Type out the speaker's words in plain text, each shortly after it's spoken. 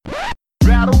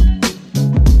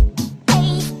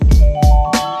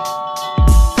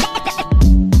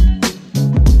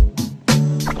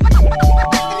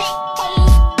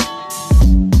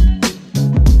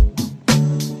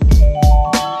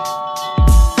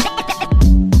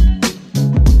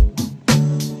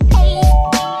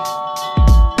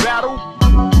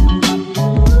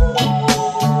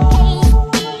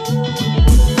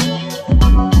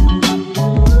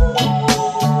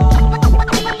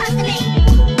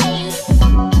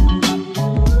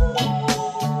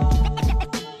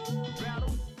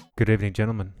Good evening,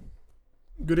 gentlemen.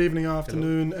 Good evening,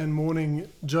 afternoon, and morning,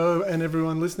 Joe and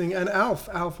everyone listening. And Alf.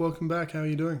 Alf, welcome back. How are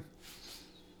you doing?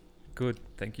 Good,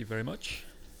 thank you very much.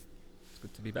 It's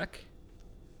good to be back.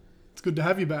 It's good to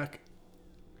have you back.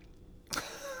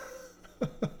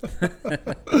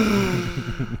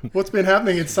 What's been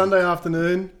happening? It's Sunday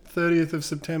afternoon, 30th of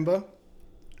September.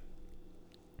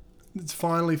 It's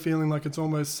finally feeling like it's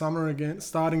almost summer again.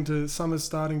 Summer's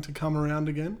starting to come around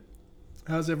again.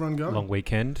 How's everyone going? Long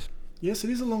weekend. Yes, it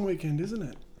is a long weekend, isn't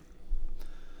it?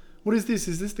 What is this?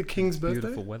 Is this the King's birthday?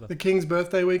 Beautiful weather. The King's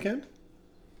birthday weekend?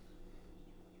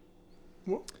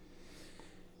 What?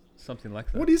 Something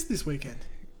like that. What is this weekend?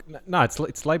 No,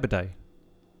 it's Labor Day.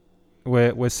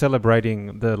 We're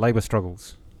celebrating the labour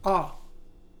struggles How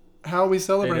are we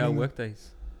celebrating 8-hour them? work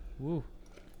days. Woo.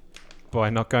 by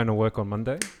not going to work on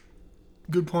Monday,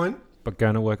 Good point. but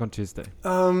going to work on Tuesday.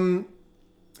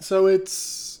 So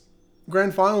it's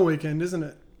grand final weekend, isn't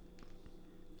it?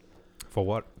 For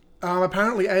what?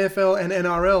 Apparently AFL and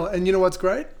NRL. And you know what's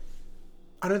great?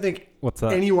 I don't think What's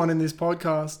that? anyone in this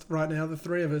podcast right now, the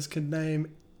three of us, can name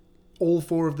all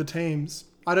four of the teams.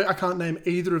 I can't name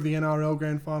either of the NRL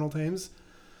grand final teams.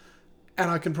 And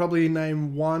I can probably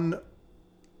name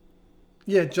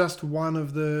just one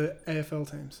of the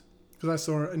AFL teams. Because I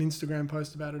saw an Instagram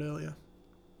post about it earlier.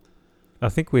 I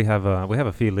think we have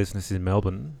a few listeners in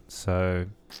Melbourne, so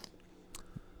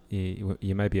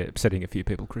you may be upsetting a few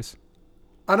people, Chris.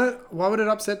 Why would it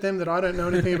upset them that I don't know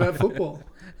anything about football?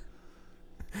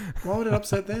 Why would it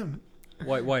upset them?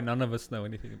 Why none of us know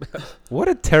anything about it? What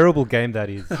a terrible game that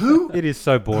is. It is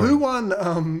so boring. Who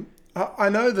won? I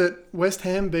know that West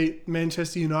Ham beat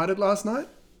Manchester United last night.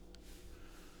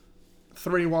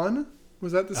 3-1.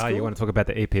 Was that the score? You want to talk about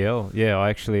the EPL? Yeah, I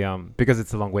actually because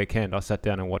it's a long weekend, I sat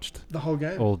down and watched the whole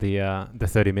game. all the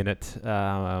 30-minute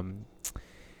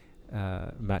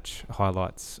match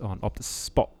highlights on Optus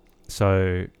Spot.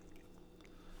 So,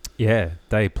 yeah,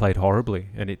 they played horribly,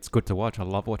 and it's good to watch. I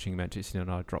love watching Manchester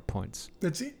United drop points.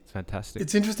 That's it. It's fantastic.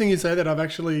 It's interesting you say that. I've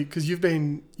actually, because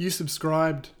you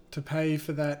subscribed to pay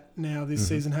for that now this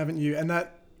season, haven't you? And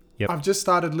that I've just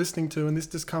started listening to, and this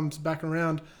just comes back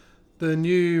around, the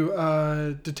new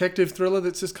detective thriller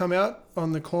that's just come out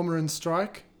on the Cormoran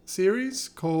Strike series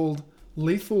called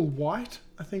Lethal White,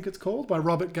 I think it's called, by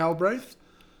Robert Galbraith,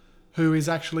 who is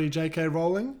actually J.K.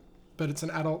 Rowling. But it's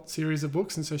an adult series of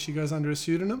books, and so she goes under a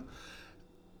pseudonym.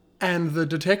 And the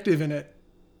detective in it,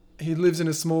 he lives in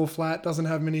a small flat, doesn't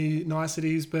have many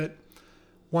niceties, but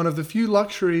one of the few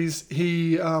luxuries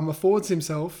he affords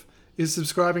himself is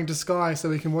subscribing to Sky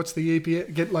so he can watch the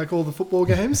EPL, get like all the football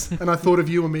games. And I thought of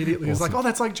you immediately. Awesome. It's like,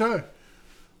 that's like Joe.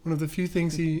 One of the few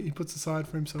things he puts aside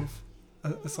for himself,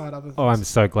 aside other things. Oh, I'm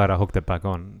so glad I hooked it back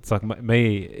on. It's like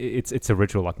it's a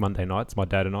ritual, like Monday nights, my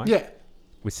dad and I. Yeah.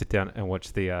 We sit down and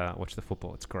watch the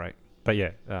football. It's great. But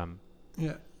I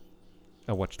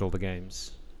watched all the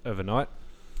games overnight.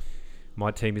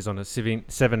 My team is on a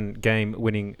 7-game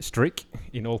winning streak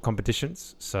in all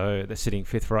competitions, so they're sitting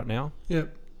 5th right now.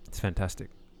 Yep. It's fantastic.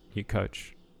 New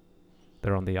coach.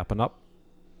 They're on the up and up.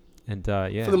 And for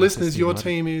the listeners, your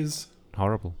team is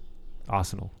horrible.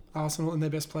 Arsenal, and their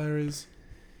best player is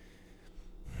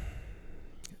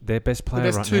their best player the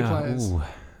best right two now. Players. Ooh.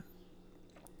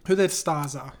 Who their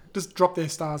stars are. Just drop their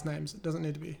stars' names. It doesn't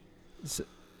need to be. So,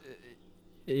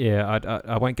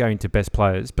 I won't go into best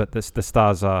players, but the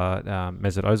stars are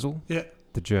Mesut Ozil,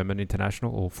 the German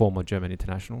international, or former German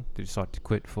international, who decided to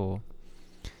quit for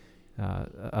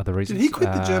other reasons. Did he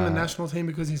quit the German national team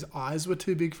because his eyes were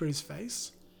too big for his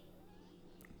face?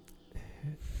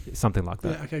 Something like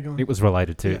that. Yeah, okay, go on. It was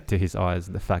related to his eyes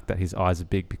and the fact that his eyes are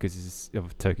big because he's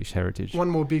of Turkish heritage. One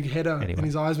more big header Anyway. and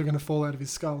his eyes were going to fall out of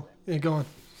his skull. Yeah, go on.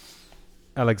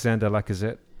 Alexander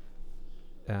Lacazette,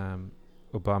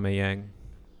 Aubameyang,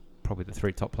 probably the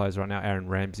 3 top players right now. Aaron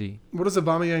Ramsey. What is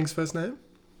Aubameyang's first name?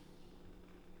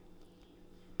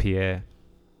 Pierre.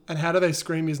 And how do they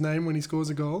scream his name when he scores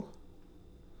a goal?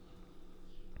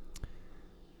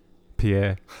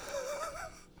 Pierre.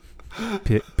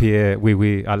 Pierre,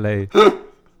 oui, allez.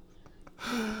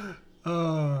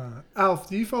 Alf,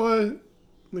 do you follow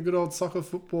the good old soccer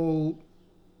football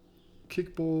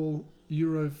kickball,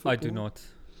 Euro football?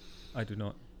 I do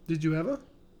not. Did you ever?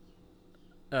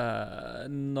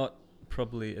 Not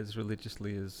probably as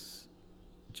religiously as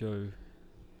Joe.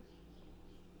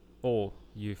 Or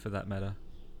you, for that matter.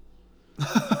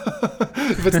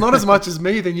 If it's not as much as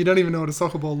me, then you don't even know what a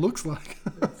soccer ball looks like.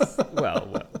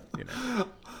 well, you know.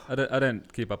 I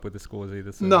don't keep up with the scores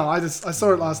either. So. No, I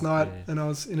saw it last night, and I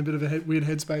was in a bit of a weird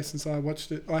headspace, and so I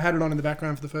watched it. I had it on in the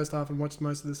background for the first half and watched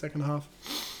most of the second half.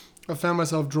 I found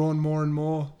myself drawn more and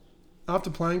more. After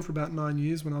playing for about 9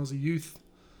 years when I was a youth,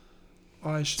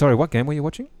 Sorry, what game were you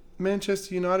watching?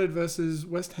 Manchester United versus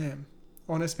West Ham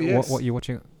on SBS. What are you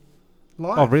watching?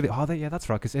 Live. Oh, really? Oh, yeah, that's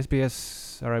right, because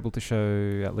SBS are able to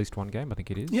show at least one game, I think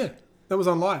it is. Yeah, that was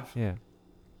on live. Yeah.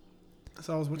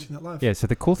 So I was watching that live. Yeah, so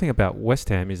the cool thing about West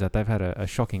Ham is that they've had a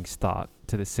shocking start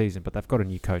to the season, but they've got a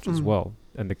new coach as well.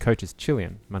 And the coach is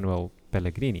Chilean, Manuel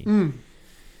Pellegrini.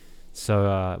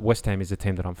 So West Ham is a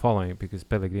team that I'm following because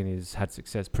Pellegrini has had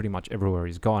success pretty much everywhere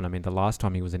he's gone. I mean, the last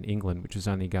time he was in England, which was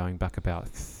only going back about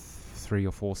 3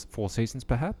 or 4 seasons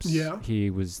perhaps. Yeah. He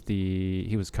was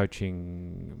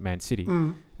coaching Man City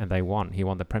and they won. He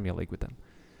won the Premier League with them.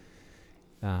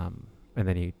 And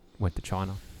then he went to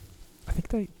China. I think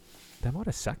they might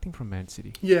have sacked him from Man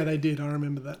City. Yeah, they did. I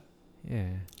remember that.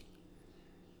 Yeah.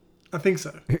 I think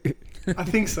so. I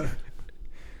think so.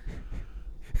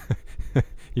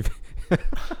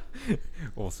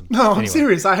 Awesome. No, I'm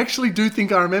serious. I actually do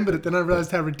think I remembered it. Then I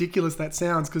realised how ridiculous that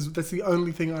sounds because that's the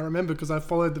only thing I remember because I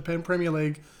followed the Premier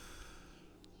League.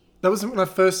 That was when I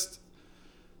first...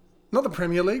 Not the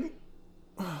Premier League.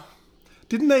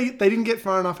 Didn't they didn't get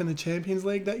far enough in the Champions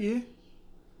League that year?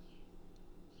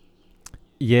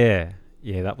 Yeah,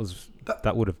 that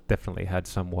would have definitely had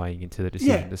some weighing into the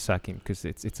decision to sack him because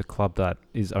it's a club that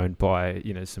is owned by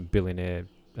some billionaire.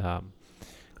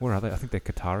 Where are they? I think they're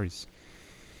Qataris.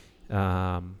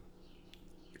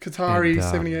 Qatari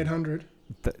 7800.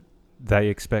 They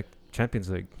expect Champions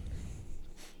League.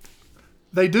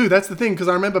 They do. That's the thing because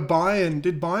I remember Bayern.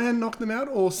 Did Bayern knock them out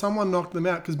or someone knocked them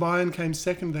out because Bayern came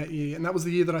second that year and that was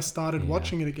the year that I started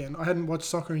watching it again. I hadn't watched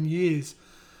soccer in years.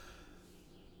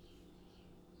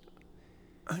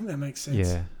 I think that makes sense.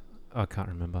 Yeah, I can't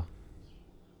remember.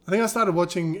 I think I started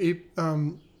watching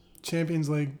Champions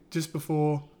League just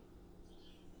before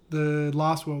the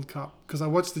last World Cup because I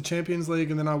watched the Champions League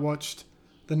and then I watched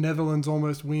the Netherlands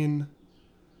almost win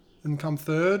and come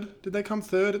third. Did they come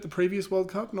third at the previous World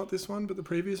Cup? Not this one, but the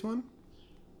previous one?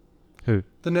 Who?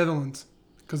 The Netherlands.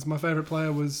 Because my favourite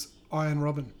player was Arjen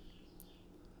Robben.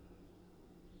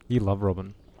 You love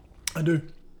Robben. I do.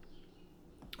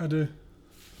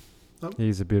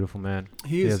 He's a beautiful man.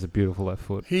 He has a beautiful left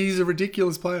foot. He's a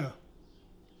ridiculous player.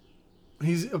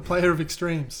 He's a player of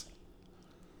extremes.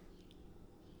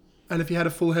 And if he had a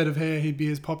full head of hair, he'd be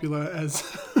as popular as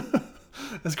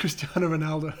as Cristiano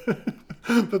Ronaldo.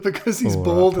 But because he's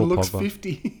bald and looks Pogba.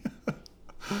 50,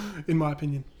 in my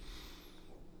opinion.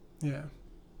 Yeah.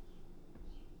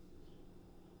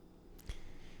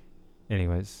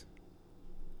 Anyways,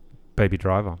 Baby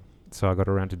Driver. So I got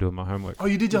around to doing my homework. Oh,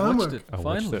 you did your homework? I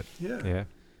watched it. Yeah.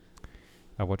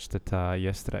 I watched it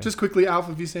yesterday. Just quickly, Alf,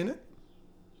 have you seen it?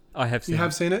 I have seen it. You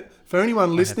have seen it? For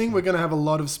anyone listening, we're going to have a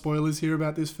lot of spoilers here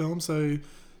about this film, so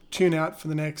tune out for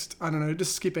the next, I don't know,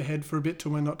 just skip ahead for a bit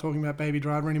till we're not talking about Baby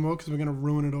Driver anymore because we're going to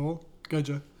ruin it all. Go,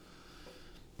 Joe.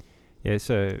 Yeah,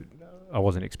 so I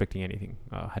wasn't expecting anything.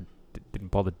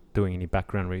 Didn't bother doing any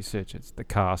background research. It's the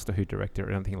cast or who directed it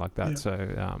or anything like that. Yeah.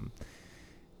 So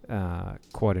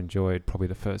quite enjoyed probably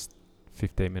the first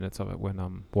 15 minutes of it when,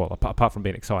 apart from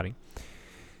being exciting.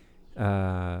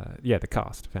 The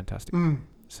cast, fantastic.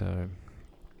 So,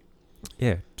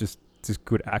 yeah, just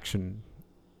good action,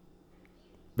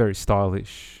 very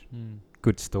stylish,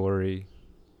 good story.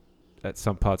 At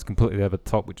some parts, completely over the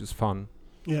top, which is fun.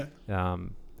 Yeah.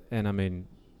 And I mean,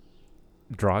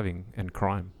 driving and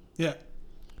crime. Yeah.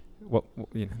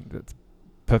 That's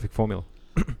perfect formula.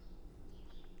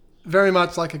 Very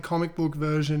much like a comic book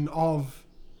version of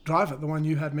Driver, the one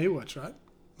you had me watch, right?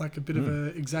 Like a bit of a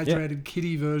exaggerated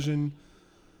kiddie version.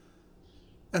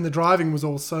 And the driving was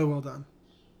all so well done.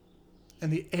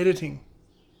 And the editing.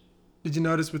 Did you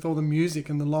notice with all the music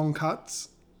and the long cuts?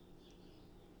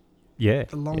 Yeah.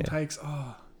 The long takes.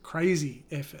 Oh, crazy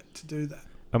effort to do that.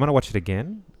 I'm going to watch it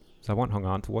again. So I won't hang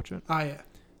on to watch it. Oh, yeah.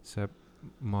 So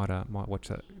might watch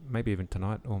that maybe even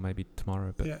tonight or maybe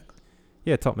tomorrow. But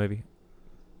yeah, top movie.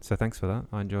 So thanks for that.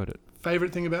 I enjoyed it.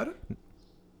 Favorite thing about it?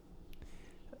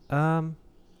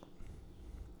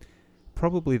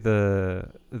 Probably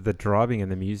the driving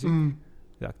and the music.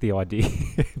 Like the idea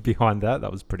behind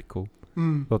that was pretty cool.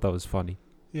 Thought that was funny.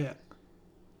 Yeah.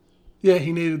 Yeah,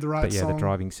 he needed the right But yeah, song. the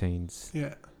driving scenes.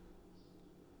 Yeah.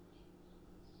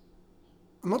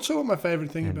 I'm not sure what my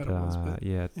favourite thing about it was, but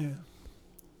yeah.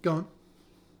 Go on.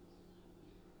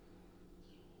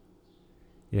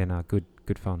 Yeah, no, good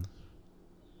fun.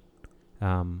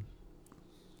 And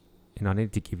I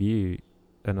need to give you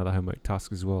another homework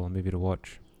task as well, a movie to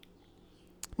watch.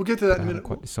 We'll get to that in a I haven't minute.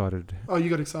 quite decided Oh, you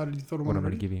got excited. You thought of what one I'm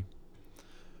going already? to give you.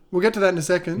 We'll get to that in a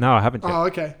second. No, I haven't yet. Oh,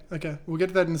 okay. We'll get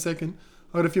to that in a second.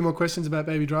 I got a few more questions about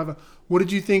Baby Driver. What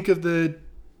did you think of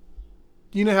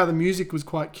you know how the music was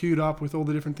quite queued up with all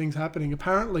the different things happening?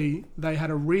 Apparently, they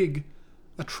had a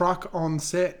truck on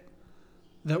set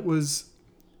that was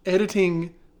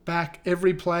editing back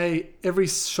every play, every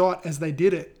shot as they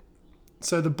did it.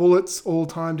 So the bullets all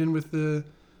timed in with the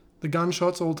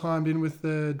gunshots all timed in with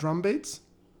the drum beats.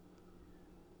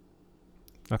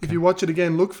 Okay. If you watch it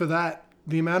again, look for that.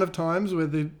 The amount of times where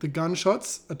the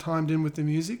gunshots are timed in with the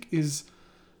music it's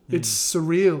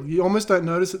surreal. You almost don't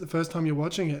notice it the first time you're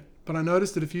watching it. But I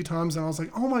noticed it a few times and I was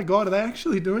like, oh my God, are they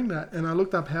actually doing that? And I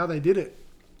looked up how they did it.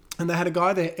 And they had a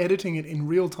guy there editing it in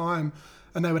real time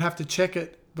and they would have to check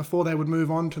it before they would move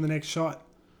on to the next shot.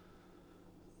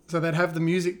 So they'd have the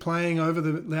music playing over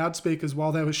the loudspeakers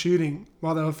while they were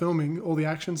filming all the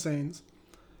action scenes.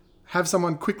 Have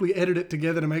someone quickly edit it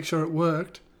together to make sure it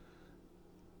worked.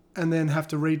 And then have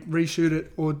to reshoot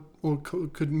it or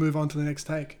could move on to the next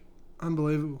take.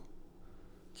 Unbelievable.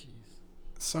 Jeez.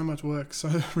 So much work.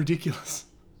 So ridiculous.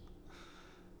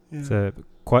 Yeah. So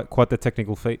quite the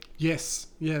technical feat. Yes.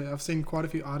 Yeah, I've seen quite a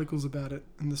few articles about it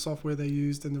and the software they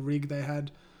used and the rig they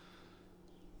had.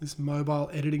 This mobile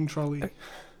editing trolley.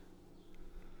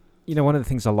 You know, one of the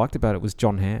things I liked about it was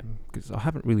John Hamm, because I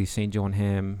haven't really seen John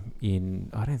Hamm in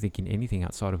anything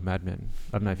outside of Mad Men.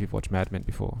 I don't know if you've watched Mad Men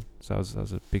before, so I was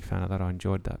a big fan of that. I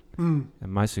enjoyed that, and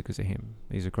mostly because of him.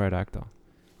 He's a great actor,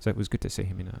 so it was good to see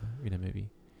him in a movie.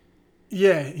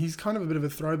 Yeah, he's kind of a bit of a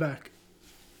throwback.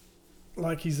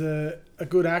 Like he's a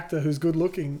good actor who's good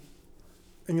looking,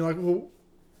 and you're like, well,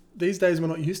 these days we're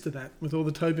not used to that with all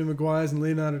the Tobey Maguires and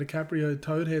Leonardo DiCaprio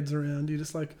toadheads around. You're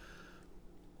just like,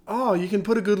 oh, you can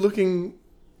put a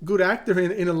good actor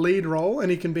in a lead role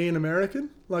and he can be an American.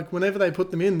 Like whenever they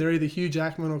put them in, they're either Hugh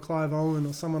Jackman or Clive Owen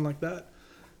or someone like that.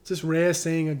 It's just rare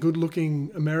seeing a good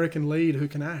looking American lead who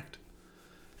can act,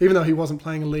 even though he wasn't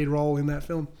playing a lead role in that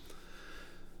film.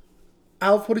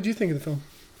 Alf, what did you think of the film?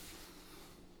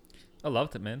 I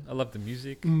loved it, man. I loved the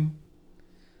music,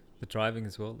 the driving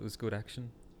as well. It was good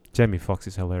action. Jamie Foxx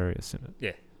is hilarious in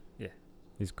it. Yeah.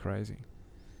 He's crazy.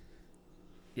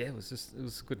 Yeah, it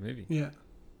was a good movie. Yeah.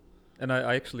 And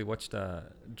I actually watched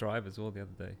Drive as well the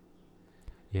other day.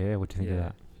 Yeah, what do you think of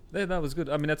that? Yeah, that was good.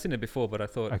 I mean, I'd seen it before, but I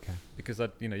thought because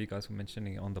you guys were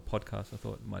mentioning it on the podcast, I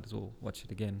thought I might as well watch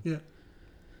it again. Yeah.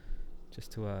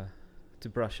 Just to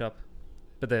brush up.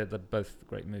 But they're both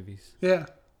great movies. Yeah.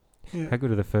 How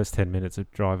good are the first 10 minutes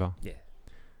of Driver? Yeah.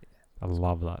 I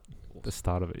love that. Awesome. The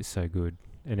start of it is so good,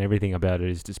 and everything about it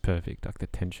is just perfect. Like the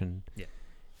tension,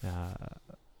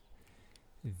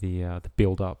 the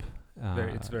build up,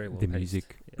 It's very well the paced.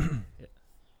 music. Yeah.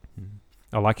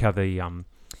 I like how the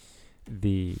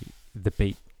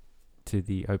beat to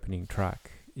the opening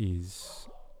track is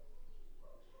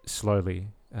slowly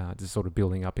just sort of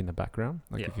building up in the background.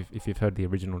 Like if you've heard the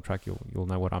original track, you'll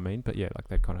know what I mean. But yeah, like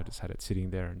they kind of just had it sitting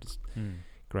there and just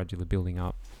gradually building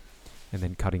up, and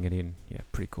then cutting it in. Yeah,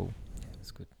 pretty cool. Yeah,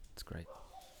 it's good. It's great.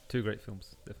 Two great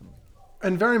films, definitely.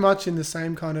 And very much in the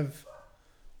same kind of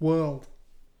world.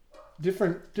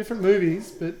 Different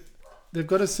movies, but they've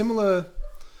got a similar...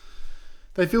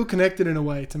 They feel connected in a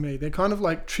way to me. They're kind of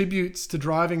like tributes to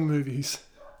driving movies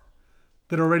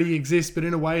that already exist, but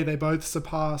in a way they both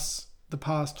surpass the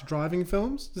past driving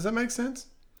films. Does that make sense?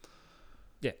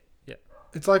 Yeah.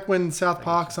 It's like when South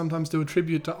Park sometimes do a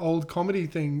tribute to old comedy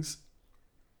things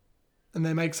and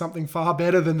they make something far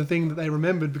better than the thing that they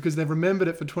remembered because they've remembered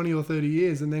it for 20 or 30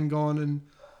 years and then gone and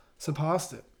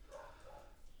surpassed it.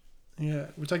 Yeah,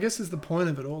 which I guess is the point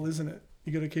of it all, isn't it?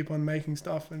 You got to keep on making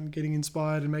stuff and getting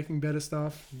inspired and making better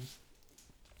stuff.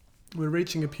 We're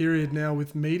reaching a period now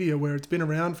with media where it's been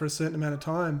around for a certain amount of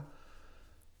time.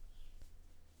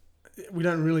 We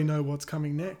don't really know what's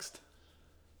coming next.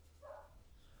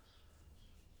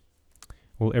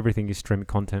 Well, everything is streaming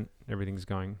content. Everything's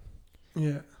going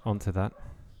onto that.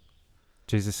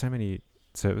 Geez, there's so many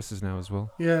services now as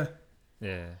well. Yeah.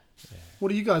 Yeah.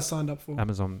 What are you guys signed up for?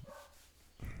 Amazon.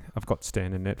 I've got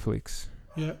Stan and Netflix.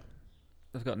 Yeah.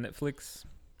 I've got Netflix,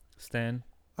 Stan.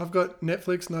 I've got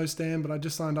Netflix, no Stan, but I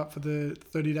just signed up for the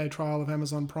 30-day trial of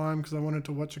Amazon Prime because I wanted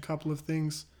to watch a couple of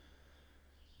things.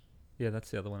 Yeah,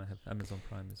 that's the other one I have, Amazon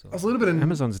Prime as well. I was a little bit...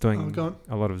 Amazon's doing go on.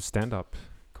 a lot of stand-up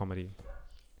comedy.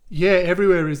 Yeah,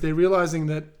 everywhere is. They're realizing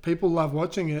that people love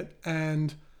watching it,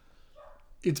 and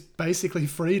it's basically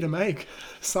free to make.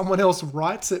 Someone else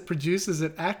writes it, produces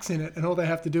it, acts in it, and all they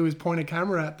have to do is point a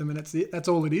camera at them, and that's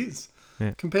all it is.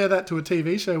 Yeah. Compare that to a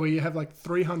TV show where you have like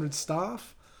 300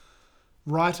 staff,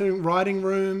 writing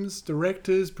rooms,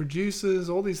 directors, producers,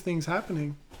 all these things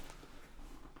happening.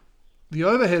 The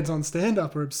overheads on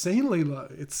stand-up are obscenely low.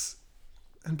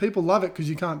 And people love it because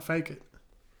you can't fake it.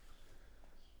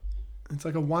 It's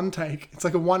like a one take. It's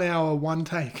like a 1 hour, one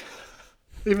take.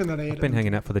 Even though I've been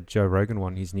hanging out for the Joe Rogan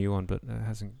one, his new one, but it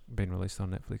hasn't been released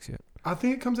on Netflix yet. I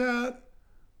think it comes out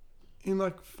in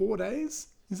like 4 days.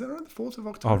 Is that right? The 4th of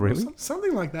October? Oh, really?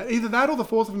 Something like that. Either that or the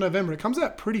 4th of November. It comes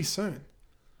out pretty soon.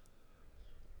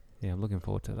 Yeah, I'm looking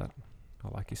forward to that. I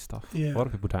like his stuff. Yeah. A lot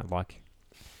of people don't like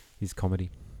his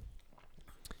comedy.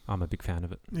 I'm a big fan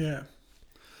of it. Yeah.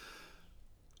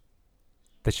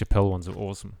 The Chappelle ones are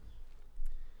awesome.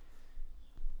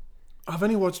 I've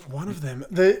only watched one of them.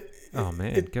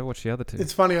 Go watch the other two.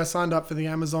 It's funny, I signed up for the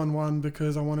Amazon one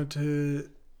because I wanted to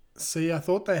see. I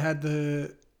thought they had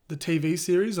the TV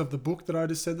series of the book that I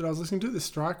just said that I was listening to, the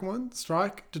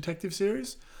Strike detective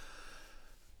series.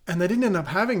 And they didn't end up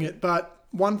having it. But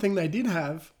one thing they did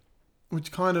have,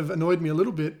 which kind of annoyed me a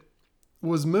little bit,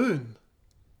 was Moon.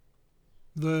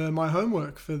 My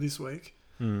homework for this week.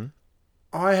 Mm.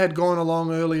 I had gone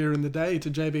along earlier in the day to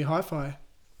JB Hi-Fi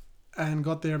and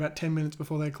got there about 10 minutes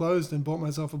before they closed and bought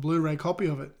myself a Blu-ray copy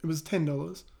of it. It was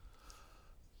 $10.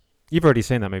 You've already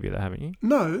seen that movie, though, haven't you?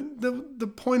 No, the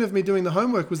point of me doing the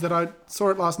homework was that I saw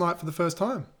it last night for the first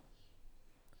time.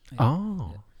 Yeah.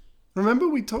 Oh. Yeah. Remember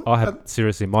we talked... I have,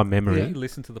 seriously, my memory... Yeah. You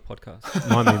listen to the podcast.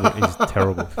 My memory is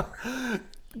terrible.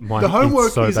 The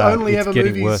homework so is bad. only It's ever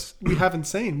getting movies worse. we haven't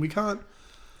seen. We can't...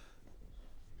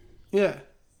 Yeah,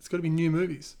 it's got to be new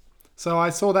movies. So I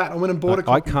saw that. I went and bought a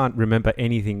copy. I can't remember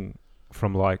anything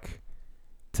from like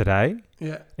today.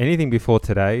 Yeah. Anything before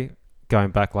today,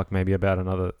 going back like maybe about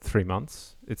another 3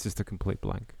 months, it's just a complete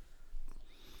blank.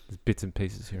 There's bits and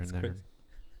pieces here and there.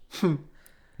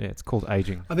 Yeah, it's called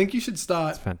aging. I think you should It's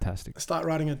start fantastic.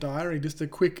 writing a diary, just a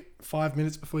quick 5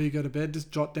 minutes before you go to bed.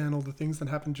 Just jot down all the things that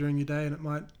happen during your day, and it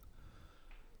might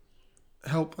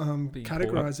help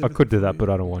categorize it. I could do that, but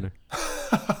I don't want to.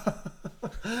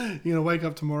 You're going to wake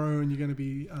up tomorrow and you're going to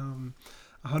be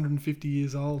 150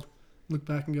 years old. Look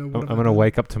back and go, what I'm have I going to done?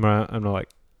 wake up tomorrow and I'm like,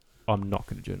 I'm not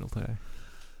going to journal today.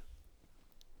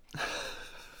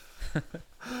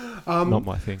 Not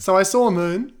my thing. So I saw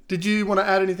Moon. Did you want to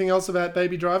add anything else about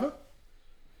Baby Driver?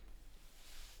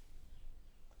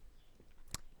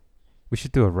 We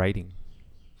should do a rating.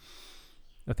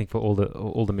 I think for all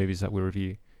the movies that we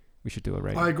review, we should do a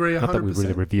rating. I agree 100%. Not that we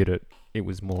really reviewed it. It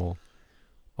was more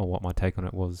on what my take on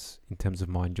it was in terms of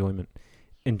my enjoyment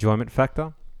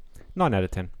factor. 9 out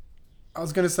of 10. I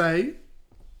was going to say,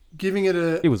 giving it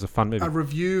It was a fun movie. a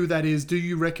review that is, do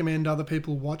you recommend other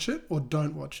people watch it or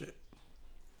don't watch it?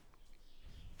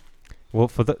 Well,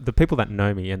 for the people that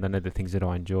know me and they know the things that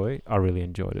I enjoy, I really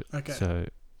enjoyed it. Okay. So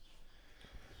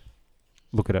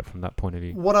look at it from that point of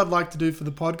view. What I'd like to do for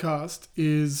the podcast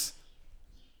is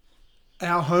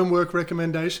our homework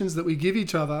recommendations that we give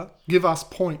each other give us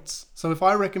points. So if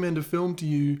I recommend a film to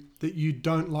you that you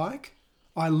don't like,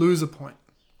 I lose a point.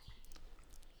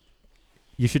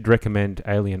 You should recommend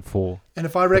Alien 4. And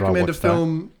if I recommend a watch that.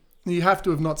 film, you have to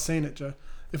have not seen it, Joe.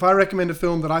 If I recommend a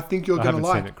film that I think you're I going to haven't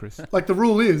like, seen it, Chris. like the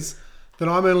rule is that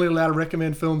I'm only allowed to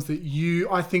recommend films that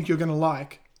I think you're going to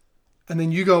like. And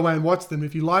then you go away and watch them.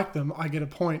 If you like them, I get a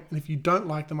point. And if you don't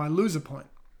like them, I lose a point.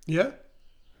 Yeah?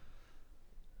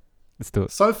 Let's do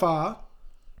it. So far,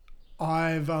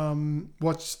 I've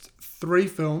watched 3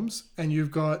 films, and you've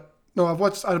got... No, I've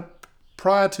watched...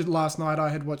 prior to last night, I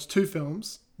had watched 2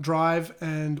 films, Drive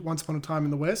and Once Upon a Time in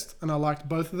the West, and I liked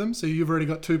both of them, so you've already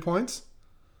got 2 points.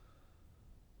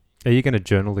 Are you going to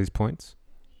journal these points?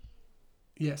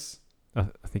 Yes. I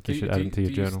think you should add them to your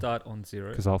do journal. You start on 0?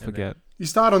 Because I'll and then- forget. You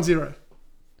start on 0.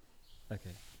 Okay.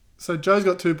 So Joe's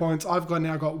got 2 points. I've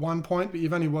now got 1 point, but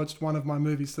you've only watched one of my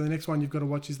movies. So the next one you've got to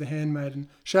watch is The Handmaiden.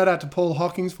 Shout out to Paul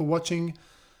Hawkins for watching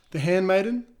The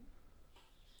Handmaiden.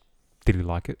 Did you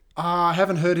like it? I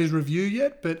haven't heard his review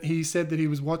yet, but he said that he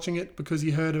was watching it because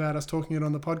he heard about us talking it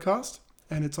on the podcast,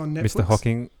 and it's on Netflix. Mr.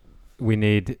 Hawking, we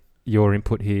need your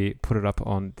input here. Put it up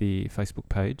on the Facebook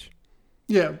page.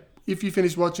 Yeah. If you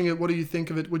finish watching it, what do you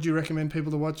think of it? Would you recommend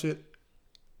people to watch it?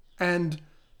 And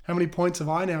how many points have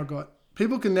I now got?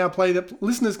 People can now play that.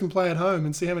 Listeners can play at home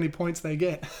and see how many points they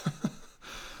get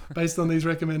based on these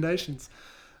recommendations.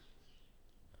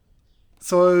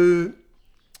 So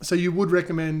you would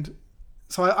recommend...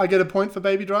 So I get a point for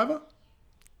Baby Driver?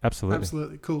 Absolutely.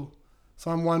 Absolutely. Cool. So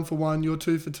I'm 1 for 1. You're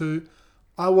 2 for 2.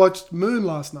 I watched Moon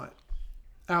last night.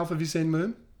 Alf, have you seen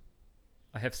Moon?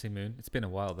 I have seen Moon. It's been a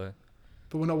while though.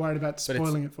 But we're not worried about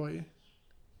spoiling it for you.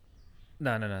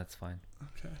 No, it's fine.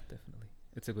 Okay. Definitely.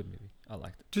 It's a good movie. I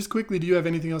liked it. Just quickly, do you have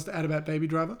anything else to add about Baby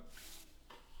Driver?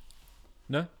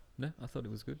 No, I thought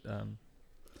it was good.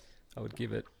 I would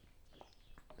give it,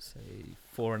 say,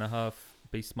 4.5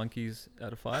 beast monkeys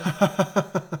out of 5.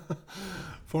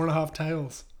 4.5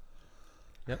 tails.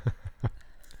 Yep.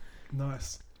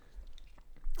 Nice.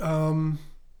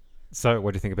 So,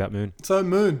 what do you think about Moon? So,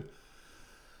 Moon.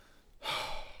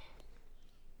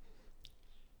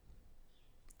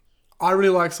 I really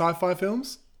like sci-fi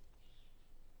films.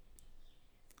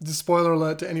 Just spoiler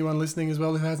alert to anyone listening as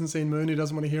well who hasn't seen Moon, who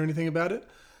doesn't want to hear anything about it.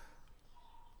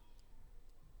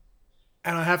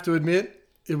 And I have to admit,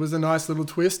 it was a nice little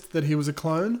twist that he was a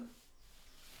clone.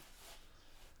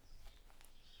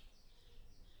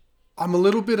 I'm a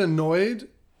little bit annoyed,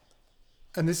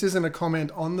 and this isn't a comment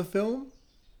on the film,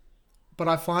 but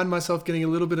I find myself getting a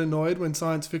little bit annoyed when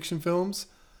science fiction films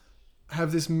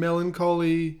have this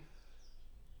melancholy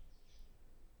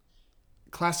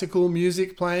classical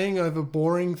music playing over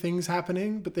boring things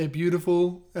happening, but they're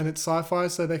beautiful and it's sci-fi,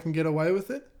 so they can get away with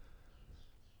it.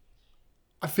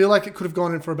 I feel like it could have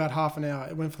gone in for about half an hour.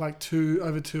 It went for like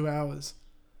over 2 hours.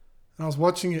 And I was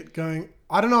watching it going,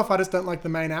 I don't know if I just don't like the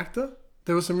main actor.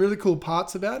 There were some really cool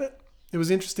parts about it. It was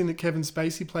interesting that Kevin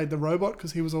Spacey played the robot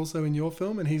because he was also in your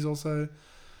film and he's also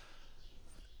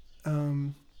a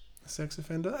sex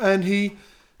offender. And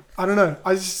I don't know.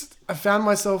 I found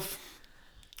myself...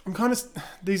 I'm kind of...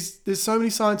 There's so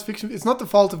many science fiction... It's not the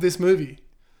fault of this movie.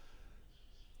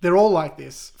 They're all like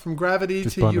this. From Gravity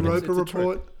Just to Europa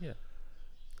Report. Yeah.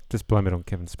 Just blame it on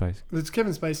Kevin Spacey. It's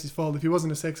Kevin Spacey's fault. If he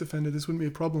wasn't a sex offender, this wouldn't be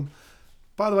a problem.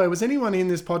 By the way, was anyone in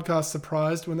this podcast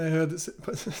surprised when they heard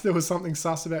that there was something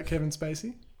sus about Kevin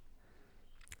Spacey?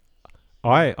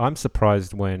 I'm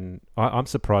surprised I'm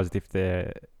surprised if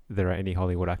there are any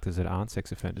Hollywood actors that aren't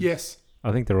sex offenders. Yes.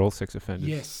 I think they're all sex offenders.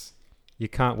 Yes. You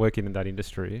can't work in that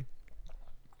industry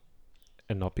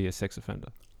and not be a sex offender.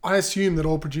 I assume that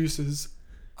all producers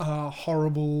are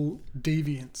horrible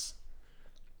deviants.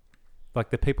 Like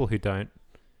the people who don't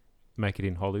make it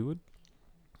in Hollywood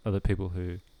are the people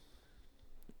who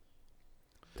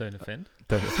don't offend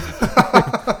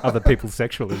other people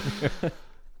sexually.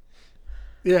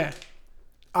 Yeah.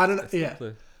 I don't know. Yeah.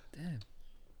 Damn.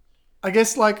 I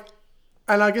guess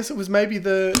it was maybe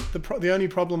the only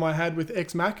problem I had with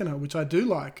Ex Machina, which I do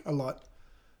like a lot.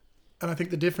 And I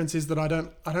think the difference is that I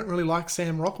don't really like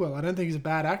Sam Rockwell. I don't think he's a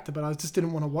bad actor, but I just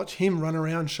didn't want to watch him run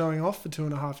around showing off for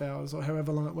 2.5 hours or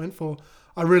however long it went for.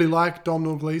 I really like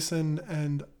Donald Gleeson,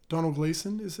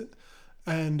 is it?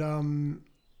 And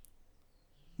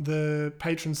the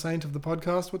patron saint of the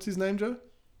podcast. What's his name, Joe?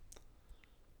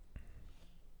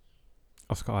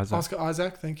 Oscar Isaac. Oscar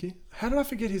Isaac, thank you. How did I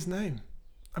forget his name?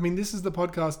 I mean, this is the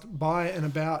podcast by and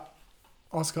about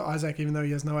Oscar Isaac, even though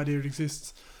he has no idea it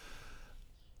exists.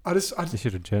 I just you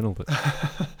should have journaled it.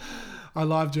 I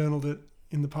live journaled it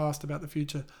in the past about the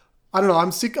future. I don't know.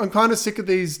 I'm kind of sick of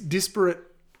these disparate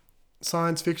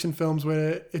science fiction films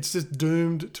where it's just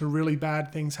doomed to really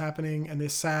bad things happening and they're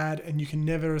sad and you can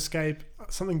never escape.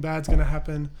 Something bad's going to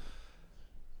happen.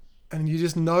 And you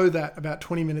just know that about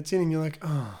 20 minutes in and you're like,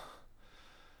 oh,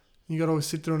 you got to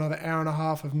sit through another hour and a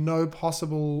half of no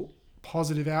possible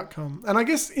positive outcome. And I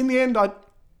guess in the end,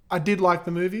 I did like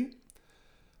the movie.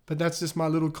 But that's just my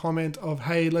little comment of,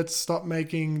 hey, let's stop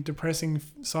making depressing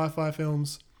sci-fi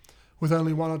films with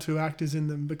only 1 or 2 actors in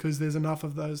them because there's enough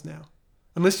of those now.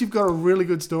 Unless you've got a really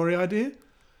good story idea,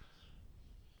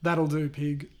 that'll do,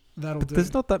 pig. That'll do.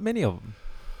 There's not that many of them.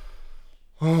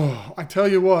 Oh, I tell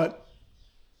you what,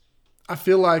 I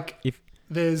feel like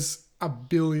there's a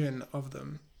billion of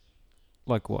them.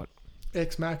 Like what?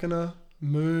 Ex Machina,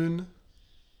 Moon.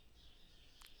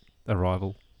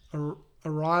 Arrival.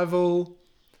 Arrival.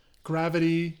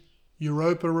 Gravity,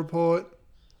 Europa Report.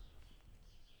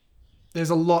 There's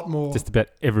a lot more. Just about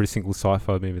every single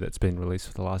sci-fi movie that's been released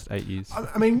for the last 8 years.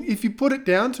 I mean, if you put it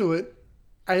down to it,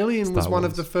 Alien was one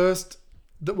of the first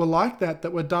that were like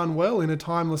that were done well in a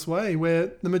timeless way,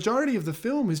 where the majority of the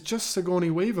film is just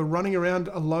Sigourney Weaver running around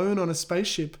alone on a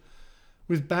spaceship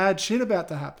with bad shit about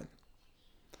to happen.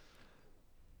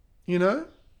 You know?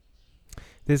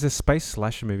 There's a space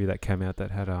slasher movie that came out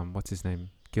that had, what's his name?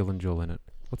 Gyllenhaal in it.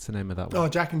 What's the name of that one? Oh,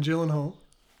 Jack and Gyllenhaal.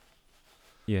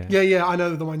 Yeah. Yeah, I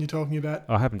know the one you're talking about.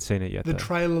 I haven't seen it yet, The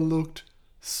trailer looked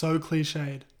so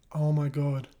cliched. Oh my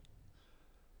God.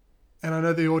 And I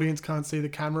know the audience can't see the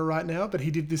camera right now, but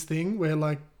he did this thing where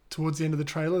like towards the end of the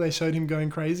trailer, they showed him going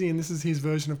crazy and this is his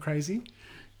version of crazy.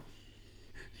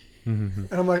 Mm-hmm.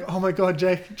 And I'm like, oh my God,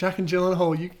 Jack and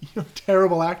Gyllenhaal, you're a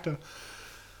terrible actor.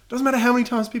 Doesn't matter how many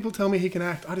times people tell me he can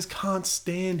act. I just can't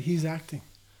stand his acting.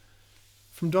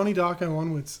 From Donnie Darko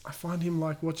onwards, I find him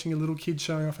like watching a little kid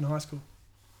showing off in high school.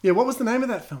 Yeah, what was the name of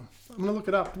that film? I'm going to look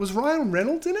it up. Was Ryan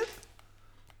Reynolds in it?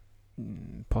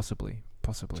 Possibly.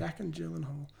 Jack and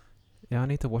Gyllenhaal. Yeah, I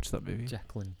need to watch that movie.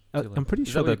 Jacqueline. I'm pretty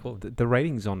sure that that the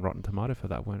ratings on Rotten Tomato for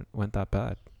that weren't that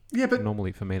bad. Yeah, but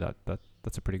normally for me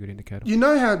that's a pretty good indicator. You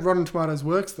know how Rotten Tomatoes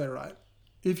works though, right?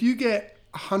 If you get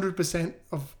 100%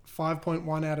 of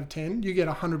 5.1 out of 10, you get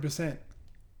 100%.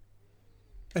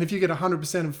 And if you get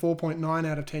 100% of 4.9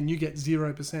 out of 10, you get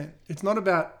 0%. It's not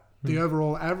about the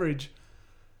overall average.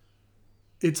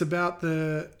 It's about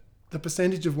the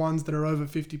percentage of ones that are over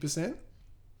 50%.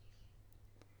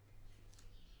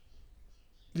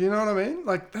 Do you know what I mean?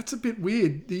 Like, that's a bit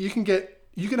weird. You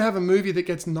can have a movie that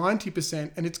gets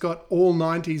 90% and it's got all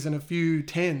 90s and a few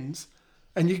 10s.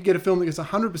 And you can get a film that gets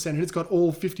 100% and it's got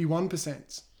all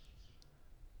 51%.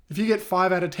 If you get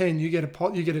 5 out of 10, you get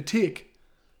a tick.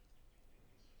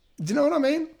 Do you know what I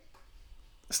mean?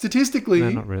 Statistically, No,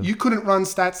 not really. You couldn't run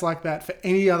stats like that for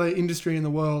any other industry in the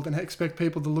world and expect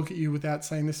people to look at you without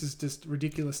saying this is just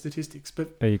ridiculous statistics.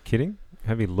 But are you kidding?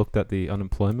 Have you looked at the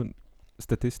unemployment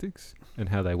statistics and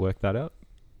how they work that out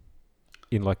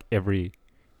in like every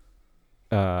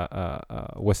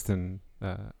Western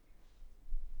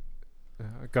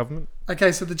government?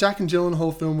 Okay, so the Jack and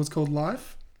Gyllenhaal film was called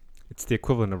Life. It's the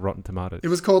equivalent of Rotten Tomatoes. It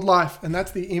was called Life, and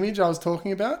that's the image I was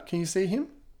talking about. Can you see him?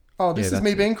 Oh, this is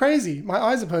me being crazy. My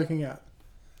eyes are poking out.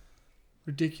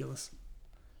 Ridiculous.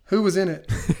 Who was in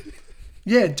it?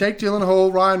 Yeah, Jake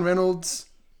Gyllenhaal, Ryan Reynolds.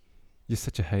 You're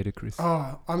such a hater, Chris.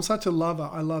 Oh, I'm such a lover.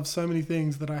 I love so many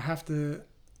things that I have to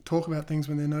talk about things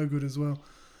when they're no good as well.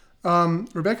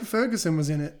 Rebecca Ferguson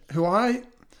was in it, who I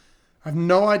have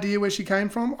no idea where she came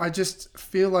from. I just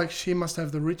feel like she must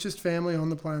have the richest family on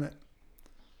the planet.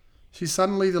 She's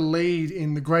suddenly the lead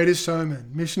in The Greatest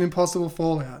Showman, Mission Impossible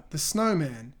Fallout, The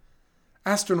Snowman,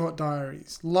 Astronaut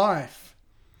Diaries, Life,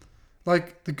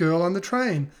 like The Girl on the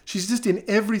Train. She's just in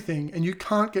everything and you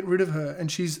can't get rid of her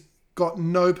and she's got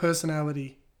no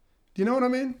personality. Do you know what I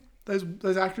mean?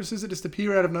 Those actresses that just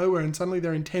appear out of nowhere and suddenly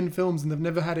they're in 10 films and they've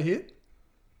never had a hit.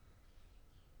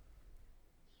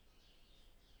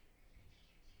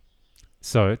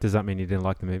 So, does that mean you didn't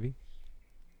like the movie?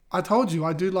 I told you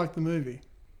I do like the movie,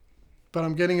 but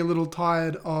I'm getting a little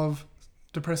tired of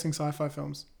depressing sci-fi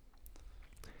films.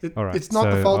 All right, it's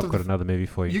not the fault I've got another movie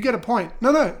for you. You get a point.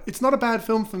 No, it's not a bad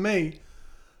film for me.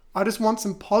 I just want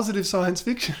some positive science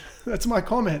fiction. That's my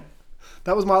comment.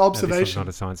 That was my observation. No, this was not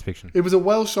a science fiction. It was a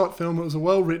well-shot film. It was a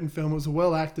well-written film. It was a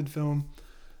well-acted film.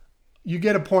 You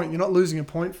get a point. You're not losing a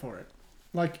point for it.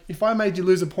 Like, if I made you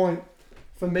lose a point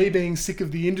for me being sick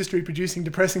of the industry producing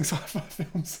depressing sci-fi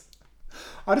films,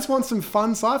 I just want some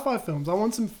fun sci-fi films. I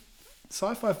want some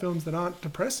sci-fi films that aren't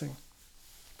depressing.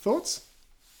 Thoughts?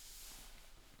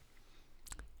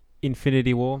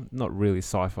 Infinity War, not really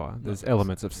sci-fi. There's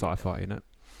elements of sci-fi in it.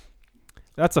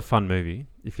 That's a fun movie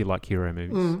if you like hero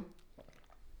movies. Mm.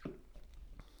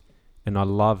 And I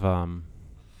love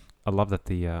that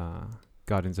the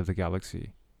Guardians of the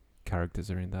Galaxy characters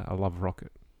are in that. I love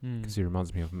Rocket because he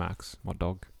reminds me of Max, my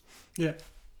dog. Yeah.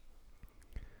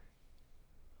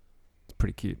 It's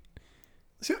pretty cute.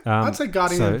 So, I'd say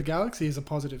Guardians of the Galaxy is a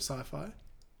positive sci-fi.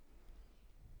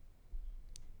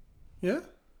 Yeah?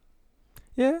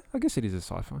 Yeah, I guess it is a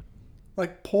sci-fi.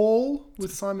 Like Paul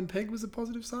with Simon Pegg was a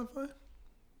positive sci-fi?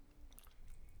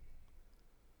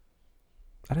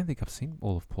 I don't think I've seen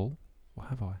all of Paul. Or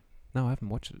have I? No, I haven't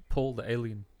watched it. Paul the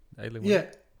alien. Yeah. One.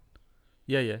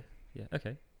 Yeah.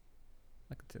 Okay.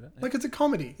 I can see that. Yeah. Like it's a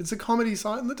comedy. It's a comedy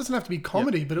sci-fi. It doesn't have to be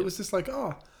comedy, but it was just like,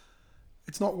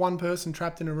 it's not one person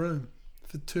trapped in a room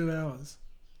for 2 hours.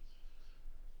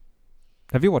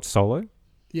 Have you watched Solo?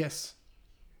 Yes.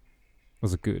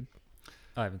 Was it good?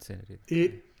 I haven't seen it either.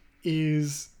 It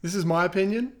is, this is my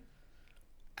opinion,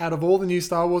 out of all the new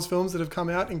Star Wars films that have come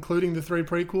out, including the 3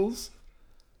 prequels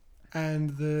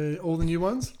and all the new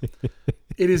ones,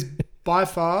 it is by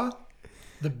far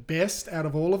the best out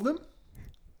of all of them,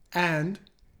 and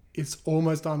it's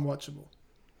almost unwatchable.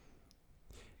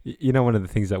 You know, one of the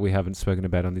things that we haven't spoken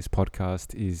about on this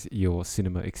podcast is your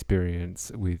cinema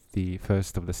experience with the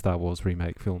first of the Star Wars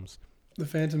remake films. The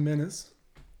Phantom Menace.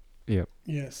 Yep.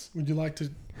 Yes. Would you like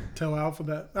to tell Alf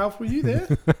about... Alf, were you there?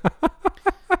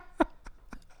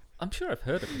 I'm sure I've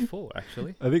heard it before,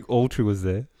 actually. I think Altry was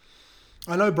there.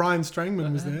 I know Brian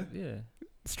Strangman was there. Yeah.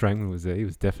 Strangman was there. He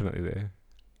was definitely there.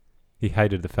 He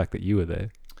hated the fact that you were there.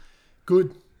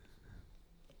 Good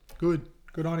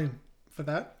on him for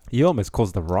that. He almost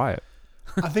caused a riot.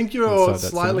 I think you're Inside that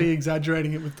slightly cinema.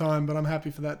 exaggerating it with time, but I'm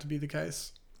happy for that to be the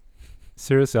case.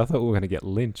 Seriously, I thought we were going to get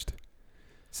lynched.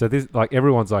 So this, like,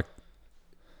 everyone's like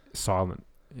silent,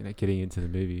 getting into the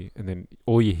movie, and then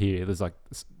all you hear, there's like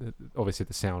obviously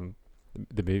the sound,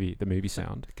 the movie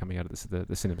sound coming out of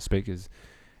the cinema speakers,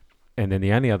 and then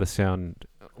the only other sound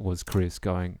was Chris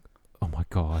going, "Oh my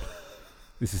god,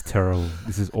 this is terrible.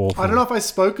 This is awful." I don't know if I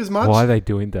spoke as much. Why are they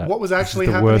doing that? What was actually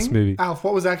this is the happening? worst movie. Alf,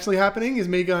 what was actually happening is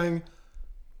me going,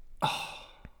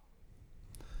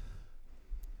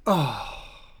 oh.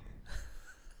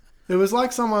 It was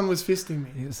like someone was fisting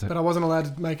me, but I wasn't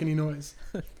allowed to make any noise.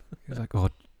 It was like, "Oh,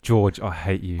 George, I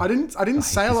hate you." I didn't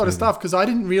say a lot of movie. stuff because I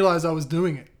didn't realize I was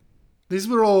doing it. These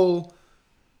were all.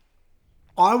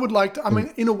 I would like to. I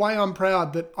mean, in a way, I'm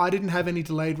proud that I didn't have any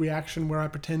delayed reaction where I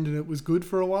pretended it was good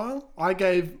for a while. I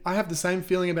have the same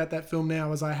feeling about that film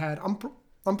now as I had.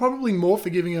 I'm probably more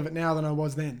forgiving of it now than I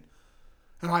was then,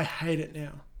 and I hate it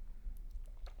now.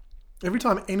 Every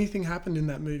time anything happened in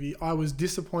that movie, I was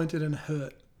disappointed and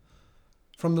hurt.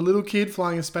 From the little kid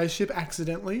flying a spaceship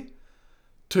accidentally,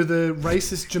 to the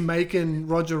racist Jamaican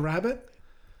Roger Rabbit,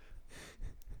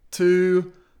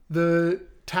 to the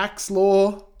tax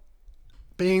law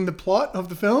being the plot of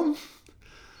the film,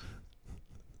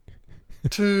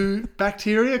 to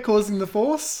bacteria causing the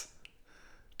Force,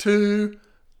 to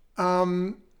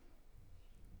Darth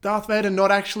Vader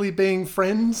not actually being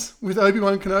friends with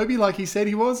Obi-Wan Kenobi like he said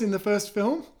he was in the first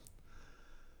film.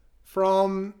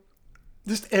 From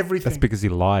just everything. That's because he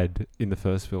lied in the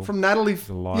first film. From Natalie... He's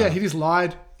a liar. Yeah, he just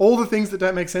lied. All the things that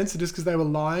don't make sense are just because they were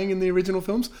lying in the original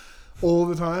films all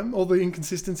the time. All the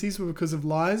inconsistencies were because of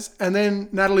lies. And then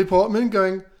Natalie Portman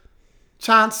going,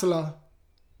 Chancellor,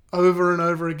 over and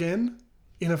over again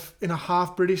in a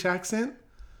half-British accent.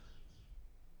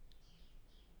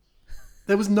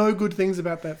 There was no good things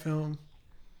about that film.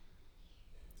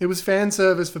 It was fan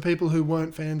service for people who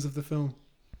weren't fans of the film.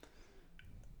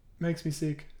 Makes me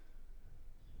sick.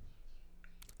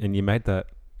 And you made that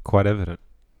quite evident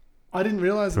I didn't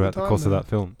realise throughout at the the time. course of though. that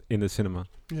film in the cinema.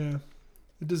 Yeah.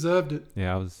 It deserved it.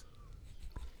 Yeah,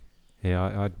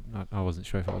 I wasn't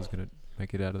sure if I was going to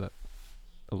make it out of that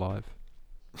alive.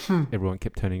 Everyone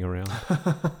kept turning around.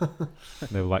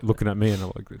 They were like looking at me, and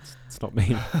I'm like, it's not me.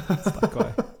 It's that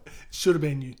guy. It should have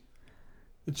been you.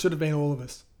 It should have been all of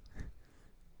us.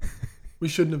 We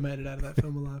shouldn't have made it out of that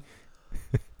film alive.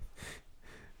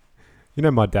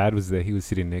 My dad was there. He was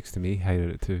sitting next to me. He hated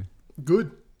it too.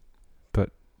 Good.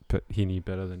 But he knew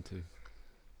better than to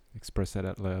express that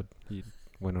out loud. He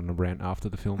went on a rant after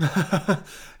the film.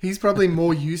 He's probably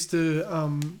more used to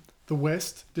the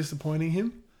West disappointing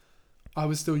him. I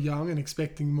was still young and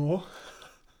expecting more.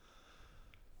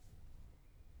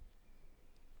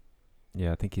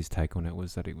 Yeah, I think his take on it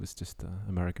was that it was just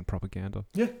American propaganda.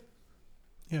 Yeah,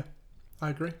 I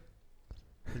agree.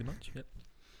 Pretty much, yep.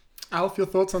 Alf, your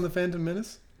thoughts on The Phantom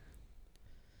Menace?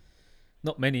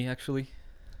 Not many, actually.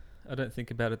 I don't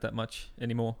think about it that much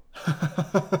anymore.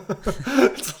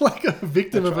 It's like a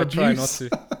victim of abuse. I try not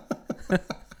to.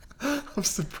 I'm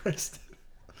suppressed.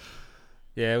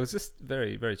 Yeah, it was just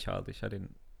very, very childish.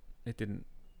 It didn't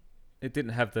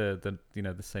have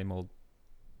the same old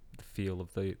feel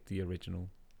of the original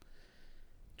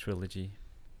trilogy.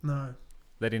 No.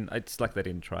 It's like they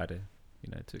didn't try to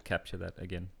capture that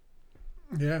again.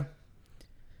 Yeah.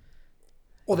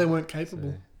 Or they weren't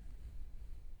capable. So,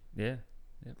 yeah.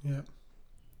 Yeah.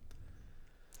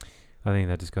 I think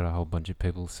they just got a whole bunch of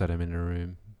people, sat them in a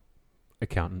room,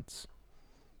 accountants,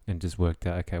 and just worked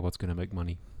out, okay, what's going to make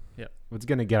money? Yeah. What's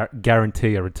going to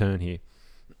guarantee a return here?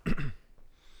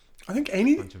 I think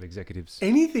A bunch of executives.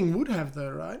 anything would have, though,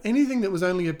 right? Anything that was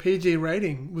only a PG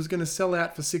rating was going to sell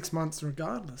out for 6 months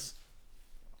regardless.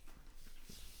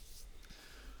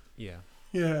 Yeah.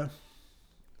 Yeah.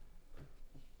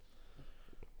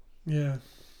 Yeah.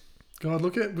 God,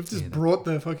 we've just brought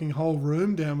the fucking whole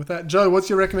room down with that. Joe, what's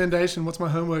your recommendation? What's my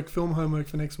film homework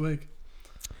for next week?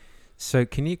 So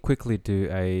can you quickly do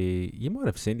you might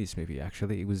have seen this movie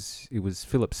actually. It was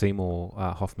Philip Seymour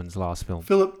Hoffman's last film.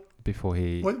 Before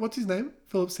he... What's his name?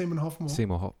 Philip Seymour Hoffman. Hoffman.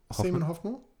 Seymour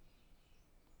Hoffman?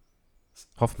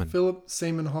 Hoffman. Philip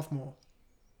Seymour Hoffman.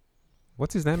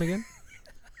 What's his name again?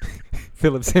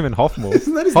 Philip Seymour Hoffman.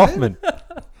 Isn't that his Hoffman.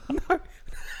 name? No.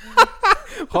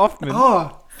 Hoffman.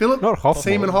 Oh, Philip Not Hoffman.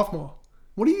 Seymour Hoffman.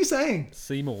 What are you saying?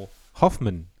 Seymour.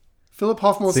 Hoffman. Philip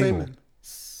Hoffman Seymour.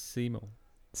 Seaman.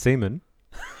 Seaman.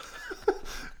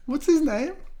 What's his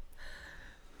name?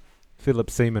 Philip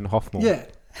Seymour Hoffman. Yeah,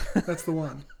 that's the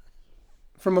one.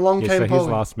 From Along Came so Polly. his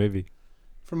last movie.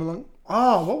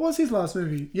 What was his last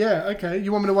movie? Yeah, okay.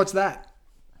 You want me to watch that?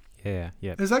 Yeah.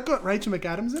 Has that got Rachel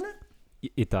McAdams in it?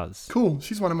 It does. Cool.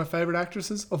 She's one of my favorite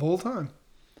actresses of all time.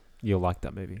 You'll like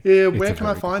that movie. Yeah, It's where a can I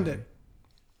very good find movie. it?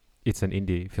 It's an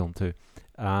indie film too.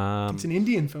 It's an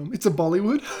Indian film. It's a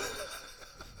Bollywood.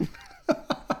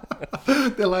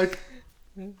 They're like,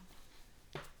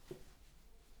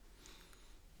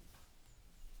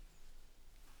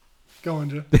 go on,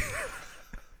 Joe.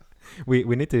 we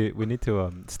need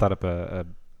to start up a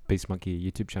Beast Monkey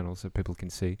YouTube channel so people can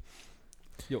see.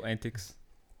 Your antics.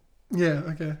 Yeah,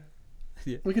 okay.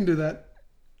 Yeah. We can do that.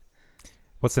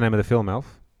 What's the name of the film,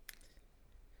 Alf?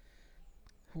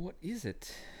 What is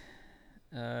it?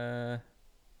 I'm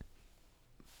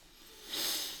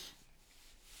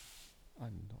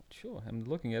not sure. I'm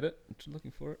looking at it. I'm just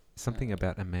looking for it. Something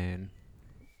about a man.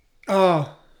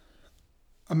 Oh,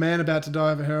 A Man About to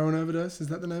Die of a Heroin Overdose. Is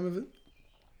that the name of it?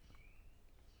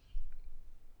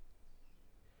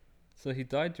 So he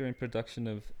died during production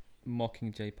of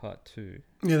Mockingjay Part 2.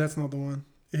 Yeah, that's not the one.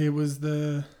 It was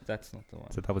the That's not the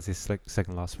one. So that was his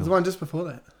second last film. the one just before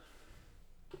that.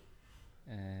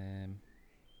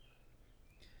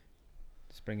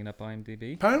 Just bringing up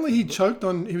IMDb. Apparently, he choked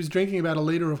on. He was drinking about a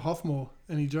liter of Hoffmore,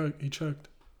 and he choked.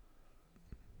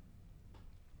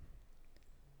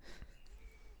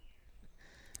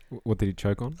 What did he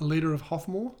choke on? A liter of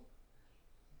Hoffmore.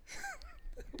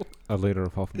 A liter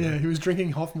of Hoffman. Yeah, he was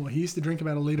drinking Hoffmore. He used to drink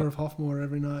about a liter of Hoffmore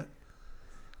every night.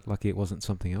 Lucky it wasn't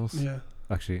something else. Yeah,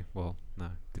 Actually, well, no,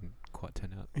 didn't quite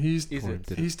turn out. he used, Is it?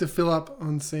 he used to fill up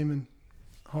on semen.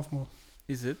 Hoffmore.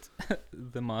 Is it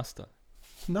The Master?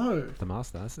 No, The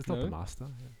Master. It's not No. The Master.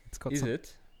 It's got Is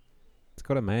it? It's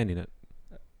got a man in it.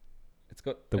 It's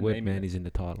got The a word name man in it. is in the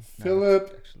title. No, Philip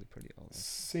it's actually pretty old.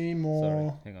 Seymour.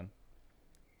 Sorry, hang on.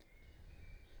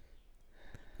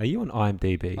 Are you on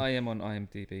IMDb? I am on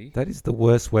IMDb. That is the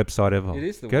worst website ever. It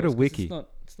is the Go worst to 'cause Wiki.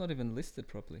 It's not even listed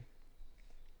properly.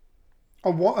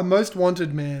 A Most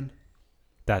Wanted Man.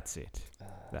 That's it.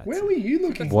 That's Where it. were you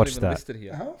looking? That's Watch not even that. listed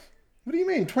here. Alf? What do you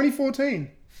mean?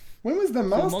 2014. When was The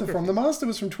Master from? Filmography. The Master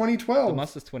was from The 2012.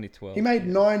 Master's 2012. He made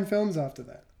yeah. 9 films after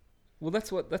that. Well,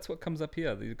 that's what comes up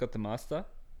here. You've got The Master,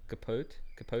 Capote,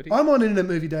 I'm on Internet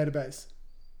Movie Database.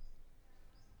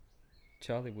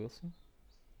 Charlie Wilson.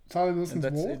 Charlie And Wilson's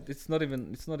that's War. it, it's not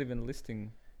even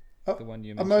listing Oh, the one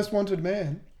you A mentioned. Most Wanted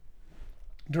Man.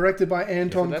 Directed by Yeah, so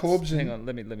Anton that's- Corbijn. Hang on,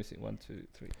 let me see. 1, 2,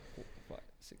 3, 4, 5,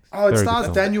 6. Oh, it Very good stars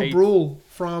film. Daniel 8. Bruhl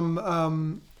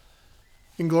from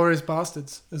Inglourious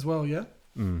Bastards as well, yeah?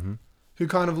 Mm-hmm. Who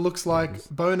kind of looks like Yes.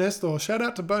 Bo Nestor. Shout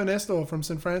out to Bo Nestor from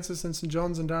St. Francis and St.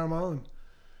 John's and Durham Island.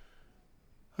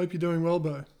 Hope you're doing well,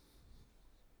 Bo.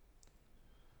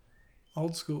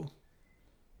 Old school.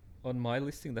 On my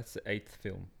listing, that's the 8th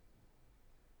film.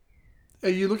 Are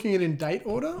you looking at it in date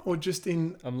order or just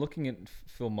in I'm looking at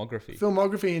filmography.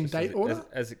 filmography in just date order?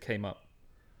 as it came up.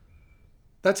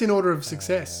 That's in order of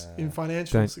success, in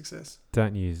financial don't- success.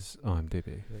 Don't use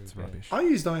IMDb. It's you go. rubbish. I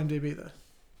used IMDb though.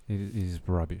 It is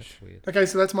rubbish. That's weird. Okay,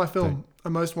 so that's my film, A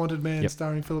Most Wanted Man, Yep.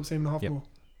 starring Philip Seymour Hoffman.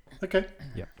 Okay.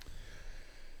 Yep.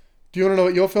 Do you want to know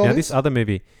what your film Now is? this other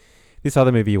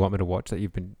movie you want me to watch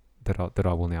that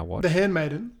I will now watch. The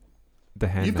Handmaiden. The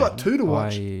Handmaiden. You've got 2 to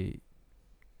watch.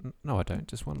 No, I don't.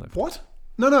 Just one left. What?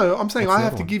 No. I'm saying What's I the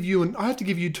have other to one? give you I have to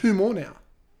give you 2 more now.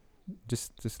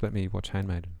 Just let me watch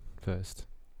Handmaiden first.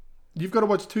 You've got to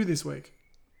watch 2 this week.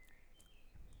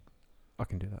 I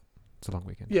can do that. It's a long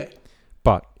weekend. Yeah.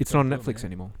 But it's not on Good film, Netflix yeah.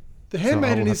 anymore. The So I will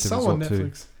Handmaiden have is to so on resort to-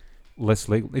 Netflix. Less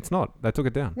legal. It's not. They took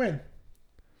it down. When?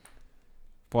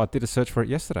 Well, I did a search for it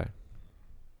yesterday.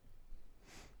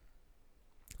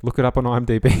 Look it up on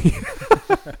IMDb.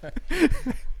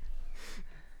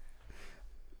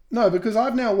 No, because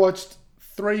I've now watched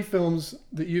 3 films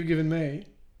that you've given me.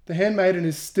 The Handmaiden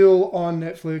is still on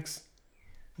Netflix.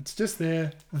 It's just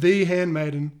there. The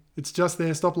Handmaiden. It's just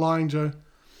there. Stop lying, Joe.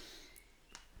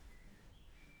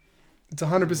 It's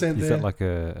 100% Is there. that like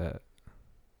a...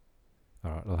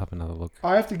 All right, I'll have another look.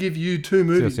 I have to give you 2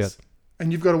 movies. yes.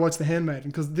 And you've got to watch The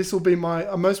Handmaiden because this will be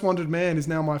A Most Wanted Man is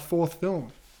now my 4th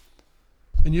film.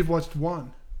 And you've watched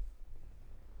 1.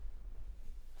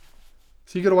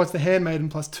 So you've got to watch The Handmaiden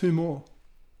plus 2 more.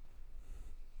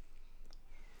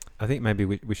 I think maybe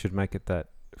we should make it that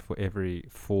for every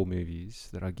 4 movies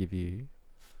that I give you,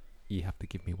 you have to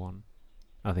give me 1.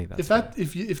 I think that's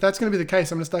If that's going to be the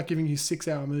case, I'm going to start giving you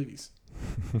 6-hour movies.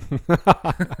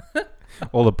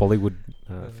 all the Bollywood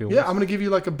films. Yeah, I'm going to give you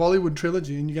like a Bollywood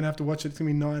trilogy and you're going to have to watch it. It's going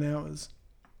to be 9 hours.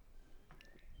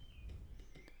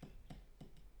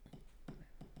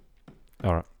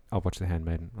 All right, I'll watch The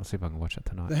Handmaiden. I'll see if I can watch it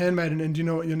tonight. The Handmaiden. And do you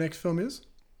know what your next film is?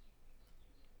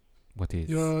 What is?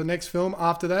 Your next film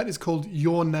after that is called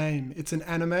Your Name. It's an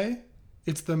anime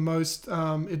It's the most.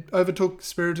 It overtook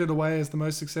Spirited Away as the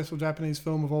most successful Japanese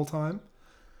film of all time.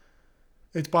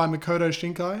 It's by Makoto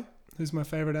Shinkai, who's my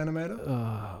favorite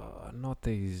animator. Not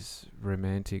these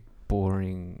romantic,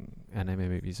 boring anime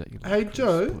movies that you like. Hey, Chris,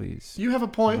 Joe, please. you have a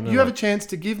point. You have a chance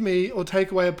to give me or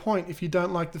take away a point if you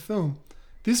don't like the film.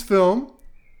 This film,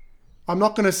 I'm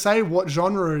not going to say what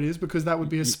genre it is because that would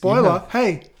be a spoiler.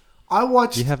 Hey, I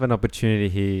watched... You have an opportunity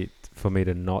here for me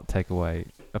to not take away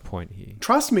a point here.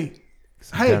 Trust me.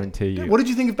 I guarantee you. What did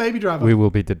you think of Baby Driver? We will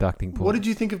be deducting points. What did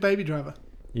you think of Baby Driver?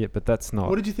 Yeah, but that's not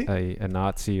what did you think? a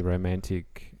Nazi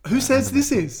romantic... Who says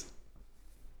this is?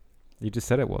 You just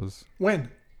said it was. When?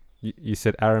 You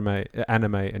said anime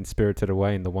and Spirited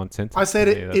Away in the one sentence. I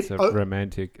said that's a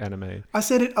romantic anime. I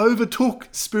said it overtook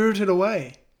Spirited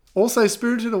Away. Also,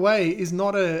 Spirited Away is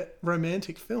not a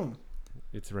romantic film.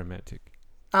 It's romantic.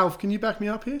 Alf, can you back me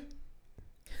up here?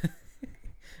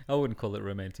 I wouldn't call it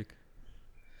romantic.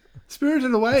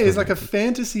 Spirited Away is like a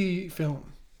fantasy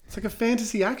film. It's like a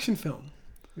fantasy action film.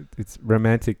 It's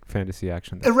romantic fantasy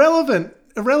action. Irrelevant.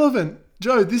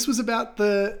 Joe, this was about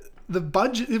the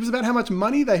budget. It was about how much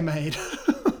money they made.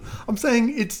 I'm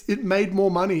saying it made more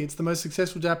money. It's the most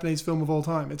successful Japanese film of all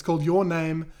time. It's called Your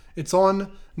Name. It's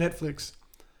on Netflix.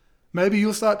 Maybe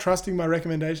you'll start trusting my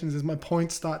recommendations as my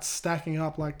points start stacking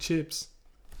up like chips.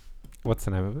 What's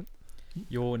the name of it?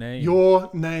 Your Name. Your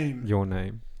Name. Your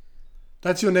Name.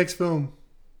 That's your next film.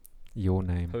 Your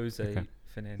Name. Jose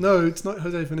Fernandez. No, it's not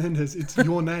Jose Fernandez. It's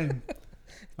Your Name.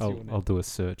 I'll do a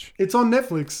search. It's on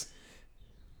Netflix.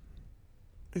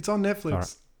 It's on Netflix.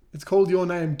 Right. It's called Your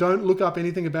Name. Don't look up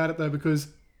anything about it though, because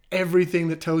everything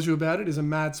that tells you about it is a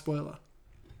mad spoiler.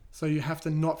 So you have to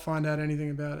not find out anything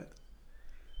about it.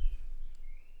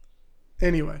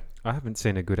 Anyway. I haven't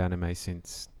seen a good anime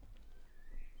since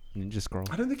Ninja Scroll.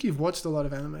 I don't think you've watched a lot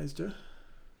of animes, Joe.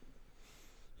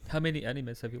 How many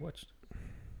animes have you watched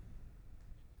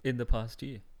in the past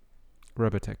year?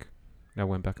 Robotech. I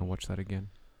went back and watched that again.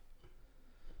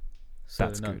 So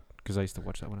That's good, because I used to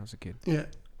watch that when I was a kid. Yeah.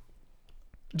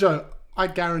 Joe, I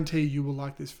guarantee you will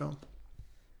like this film.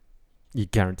 You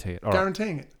guarantee it? All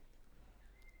Guaranteeing it.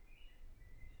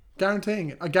 Guaranteeing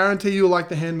it. I guarantee you'll like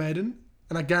The Handmaiden,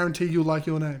 and I guarantee you'll like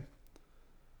Your Name.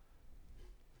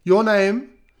 Your Name,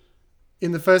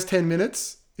 in the first 10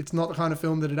 minutes, it's not the kind of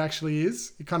film that it actually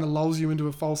is. It kind of lulls you into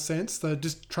a false sense. So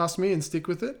just trust me and stick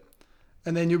with it.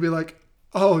 And then you'll be like,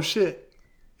 oh shit.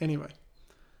 Anyway.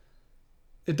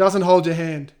 It doesn't hold your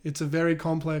hand. It's a very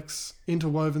complex,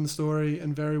 interwoven story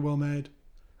and very well made.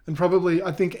 And probably,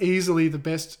 I think, easily the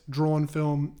best drawn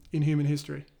film in human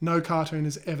history. No cartoon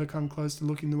has ever come close to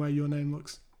looking the way Your Name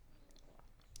looks.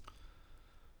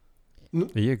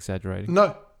 Are you exaggerating?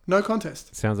 No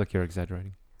contest. Sounds like you're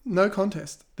exaggerating. No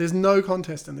contest. There's no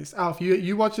contest in this. Alf,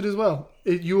 you watch it as well.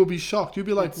 You will be shocked. You'll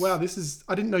be like, wow,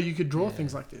 I didn't know you could draw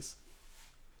things like this.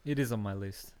 It is on my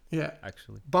list. Yeah.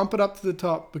 Actually. Bump it up to the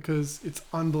top because it's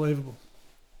unbelievable.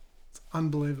 It's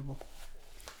unbelievable.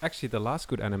 Actually, the last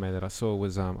good anime that I saw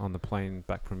was on the plane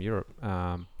back from Europe,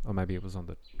 or maybe it was on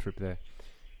the trip there.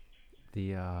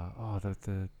 The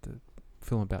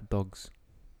film about dogs.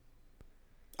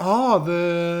 Oh,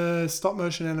 the stop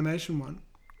motion animation one.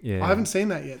 Yeah, I haven't seen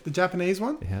that yet. The Japanese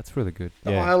one. Yeah, it's really good.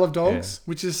 The Isle of Dogs,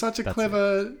 which is such a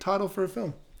clever title for a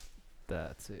film.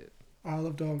 That's it. Isle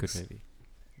of Dogs. Good movie.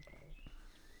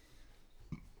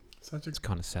 It's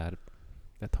kind of sad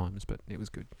at times, but it was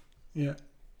good. Yeah.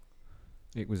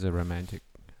 It was a romantic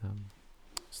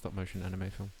stop motion anime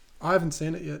film. I haven't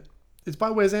seen it yet. It's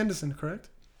by Wes Anderson, correct?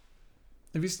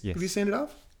 Have you seen it,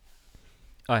 Alf?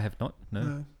 I have not.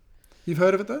 No. You've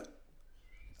heard of it though?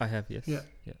 I have, yes. Yeah.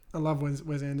 I love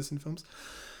Wes Anderson films.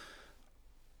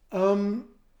 I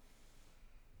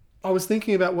was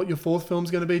thinking about what your fourth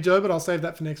film's going to be, Joe, but I'll save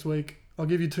that for next week. I'll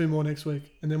give you 2 more next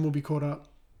week, and then we'll be caught up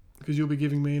because you'll be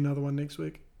giving me another one next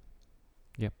week.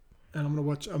 Yep. And I'm going to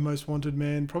watch A Most Wanted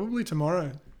Man probably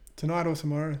tonight or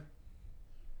tomorrow.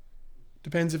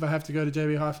 Depends if I have to go to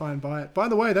JB Hi-Fi and buy it. By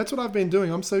the way, that's what I've been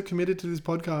doing. I'm so committed to this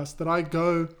podcast that I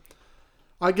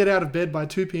get out of bed by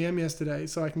 2 p.m. yesterday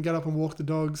so I can get up and walk the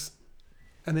dogs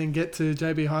and then get to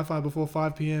JB Hi-Fi before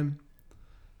 5 p.m.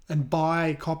 and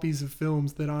buy copies of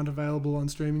films that aren't available on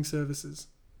streaming services,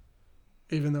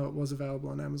 even though it was available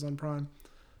on Amazon Prime,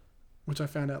 which I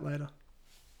found out later.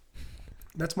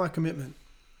 That's my commitment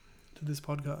to this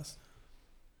podcast.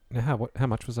 Now, how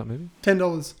much was that movie?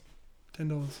 $10.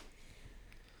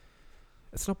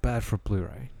 It's not bad for a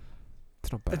Blu-ray.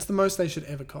 It's not bad. It's the most they should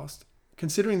ever cost.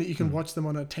 Considering that you can watch them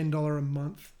on a $10 a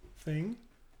month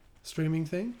streaming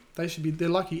thing, they're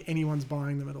lucky anyone's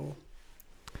buying them at all.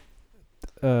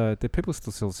 do people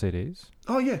still sell CDs?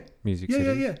 Oh, yeah. Music Yeah,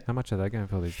 CDs? yeah. How much are they going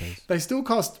for these days? They still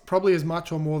cost probably as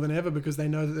much or more than ever because they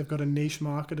know that they've got a niche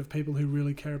market of people who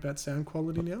really care about sound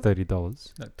quality now.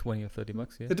 $30. Like 20 or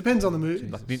 $30, yeah. It depends on the movie.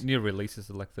 Like new releases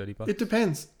are like $30. It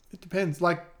depends.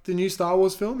 Like the new Star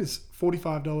Wars film is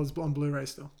 $45 on Blu-ray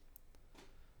still.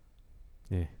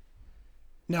 Yeah.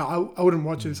 Now, I wouldn't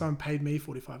watch it if someone paid me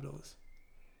 $45.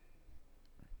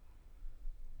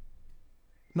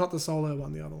 Not the Solo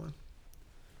one, the other one.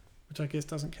 Which I guess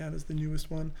doesn't count as the newest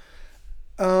one.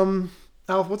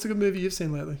 Alf, what's a good movie you've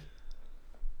seen lately?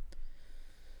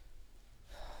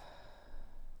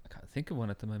 I can't think of one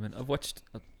at the moment. I've watched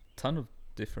a ton of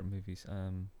different movies.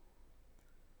 Can't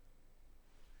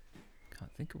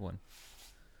think of one.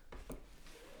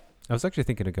 I was actually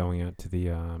thinking of going out to the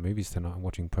movies tonight and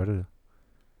watching Predator.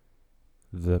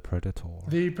 The Predator.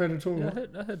 The Predator.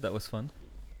 Yeah, I heard that was fun.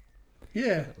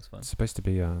 Yeah. That was fun. It's supposed to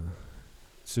be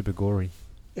super gory.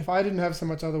 If I didn't have so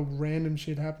much other random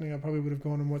shit happening, I probably would have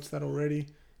gone and watched that already. Do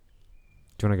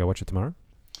you want to go watch it tomorrow?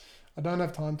 I don't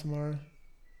have time tomorrow.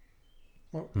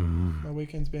 My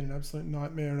weekend's been an absolute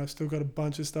nightmare, and I've still got a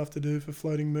bunch of stuff to do for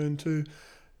Floating Moon 2.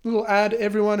 Little ad,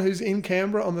 everyone who's in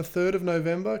Canberra on the 3rd of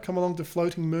November, come along to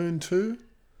Floating Moon 2.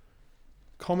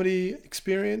 Comedy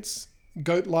experience,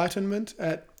 goat lightenment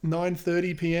at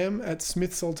 9:30 p.m. at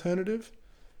Smith's Alternative.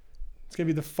 It's going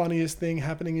to be the funniest thing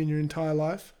happening in your entire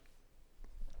life.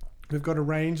 We've got a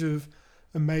range of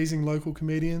amazing local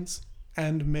comedians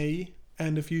and me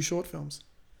and a few short films.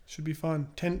 Should be fun.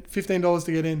 $15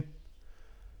 to get in.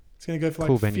 It's going to go for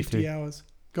Cool like venue 50 too. hours.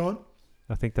 Go on.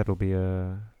 I think that'll be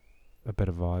a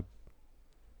better vibe.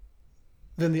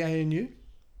 Then the ANU?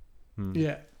 Mm.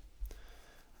 Yeah.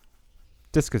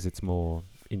 Just because it's more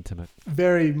intimate.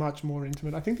 Very much more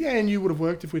intimate. I think the ANU would have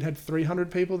worked if we'd had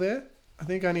 300 people there. I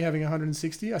think only having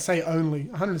 160. I say only.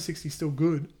 160 is still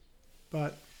good,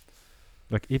 but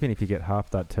Like, even if you get half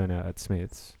that turnout at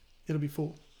Smith's, it'll be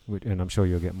full. and I'm sure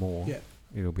you'll get more. Yeah.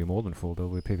 It'll be more than full.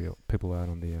 There'll be people out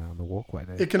on the walkway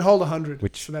there. It can hold 100,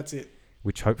 Which- so that's it.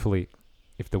 Which hopefully,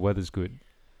 if the weather's good,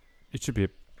 it should be a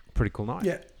pretty cool night.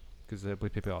 Yeah. Because there'll be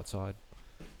people outside.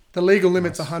 The legal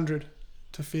limit's Nice. 100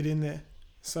 to fit in there.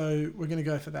 So we're going to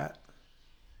go for that.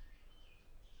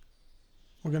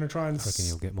 We're going to try and I reckon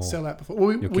you'll get more. sell out before.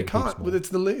 Well, You'll we get can't. heaps more. But it's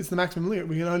the maximum limit.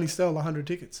 We can only sell 100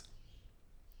 tickets.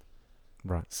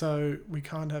 Right. So we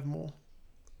can't have more.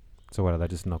 So what, are they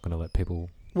just not going to let people...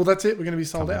 Well, that's it. We're going to be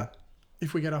sold Come in. out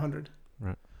if we get 100.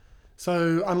 Right.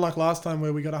 So unlike last time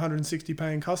where we got 160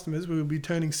 paying customers, we will be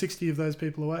turning 60 of those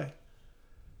people away.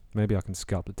 Maybe I can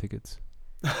scalp the tickets.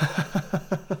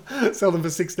 Sell them for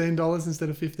 $16 instead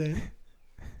of $15.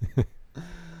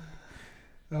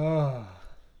 Oh.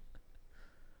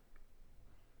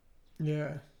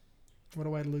 Yeah. What a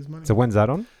way to lose money. So when's that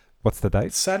on? What's the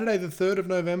date? Saturday the 3rd of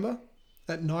November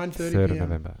at 9:30 3rd p.m. of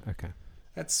November. Okay.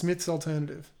 at Smith's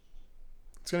Alternative.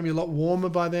 It's going to be a lot warmer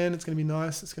by then. It's going to be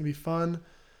nice. It's going to be fun.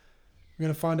 We're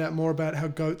going to find out more about how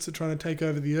goats are trying to take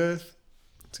over the earth.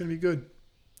 It's going to be good.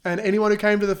 And anyone who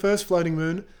came to the first Floating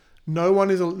Moon, no one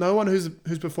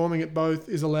who's performing at both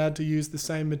is allowed to use the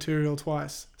same material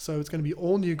twice. So it's going to be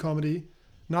all new comedy,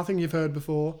 nothing you've heard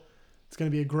before. It's going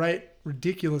to be a great,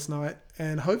 ridiculous night,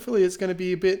 and hopefully it's going to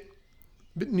be a bit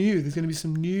new. There's going to be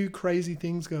some new crazy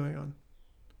things going on.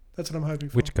 That's what I'm hoping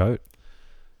for. Which goat?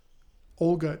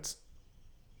 All goats.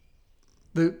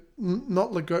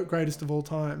 Not the goat greatest of all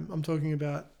time. I'm talking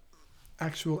about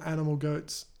actual animal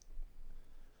goats.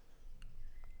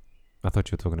 I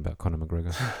thought you were talking about Conor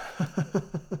McGregor.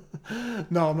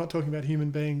 No, I'm not talking about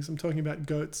human beings. I'm talking about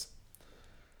goats.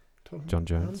 John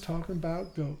Jones. I'm talking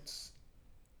about goats.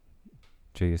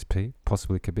 GSP,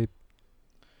 possibly Khabib.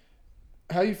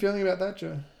 How are you feeling about that,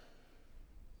 Joe?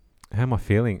 How am I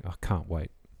feeling? I can't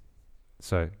wait.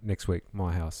 So next week,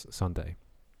 my house, Sunday.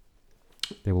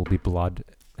 There will be blood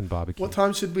and barbecue. What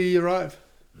time should we arrive?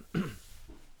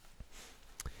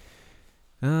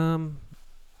 I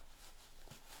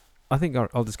think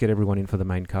I'll just get everyone in for the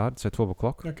main card. So 12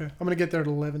 o'clock. Okay. I'm going to get there at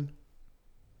 11.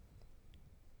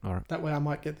 All right. That way I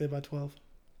might get there by 12.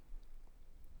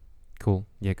 Cool.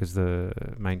 Yeah, because the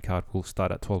main card will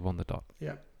start at 12 on the dot.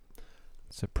 Yeah.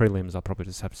 So prelims I'll probably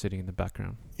just have sitting in the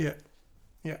background. Yeah.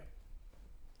 Yeah.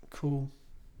 Cool.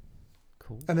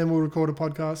 Cool. And then we'll record a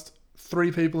podcast.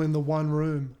 3 people in the one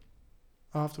room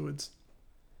afterwards.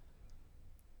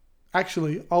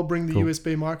 Actually, I'll bring the Cool.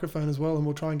 USB microphone as well, and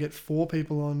we'll try and get 4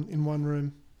 people on in one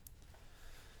room.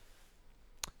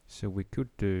 So we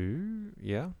could do,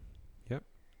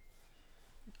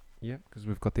 Yep, because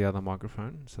we've got the other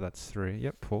microphone. So that's 3.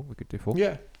 Yep, 4. We could do 4.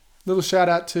 Yeah. Little shout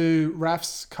out to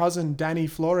Raf's cousin, Danny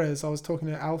Flores. I was talking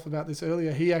to Alf about this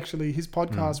earlier. His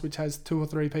podcast, which has 2 or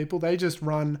 3 people, they just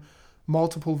run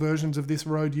multiple versions of this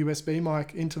Rode USB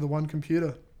mic into the one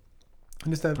computer.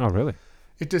 And just Oh, really?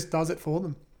 it just does it for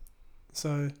them.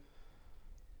 So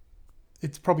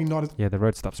it's probably not as... Yeah, the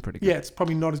Rode stuff's pretty good. Yeah, it's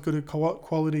probably not as good a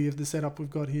quality of the setup we've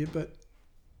got here, but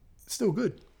it's still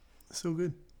good. It's still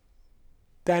good.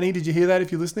 Danny, did you hear that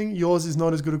if you're listening? Yours is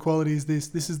not as good a quality as this.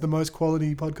 This is the most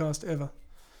quality podcast ever.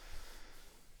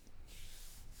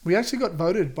 We actually got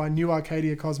voted by New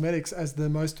Arcadia Cosmetics as the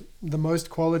most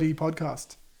quality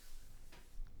podcast.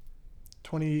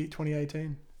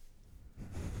 2018.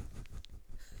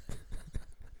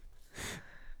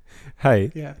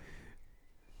 Hey, Yeah.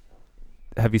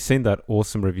 have you seen that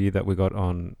awesome review that we got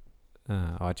on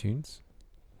iTunes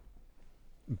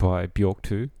by Bjork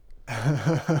 2? How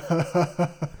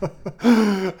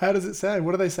does it say?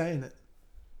 What are they saying it?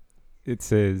 It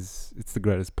says it's the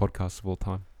greatest podcast of all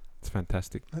time. It's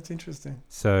fantastic. That's interesting.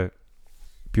 So,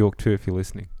 Bjork 2, if you're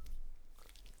listening,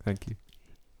 thank you.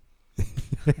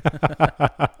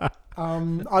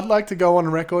 I'd like to go on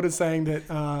record as saying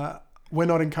that we're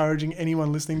not encouraging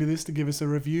anyone listening to this to give us a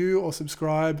review or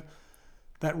subscribe.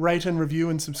 That rate and review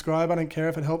and subscribe, I don't care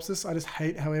if it helps us. I just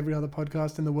hate how every other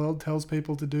podcast in the world tells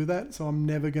people to do that. So I'm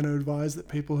never going to advise that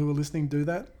people who are listening do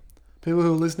that. People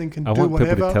who are listening can do whatever. I want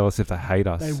people to tell us if they hate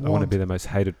us. I want to be the most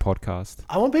hated podcast.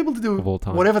 I want people to do of all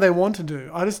time. whatever they want to do.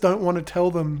 I just don't want to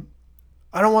tell them.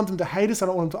 I don't want them to hate us. I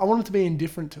want them to be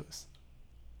indifferent to us.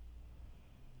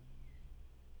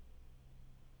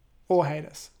 Or hate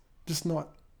us. Just not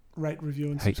rate,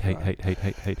 review, and subscribe.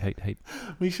 Hate.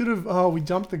 We should have... we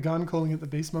jumped the gun calling it the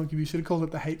Beast Monkey. We should have called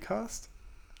it the Hate Cast.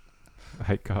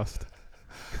 Hate cast.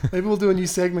 Maybe we'll do a new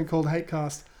segment called Hate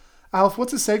Cast. Alf,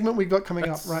 what's a segment we got coming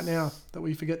up right now that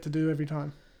we forget to do every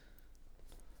time?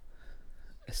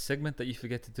 A segment that you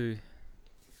forget to do.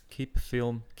 Keep a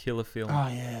film, kill a film. Oh,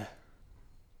 yeah.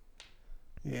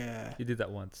 Yeah. You did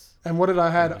that once. And what did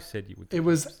I had? You said you would do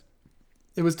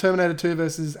It was Terminator 2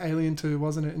 versus Alien 2,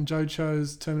 wasn't it? And Joe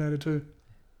chose Terminator 2.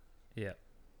 Yeah.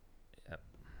 Yep.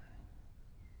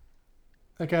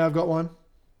 Okay, I've got one.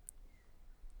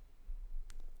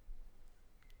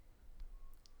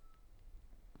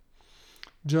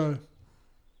 Joe,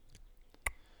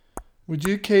 would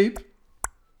you keep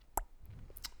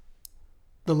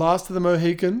The Last of the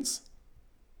Mohicans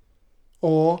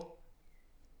or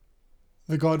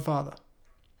The Godfather?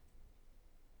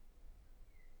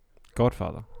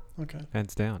 Godfather. Okay.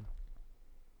 Hands down.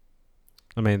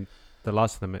 I mean, The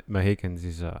Last of the Mohicans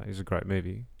is a great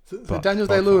movie. So Daniel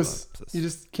Day-Lewis, you're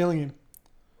just killing him.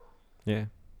 Yeah.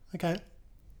 Okay.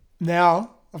 Now,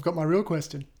 I've got my real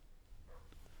question.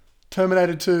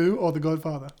 Terminator 2 or The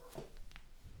Godfather?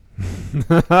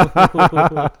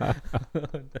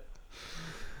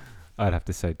 I'd have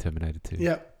to say Terminator 2.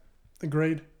 Yep.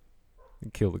 Agreed.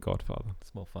 Kill The Godfather.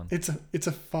 It's more fun. It's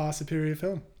a far superior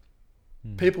film.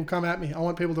 People come at me. I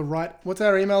want people to write. What's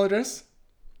our email address?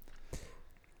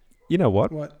 You know what?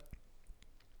 What?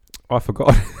 I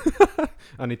forgot.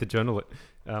 I need to journal it.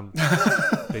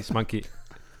 Beastmonkey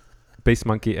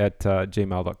at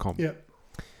gmail.com. Yep.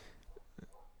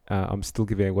 I'm still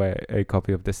giving away a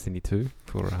copy of Destiny 2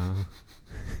 for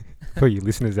you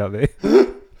listeners out there.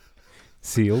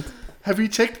 Sealed. Have you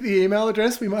checked the email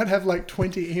address? We might have like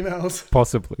 20 emails.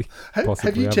 Possibly.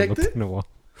 Have you checked it? In a while.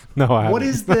 No, I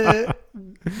haven't.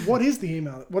 What is the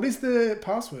email? What is the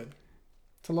password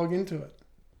to log into it?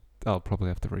 I'll probably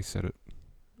have to reset it.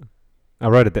 I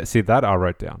wrote it down. See that I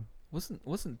wrote down.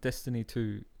 Wasn't Destiny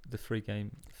 2 the free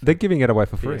game? They're giving it away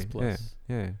for free. PS Plus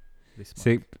Yeah. This month.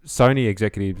 See, Sony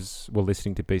executives were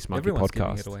listening to Beast Monkey Everyone's giving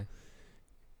podcast, it away.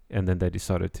 and then they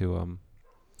decided to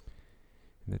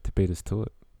beat us to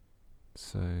it.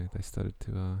 So they started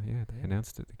to they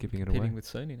announced it. They're giving it away. Competing with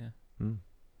Sony now. Mm.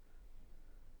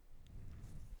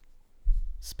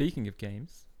 Speaking of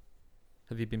games,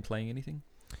 have you been playing anything?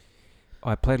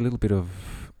 I played a little bit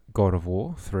of God of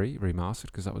War 3 Remastered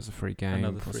because that was a free game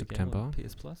Another for free September. game on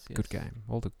PS Plus. Yes. Good game.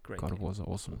 All the Great God game. of Wars are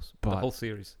awesome. The But whole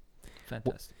series,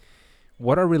 fantastic.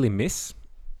 what I really miss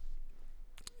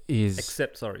is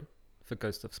Except, for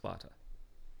Ghost of Sparta.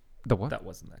 the what? That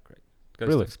wasn't that great. Ghost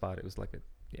Really? of Sparta, it was like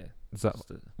Is that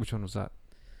which one was that?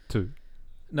 2.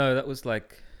 No, that was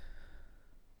like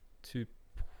 2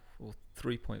 or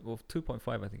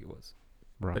 2.5, I think it was.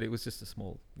 Right. But it was just a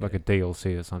small, Like a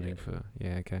DLC or something Yeah. for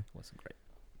okay. wasn't great.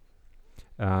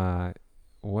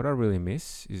 What I really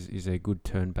miss is a good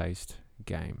turn-based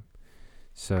game.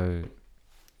 So,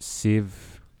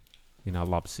 Civ, I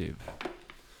love Civ,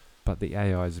 but the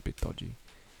AI is a bit dodgy.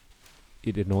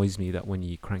 it annoys me that when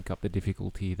you crank up the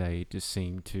difficulty, they just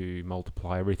seem to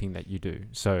multiply everything that you do.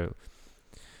 So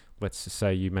let's just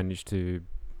say you manage to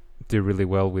do really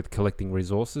well with collecting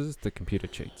resources, the computer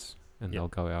cheats. And they'll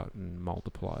go out and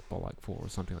multiply it by like 4 or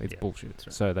something. It's bullshit.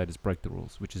 Right. So they just break the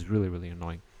rules, which is really, really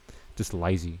annoying. Just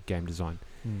lazy game design.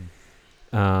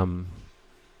 And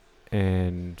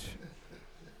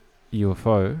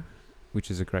UFO, which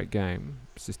is a great game,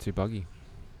 it's just too buggy.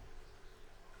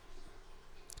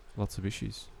 Lots of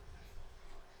issues.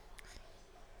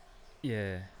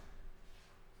 Yeah.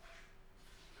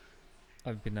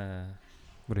 I've been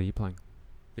What are you playing?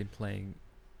 Been playing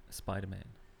Spider-Man.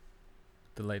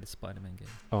 The latest Spider-Man game.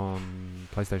 On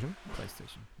PlayStation?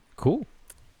 PlayStation. Cool.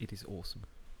 It is awesome.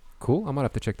 Cool. I might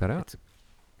have to check that out.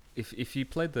 If you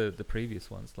played the previous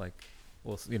ones, like,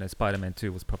 well, you know, Spider-Man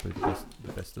 2 was probably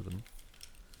the best of them.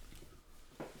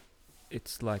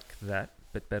 It's like that,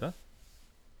 but better.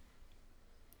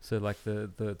 So like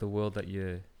the world that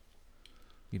you're,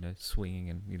 you know, swinging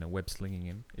and, you know, web slinging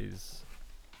in is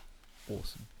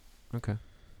awesome. Okay.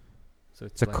 So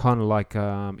it's like kind of like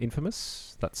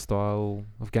Infamous, that style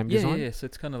of game design? Yeah. So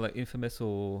it's kind of like Infamous,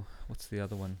 or what's the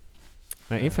other one?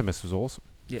 No, Infamous was awesome.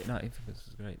 Yeah, no, Infamous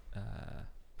was great.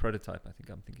 Prototype, I think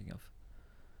I'm thinking of.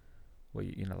 Where,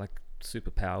 you know, like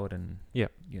super powered and, you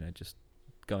know, just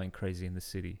going crazy in the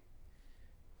city.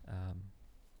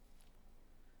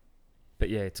 But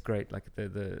yeah, it's great. Like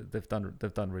they've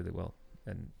done really well,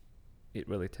 and it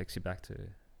really takes you back to,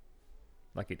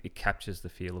 like, it captures the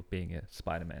feel of being a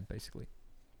Spider-Man, basically.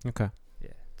 Okay.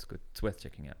 Yeah, it's good. It's worth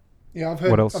checking out. Yeah, I've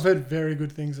heard very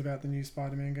good things about the new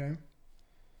Spider-Man game.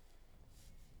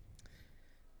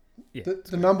 Yeah,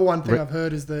 the number one thing I've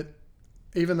heard is that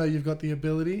even though you've got the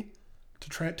ability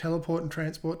to teleport and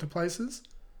transport to places,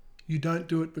 you don't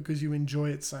do it because you enjoy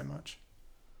it so much.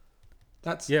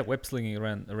 Web slinging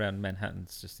around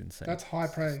Manhattan's just insane. That's high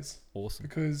praise. Awesome.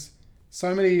 Because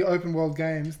so many open world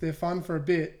games, they're fun for a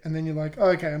bit, and then you're like, oh,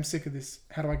 okay, I'm sick of this.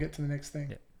 How do I get to the next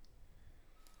thing?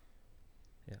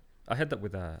 Yeah. I had that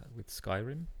with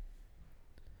Skyrim.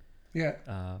 Yeah.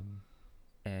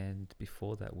 And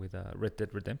before that with Red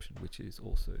Dead Redemption, which is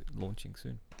also launching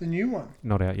soon. The new one.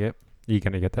 Not out yet. Are you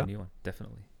going to get that? The new one,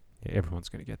 definitely. Yeah, everyone's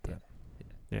going to get that.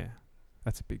 Yeah.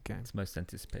 That's a big game. It's most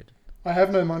anticipated. I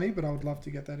have no money, but I would love to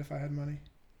get that if I had money.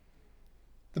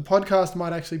 The podcast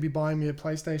might actually be buying me a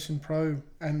PlayStation Pro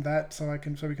and that so we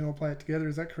can all play it together.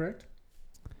 Is that correct?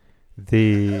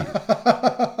 The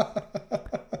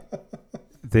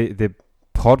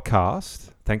podcast,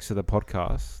 thanks to the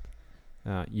podcast,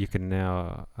 you can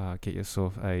now get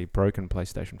yourself a broken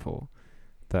PlayStation 4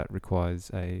 that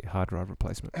requires a hard drive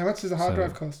replacement. How much does a hard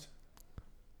drive cost?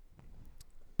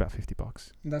 About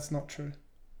 $50. That's not true.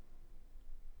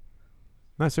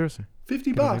 No, seriously.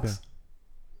 $50?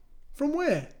 From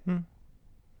where?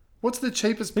 What's the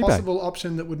cheapest eBay. possible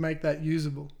option that would make that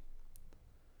usable?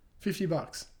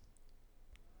 $50.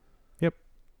 Yep.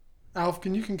 Alf,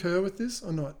 can you concur with this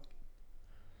or not?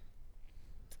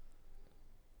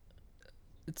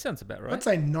 It sounds about right. I'd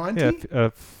say 90. Yeah,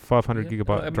 500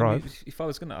 gigabyte drive. If I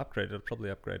was going to upgrade it, I'd probably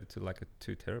upgrade it to like a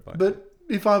 2 terabyte. But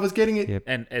if I was getting it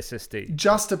and SSD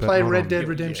just to play Red Dead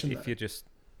Redemption, if you just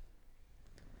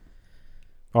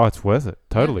it's worth it.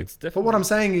 Totally. Yeah, but what I'm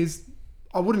saying is,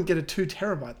 I wouldn't get a 2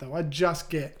 terabyte though. I'd just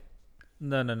get.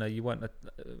 No. You want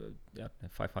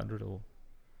 500 or.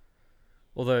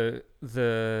 Although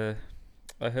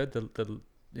I heard the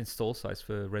install size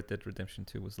for Red Dead Redemption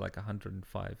 2 was like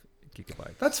 105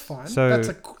 gigabytes. That's fine. So that's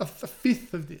a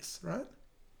fifth of this, right?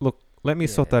 Look, let me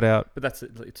sort that out. But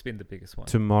it's been the biggest one.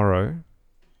 Tomorrow,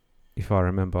 if I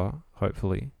remember,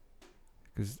 hopefully.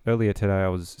 Because earlier today I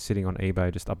was sitting on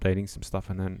eBay just updating some stuff,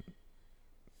 and then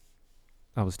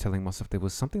I was telling myself there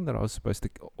was something that I was supposed to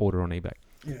order on eBay.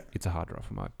 Yeah. It's a hard drive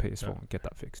for my PS4 and get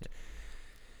that fixed.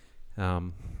 Yeah.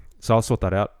 So I'll sort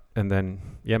that out, and then,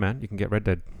 yeah, man, you can get Red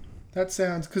Dead. That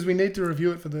sounds... Because we need to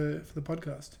review it for the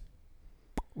podcast.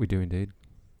 We do indeed.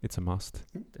 It's a must.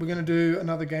 We're going to do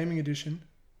another gaming edition.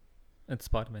 And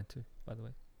Spider-Man too, by the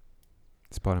way.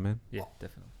 Spider-Man? Yeah,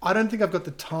 definitely. I don't think I've got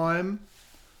the time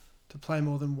to play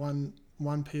more than one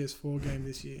PS4 game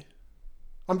this year.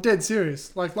 I'm dead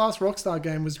serious. Like, last Rockstar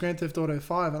game was Grand Theft Auto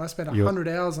 5, and I spent 100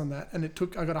 hours on that, and I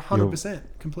got 100%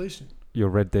 completion. You're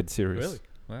Red Dead serious. Really?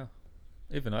 Wow.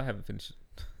 Even I haven't finished it.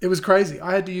 It was crazy.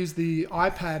 I had to use the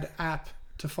iPad app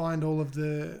to find all of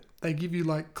they give you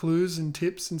like clues and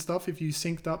tips and stuff if you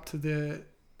synced up to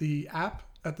the app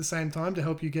at the same time to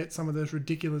help you get some of those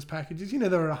ridiculous packages. You know,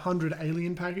 there are 100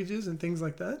 alien packages and things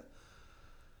like that.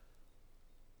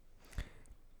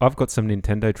 I've got some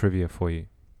Nintendo trivia for you.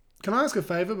 Can I ask a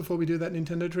favor before we do that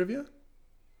Nintendo trivia?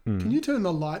 Can you turn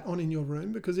the light on in your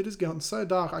room? Because it has gotten so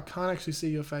dark, I can't actually see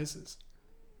your faces.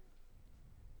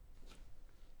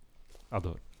 I'll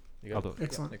do it. I'll do it.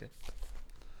 Excellent. Yeah, okay.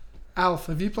 Alf,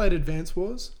 have you played Advance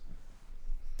Wars?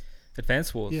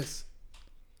 Advance Wars? Yes.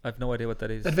 I have no idea what that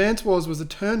is. Advance Wars was a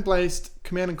turn-based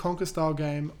Command & Conquer style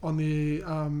game on the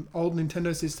old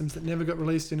Nintendo systems that never got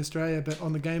released in Australia, but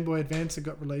on the Game Boy Advance it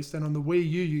got released, and on the Wii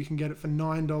U you can get it for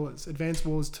 $9. Advance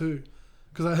Wars 2.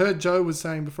 Because I heard Joe was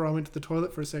saying before I went to the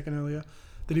toilet for a second earlier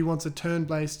that he wants a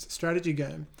turn-based strategy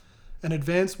game. And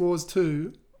Advance Wars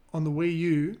 2 on the Wii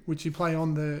U, which you play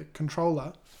on the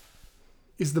controller,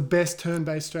 is the best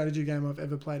turn-based strategy game I've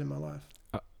ever played in my life.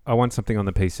 I want something on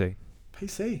the PC.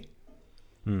 PC?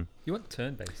 Mm. You want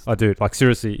turn-based? I do. Like,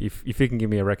 seriously, if you can give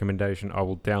me a recommendation, I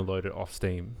will download it off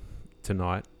Steam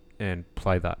tonight and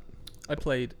play that. I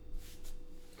played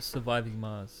Surviving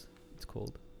Mars, it's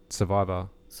called.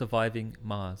 Surviving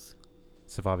Mars.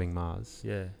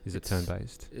 Yeah. Is it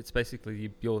turn-based? It's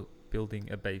basically you're building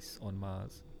a base on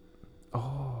Mars.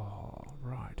 Oh,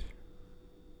 right.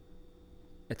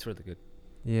 It's really good.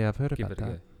 Yeah, I've heard Give about it a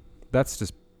that. go. That's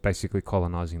just basically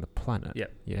colonizing the planet. Yeah.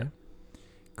 Yeah.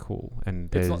 Cool. And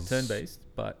It's there's not turn-based,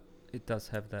 but it does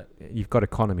have that. You've got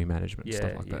economy management and Yeah,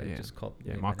 stuff like yeah, that. Yeah. just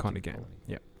My kind of game. colony.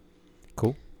 Yeah.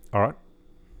 Cool. All right.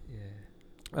 Yeah.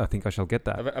 I think I shall get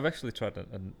that. I've actually tried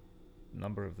a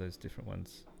number of those different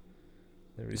ones.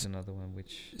 There is another one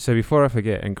which... So before I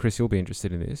forget, and Chris, you'll be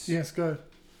interested in this. Yes, go.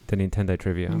 The Nintendo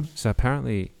trivia. Mm. So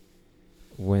apparently,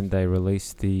 when they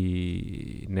released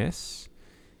the NES,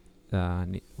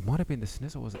 it might have been the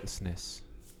SNES or was it the SNES?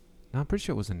 No, I'm pretty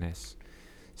sure it was the NES.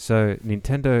 So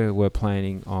Nintendo were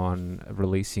planning on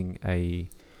releasing a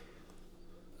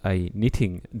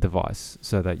knitting device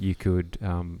so that you could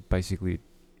basically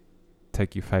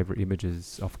take your favorite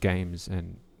images of games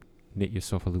and knit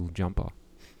yourself a little jumper.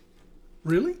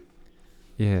 Really?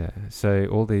 Yeah. So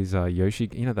all these Yoshi,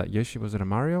 that Yoshi, was it a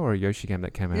Mario or a Yoshi game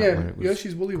that came out? Yeah, where it was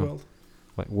Yoshi's Woolly World.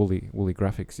 like woolly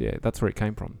graphics. Yeah, that's where it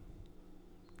came from.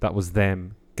 That was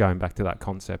them going back to that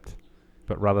concept,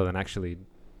 but rather than actually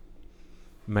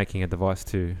making a device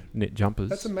to knit jumpers.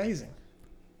 That's amazing.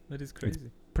 That is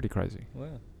crazy. Pretty crazy.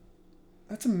 Wow.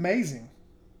 That's amazing.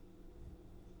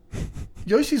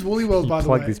 Yoshi's Woolly World, You by the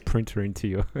way. plug this printer into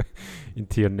your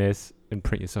NES and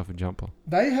print yourself a jumper.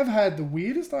 They have had the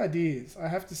weirdest ideas, I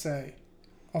have to say,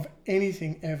 of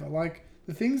anything ever. Like,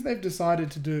 the things they've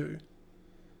decided to do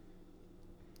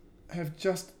have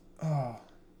just...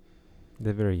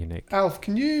 They're very unique. Alf,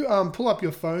 can you pull up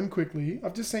your phone quickly?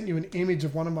 I've just sent you an image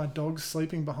of one of my dogs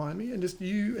sleeping behind me, and just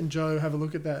you and Joe have a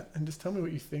look at that and just tell me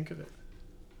what you think of it.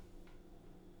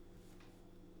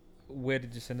 Where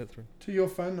did you send it through? To your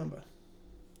phone number.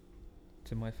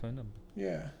 To my phone number.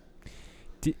 Yeah.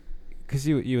 Because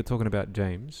you were talking about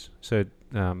James, so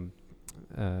an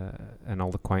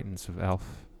old acquaintance of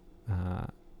Alf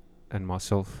and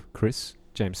myself, Chris,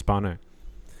 James Spano.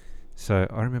 So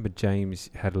I remember James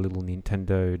had a little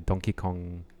Nintendo Donkey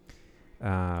Kong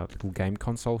little game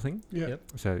console thing. Yeah. Yep.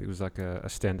 So it was like a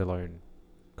standalone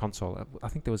console. I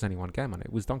think there was only one game on it.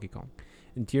 It was Donkey Kong.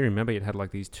 And do you remember it had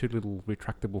like these two little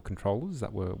retractable controllers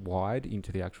that were wired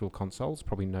into the actual consoles?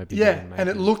 Probably no bigger Yeah, than and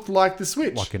it maybe looked like the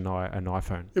Switch. like an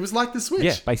iPhone. It was like the Switch.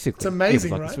 Yeah, basically. It's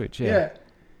amazing, it was like right? the Switch, yeah.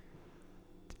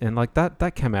 And like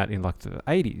that came out in like the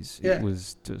 80s. Yeah. It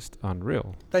was just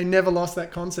unreal. They never lost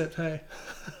that concept, hey?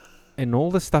 And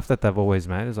all the stuff that they've always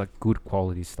made is like good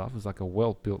quality stuff. It was like a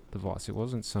well-built device. It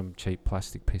wasn't some cheap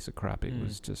plastic piece of crap. It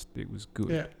was good.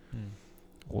 Yeah.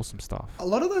 Awesome stuff. A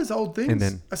lot of those old things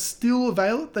then- are still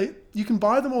available. You can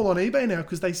buy them all on eBay now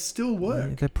because they still work.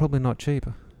 Yeah, they're probably not cheap.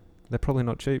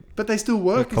 But they still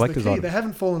work is the collector's key. items. They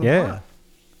haven't fallen Yeah. apart.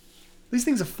 These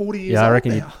things are 40 years Yeah, I old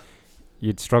reckon now.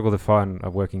 You'd struggle to find a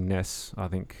working NES. I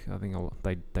think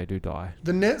they do die.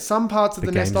 Some parts of The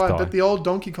the NES games died, die. but the old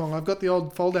Donkey Kong, I've got the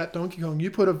old fold-out Donkey Kong. You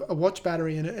put a watch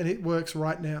battery in it and it works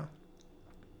right now.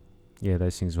 Yeah,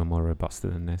 those things were more robust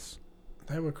than NES.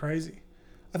 They were crazy.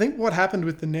 I think what happened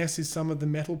with the NES is some of the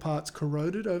metal parts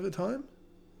corroded over time.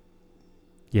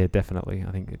 Yeah, definitely.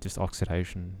 I think it just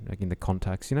oxidation, like in the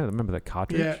contacts. Remember that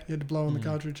cartridge? Yeah, you had to blow on the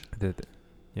cartridge.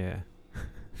 Yeah.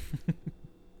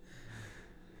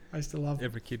 I used to love.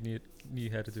 Every kid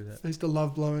knew how to do that. I used to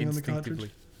love blowing on the Instinctively.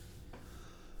 cartridge.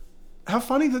 How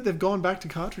funny that they've gone back to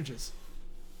cartridges.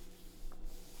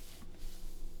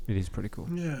 It is pretty cool.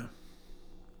 Yeah.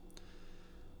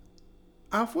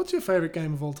 Alf, what's your favourite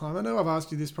game of all time? I know I've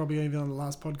asked you this probably even on the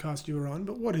last podcast you were on,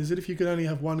 but what is it if you could only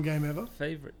have one game ever?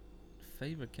 Favorite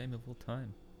game of all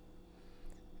time.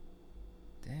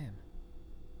 Damn.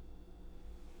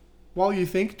 While you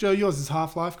think, Joe, yours is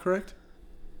Half-Life, correct?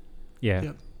 Yeah.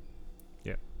 Yep.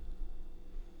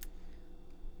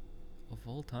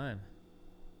 all time.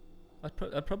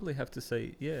 I'd probably have to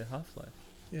say, Half-Life.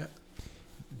 Yeah.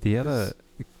 The other,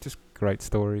 just great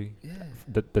story. Yeah.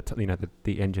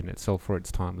 The engine itself for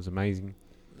its time was amazing.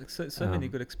 Like so many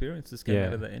good experiences came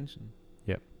out of that engine.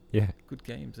 Yeah. Good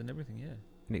games and everything, yeah.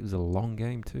 And it was a long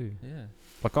game too. Yeah.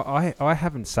 Like I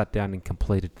haven't sat down and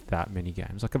completed that many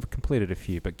games. Like I've completed a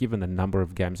few, but given the number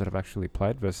of games that I've actually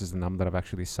played versus the number that I've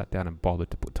actually sat down and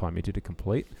bothered to put time into to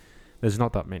complete, there's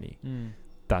not that many.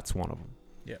 That's one of them.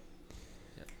 Yeah.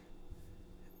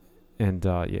 And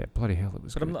bloody hell, it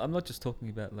was. But good. I'm not just talking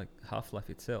about like Half-Life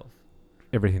itself.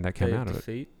 Everything that came out of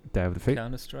it. Day of Defeat.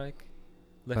 Counter-Strike.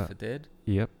 Left 4 Dead.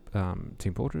 Yep.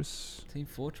 Team Fortress. Team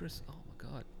Fortress. Oh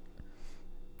my god.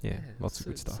 Yeah, lots of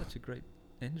good stuff. Such a great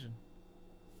engine.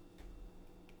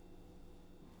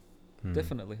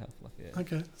 Definitely Half-Life, yeah.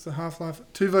 Okay, so Half-Life.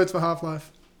 2 votes for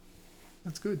Half-Life.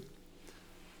 That's good.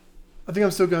 I think I'm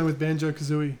still going with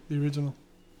Banjo-Kazooie, the original.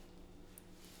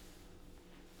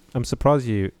 I'm surprised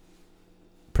you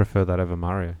prefer that over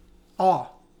Mario. Oh,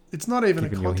 it's not even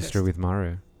given a contest. your history with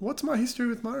Mario. What's my history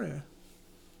with Mario?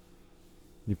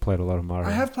 You played a lot of Mario.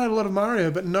 I have played a lot of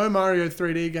Mario, but no Mario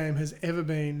 3D game has ever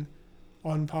been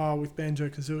on par with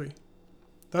Banjo-Kazooie.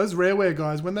 Those Rareware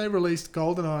guys, when they released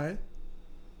GoldenEye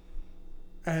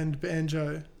and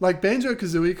Banjo, like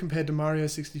Banjo-Kazooie compared to Mario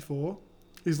 64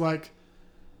 is like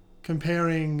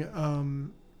comparing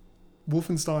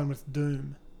Wolfenstein with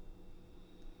Doom.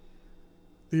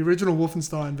 The original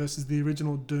Wolfenstein versus the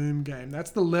original Doom game. That's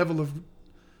the level of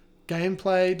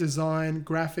gameplay, design,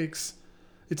 graphics.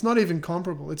 It's not even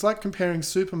comparable. It's like comparing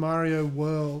Super Mario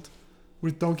World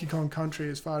with Donkey Kong Country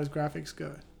as far as graphics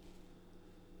go.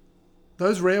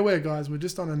 Those Rareware guys were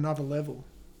just on another level.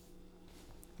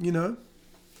 You know?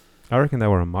 I reckon they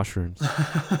were on mushrooms.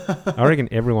 I reckon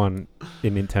everyone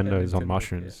in Nintendo is on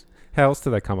mushrooms. Yeah. How else do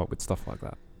they come up with stuff like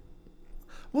that?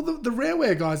 Well, the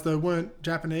Rareware guys though weren't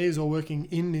Japanese or working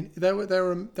in. They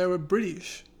were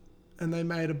British, and they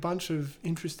made a bunch of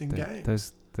interesting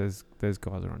games. Those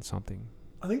guys are on something.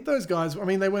 I think those guys. I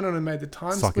mean, they went on and made the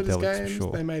Time Splitters games.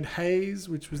 Sure. They made Haze,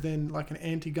 which was then like an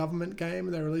anti-government game.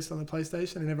 They released on the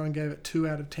PlayStation, and everyone gave it 2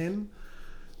 out of 10.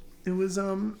 It was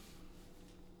That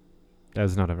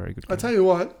was not a very good game. I tell you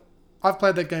what, I've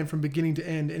played that game from beginning to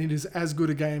end, and it is as good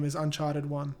a game as Uncharted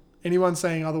 1. Anyone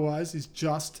saying otherwise is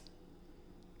just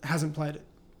hasn't played it.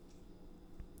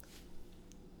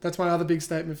 That's my other big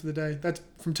statement for the day. That's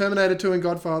from Terminator 2 and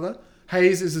Godfather.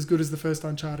 Haze is as good as the first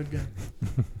Uncharted game.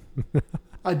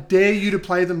 I dare you to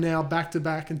play them now back to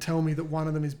back and tell me that one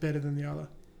of them is better than the other.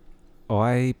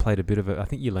 I played a bit of it. I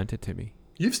think you lent it to me.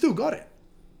 You've still got it.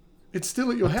 It's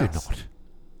still at your house.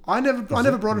 I do not. I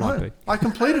never brought it home. I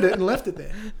completed it and left it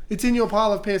there. It's in your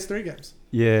pile of PS3 games.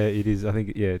 Yeah, it is. I think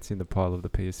it's in the pile of the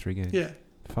PS3 games. Yeah.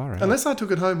 Far out. Unless I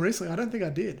took it home recently. I don't think I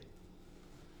did.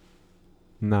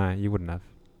 No, you wouldn't have.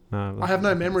 No, I have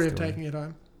no memory of taking it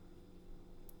home.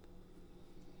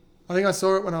 I think I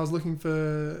saw it when I was looking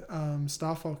for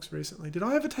Star Fox recently. Did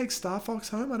I ever take Star Fox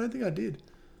home? I don't think I did.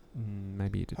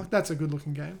 Maybe you did. Fuck, that's a good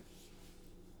looking game.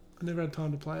 I never had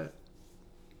time to play it.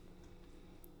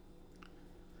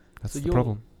 That's the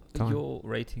problem. You're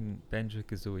rating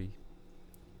Banjo-Kazooie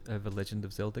over Legend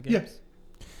of Zelda games? Yes.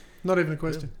 Not even a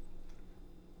question.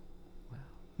 Really? Wow.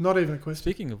 Not even a question.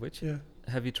 Speaking of which, yeah.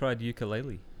 Have you tried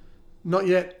Yooka-Laylee? Not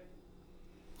yet.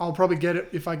 I'll probably get it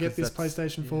if I get this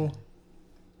PlayStation 4.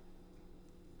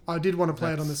 I did want to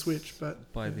play it on the Switch,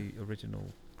 but by the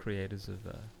original creators of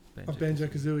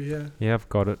Banjo-Kazooie, yeah. Yeah, I've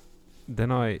got it.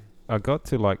 Then I got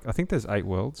to I think there's 8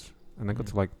 worlds, and I got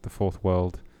to the 4th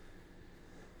world,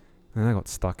 and I got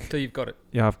stuck. So you've got it?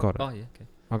 Yeah, I've got it. Oh yeah, okay.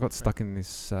 I got stuck in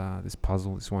this this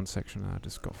puzzle, this one section, and I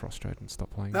just got frustrated and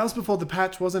stopped playing. That was before the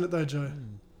patch, wasn't it though, Joe?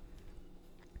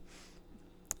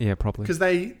 Yeah, probably. Because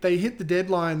they hit the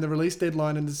deadline, the release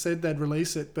deadline, and said they'd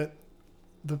release it, but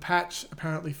the patch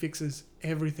apparently fixes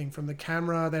everything from the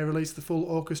camera. They released the full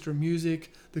orchestra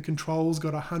music. The controls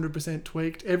got 100%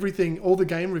 tweaked. Everything, all the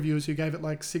game reviewers who gave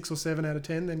it 6 or 7 out of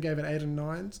 10, then gave it 8 and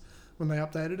 9s when they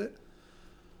updated it.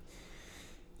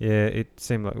 Yeah, it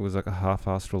seemed like it was a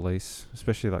half-assed release,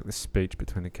 especially the speech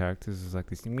between the characters was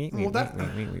this.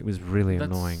 It was really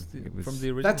annoying. It was from the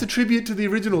original. That's a tribute to the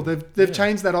original. They've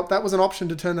changed that up. That was an option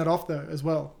to turn that off though as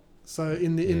well. So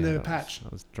in the patch,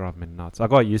 that was driving me nuts. I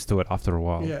got used to it after a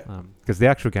while. Yeah, because the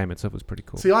actual game itself was pretty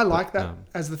cool. See, I like that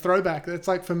as the throwback. It's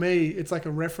for me, it's like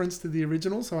a reference to the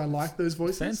original. So I like those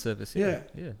voices. Fan service. Yeah,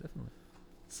 definitely.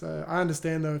 So I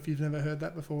understand though if you've never heard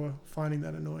that before, finding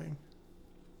that annoying.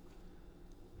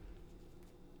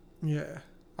 Yeah,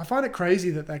 I find it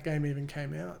crazy that game even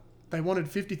came out. They wanted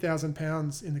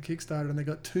 £50,000 in the Kickstarter and they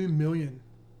got $2 million.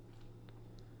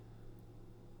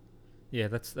 Yeah,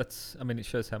 that's. I mean, it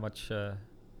shows how much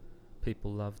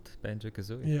people loved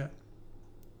Banjo-Kazooie. Yeah.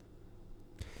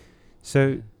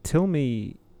 So tell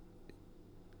me,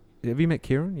 have you met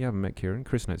Kieran? You haven't met Kieran.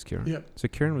 Chris knows Kieran. Yep. So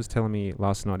Kieran was telling me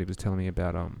last night. He was telling me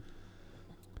about I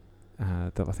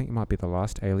think it might be the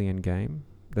last Alien game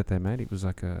that they made. It was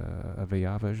like a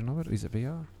VR version of it. Is it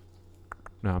VR?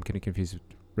 No, I'm getting confused with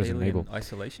Resident Alien Evil.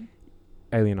 Isolation.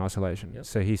 Alien Isolation. Yep.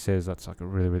 So he says that's like a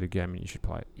really, really good game and you should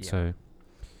play it. Yeah. So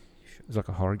it's like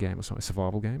a horror game or something, a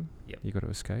survival game. Yep. You got to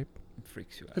escape. It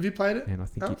freaks you out. Have you played it? And I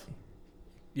think Alf?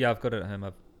 Yeah, I've got it at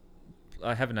home.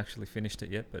 I haven't actually finished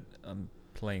it yet, but I'm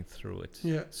playing through it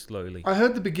slowly. I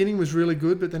heard the beginning was really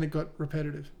good, but then it got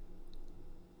repetitive.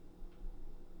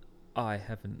 I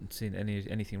haven't seen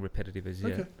anything repetitive as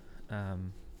yet. Okay.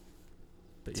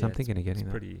 But so I'm thinking of getting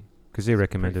that. Pretty, because he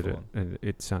recommended it full and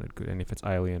it sounded good. And if it's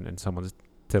Alien and someone's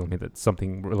telling me that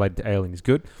something related to Alien is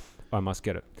good, I must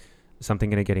get it. So I'm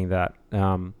thinking of getting that.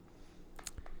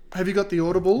 Have you got the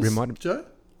Audibles, Joe?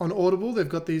 On Audible, they've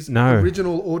got these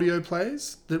original audio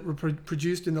plays that were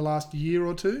produced in the last year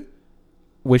or two.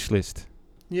 Wish list.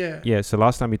 Yeah. Yeah, so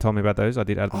last time you told me about those, I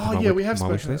did add them to my, we have my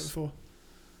spoken wish about it list. before.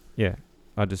 Yeah,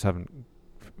 I just haven't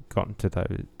gotten to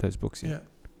those books yet.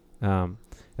 Yeah.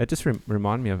 It just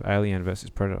reminded me of Alien versus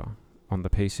Predator on the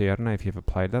PC. I don't know if you ever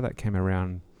played that. That came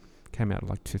out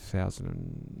like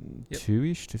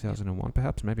 2002-ish, 2001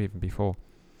 perhaps, maybe even before.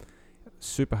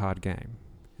 Super hard game.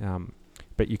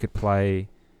 But you could play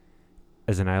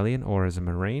as an alien or as a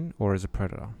marine or as a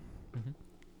predator. Mm-hmm.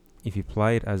 If you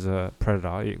played as a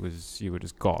predator, you were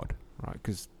just God, right?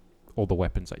 Because all the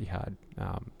weapons that you had,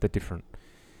 the different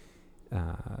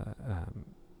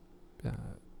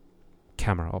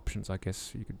camera options, I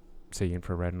guess you could see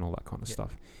infrared and all that kind of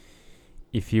stuff.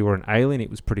 If you were an alien,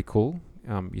 it was pretty cool.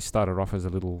 You started off as a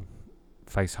little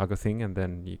face hugger thing, and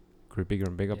then you grew bigger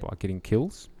and bigger by getting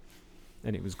kills,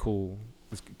 and it was cool.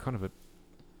 It was kind of a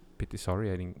bit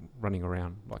disorientating running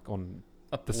around like on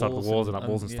up the side of the walls and up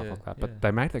walls and stuff like that. But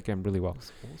they made that game really well.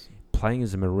 Awesome. Playing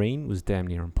as a marine was damn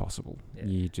near impossible. Yeah.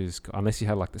 You just, unless you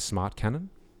had like the smart cannon,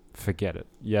 forget it.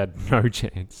 You had no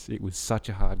chance. It was such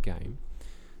a hard game,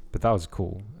 but that was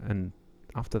cool. And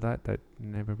after that, they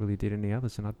never really did any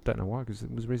others, and I don't know why, because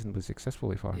it was reasonably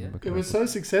successful, if I remember correctly. It was so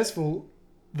successful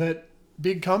that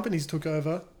big companies took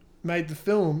over, made the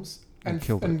films, and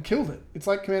killed it. It's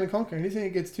like Command & Conquer. Anything that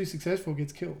gets too successful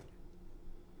gets killed.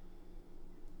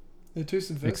 They're too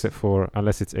subversive. Except for,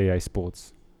 unless it's EA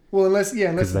Sports. Well, unless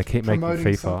because they keep making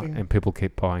FIFA something. and people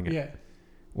keep buying it. Yeah.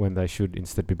 When they should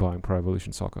instead be buying Pro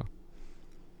Evolution Soccer.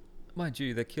 Mind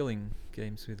you, they're killing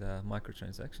games with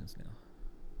microtransactions now.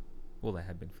 Well, they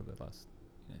have been for the last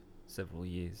several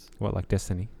years. What, like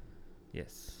Destiny?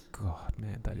 Yes. God,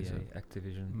 man, that is a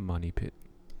Activision money pit.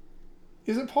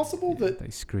 Is it possible that they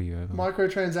screw you over?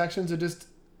 Microtransactions are just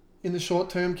in the short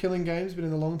term killing games, but in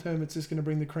the long term it's just going to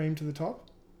bring the cream to the top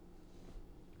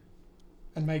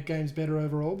and make games better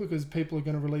overall, because people are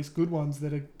going to release good ones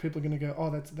that people are going to go, oh,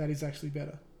 that is actually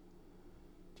better.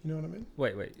 Do you know what I mean?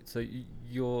 Wait. So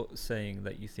you're saying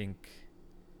that you think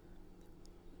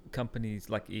companies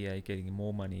like EA getting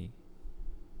more money,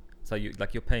 so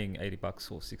you're paying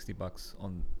 $80 or $60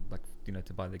 on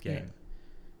to buy the game,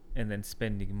 and then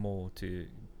spending more to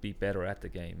be better at the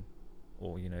game,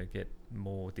 or get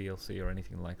more DLC or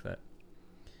anything like that.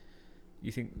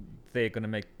 You think they're going to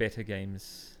make better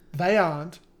games? They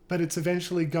aren't, but it's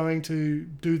eventually going to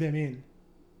do them in.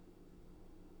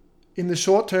 In the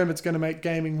short term, it's going to make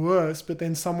gaming worse, but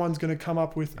then someone's going to come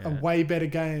up with a way better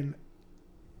game.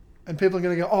 And people are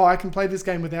going to go, oh, I can play this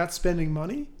game without spending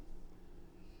money.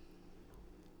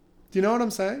 Do you know what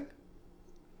I'm saying?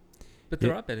 But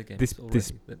there are better games already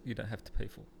that you don't have to pay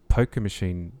for. Poker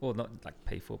Machine. Well, not like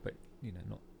pay for, but,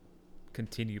 not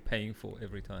continue paying for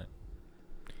every time.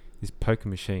 This Poker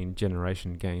Machine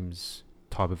generation games,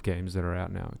 type of games that are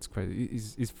out now, it's crazy.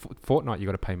 Is Fortnite you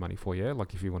got to pay money for, yeah?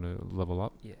 Like if you want to level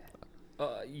up? Yeah.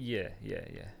 Yeah.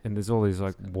 And there's all these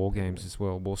like war games as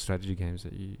well, war strategy games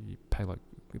that you pay like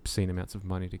obscene amounts of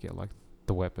money to get like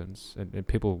the weapons, and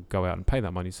people go out and pay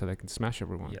that money so they can smash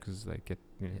everyone, because they get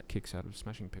kicks out of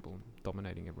smashing people and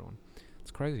dominating everyone.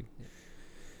 It's crazy.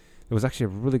 There was actually a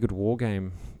really good war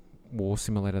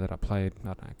simulator that I played, I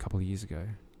don't know, a couple of years ago.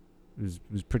 It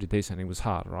was pretty decent. It was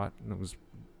hard, right? And it was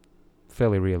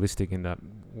fairly realistic in that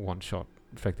one shot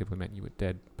effectively meant you were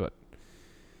dead. But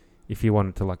if you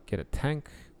wanted to like get a tank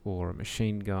or a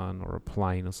machine gun or a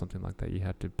plane or something like that, you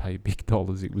had to pay big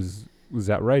dollars. It was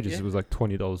outrageous. It was like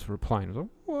 $20 for a plane. I was like,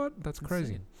 what? That's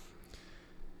crazy.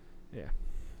 Yeah.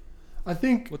 I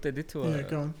think what they did to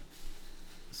go on.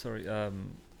 Sorry, what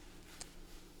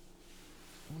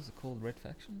was it called? Red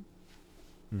Faction?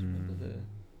 Remember the...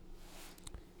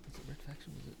 Was it Red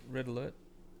Faction? Was it Red Alert?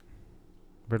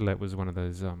 Red Alert was one of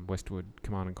those Westwood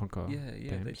Command and Conquer Yeah.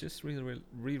 They games. just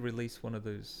re-released one of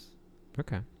those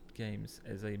games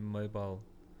as a mobile,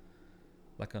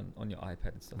 like on your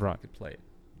iPad and stuff. Right. You could play it,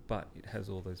 but it has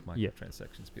all those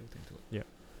microtransactions built into it.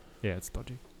 Yeah, it's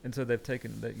dodgy. And so they've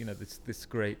taken this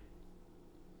great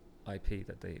IP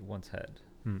that they once had,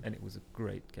 and it was a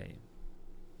great game,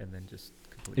 and then just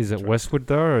completely... Is it Westwood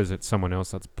though, or is it someone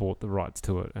else that's bought the rights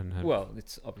to it and have... Well,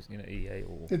 it's obviously EA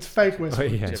or... It's fake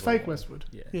Westwood. yeah. It's fake Westwood.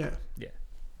 Yeah.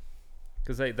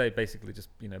 Because they basically just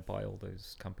buy all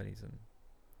those companies and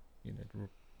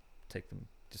take them,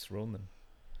 just ruin them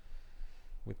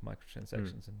with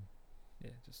microtransactions and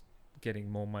just getting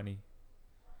more money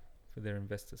for their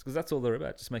investors, because that's all they're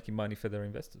about, just making money for their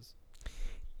investors.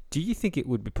 Do you think it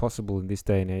would be possible in this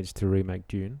day and age to remake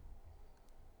Dune?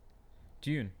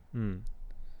 Dune. And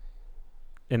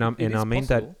I mean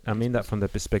that from the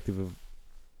perspective of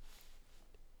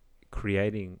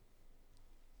creating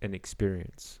an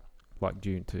experience like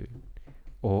Dune 2.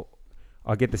 Or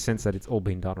I get the sense that it's all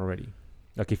been done already.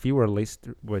 Like if you were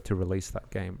to release that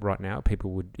game right now,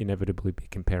 people would inevitably be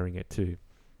comparing it to,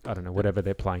 I don't know, whatever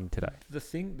they're playing today. The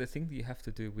thing that you have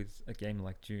to do with a game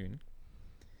like Dune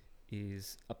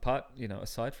is,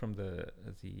 aside from the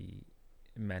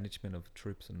management of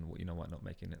troops and whatnot,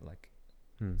 making it like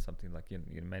something like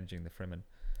managing the Fremen,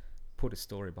 put a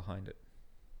story behind it,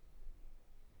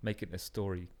 make it a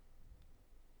story.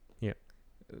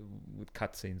 With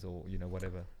cutscenes or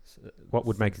whatever. What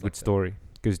would make a good story?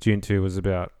 Because Dune 2 was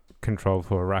about control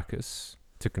for Arrakis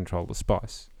to control the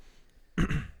spice.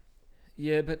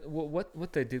 Yeah, but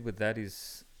what they did with that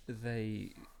is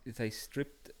they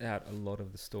stripped out a lot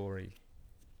of the story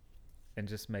and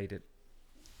just made it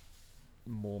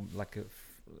more like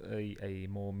a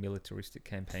more militaristic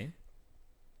campaign.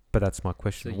 But that's my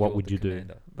question. So what would you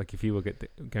commander. do? Like if you were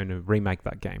going to remake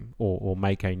that game or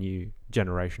make a new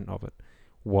generation of it,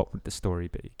 what would the story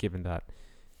be, given that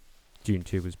Dune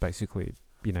 2 was basically,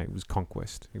 it was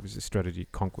conquest. It was a strategy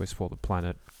conquest for the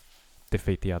planet,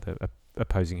 defeat the other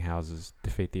opposing houses,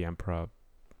 defeat the Emperor,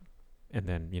 and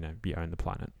then, you own the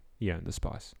planet, you own the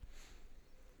spice.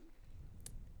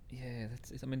 Yeah, that's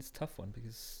it. I mean, it's a tough one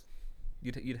because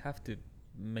you'd have to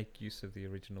make use of the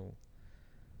original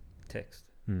text.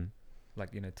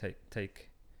 Like, take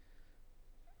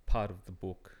part of the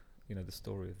book, the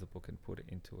story of the book, and put it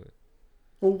into it.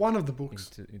 Or one of the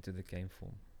books. Into the game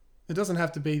form. It doesn't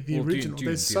have to be the original.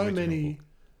 There's so many... Book.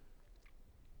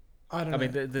 I don't know. I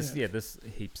mean, there's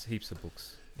heaps of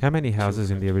books. How many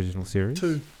houses in the original series?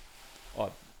 2.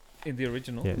 Oh, in the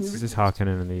original? Yeah, this is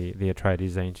Harkonnen and the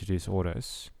Atreides. They introduce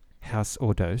Ordos. House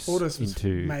Ordos. Ordos was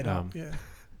into, made up, yeah.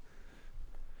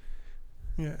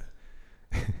 Yeah.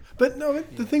 But no,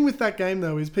 the thing with that game,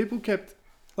 though, is people kept...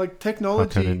 Like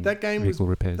technology, that game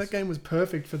was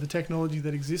perfect for the technology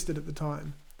that existed at the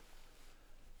time.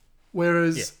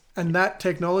 Whereas, and that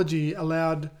technology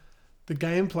allowed the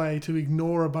gameplay to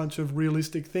ignore a bunch of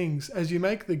realistic things. As you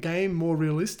make the game more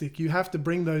realistic, you have to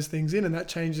bring those things in, and that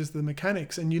changes the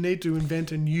mechanics. And you need to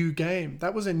invent a new game.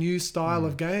 That was a new style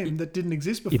of game that didn't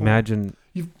exist before.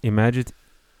 Imagine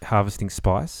harvesting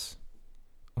spice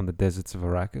on the deserts of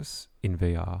Arrakis in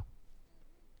VR,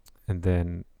 and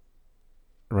then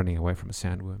running away from a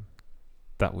sandworm.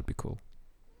 That would be cool.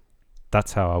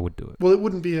 That's how I would do it. Well, it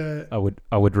wouldn't be a...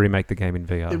 I would remake the game in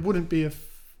VR. It wouldn't be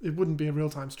a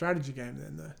real-time strategy game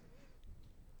then,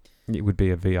 though. It would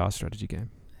be a VR strategy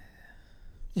game.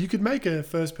 You could make a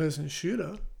first-person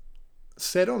shooter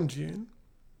set on Dune.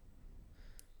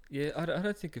 Yeah, I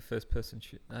don't think a first-person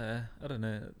shooter... I don't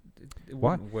know. It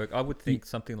wouldn't work. I would think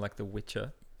something like The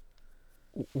Witcher.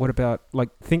 What about...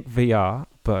 think VR,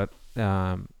 but...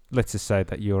 let's just say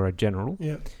that you're a general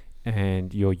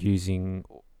and you're using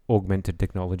augmented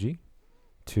technology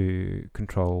to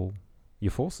control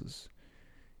your forces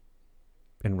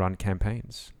and run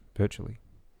campaigns virtually.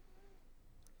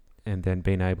 And then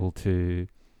being able to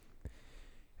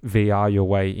VR your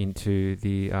way into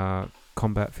the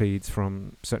combat feeds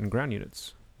from certain ground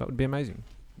units. That would be amazing.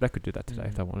 They could do that today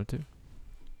if they wanted to.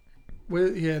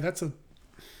 Well, yeah,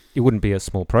 it wouldn't be a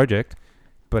small project,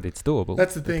 but it's doable.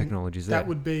 That's the thing. Technology's there. That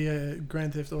would be a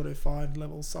Grand Theft Auto 5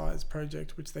 level size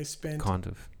project, which they spent... Kind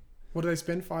of. What do they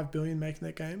spend? $5 billion making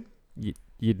that game?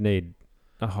 You'd need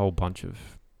a whole bunch of,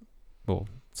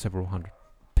 several hundred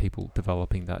people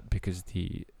developing that, because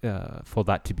for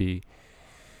that to be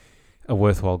a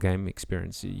worthwhile game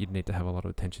experience, you'd need to have a lot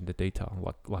of attention to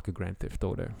detail, like a Grand Theft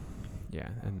Auto. Yeah,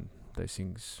 and those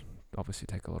things obviously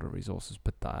take a lot of resources,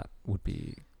 but that would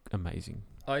be amazing.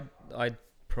 I'd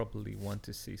probably want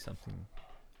to see something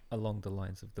along the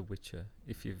lines of The Witcher.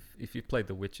 If you've played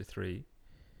The Witcher 3,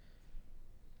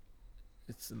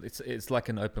 it's like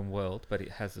an open world, but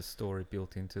it has a story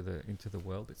built into the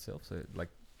world itself. So like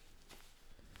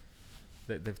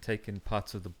they've taken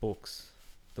parts of the books,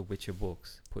 the Witcher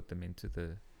books, put them into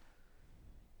the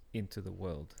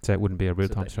world. So it wouldn't be a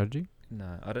real-time strategy?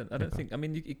 No, I don't think. I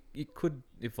mean, it could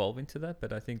evolve into that,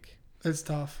 but I think it's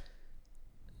tough.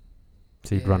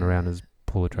 So you'd run around as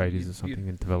Paul Atreides or something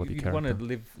and develop your character. You want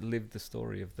to live the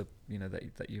story of the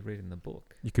that you read in the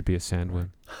book. You could be a sandworm.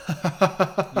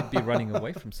 You'd be running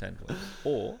away from sandworms,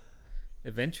 or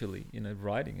eventually,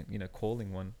 riding it,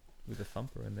 calling one with a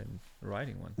thumper and then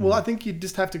riding one. Well, I think you'd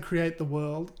just have to create the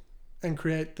world and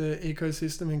create the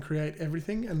ecosystem and create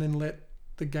everything, and then let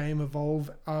the game evolve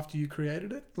after you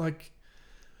created it. Like,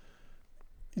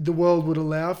 the world would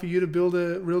allow for you to build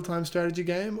a real-time strategy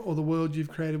game, or the world you've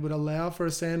created would allow for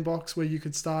a sandbox where you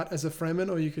could start as a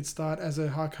Fremen, or you could start as a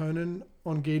Harkonnen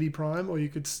on Geedy Prime, or you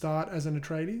could start as an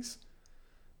Atreides.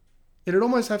 It'd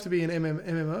almost have to be an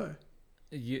MMO.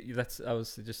 I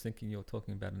was just thinking you're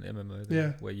talking about an MMO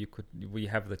there, where we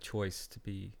have the choice to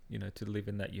be, to live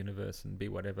in that universe and be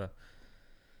whatever.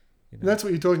 That's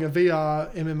what you're talking, a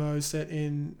VR MMO set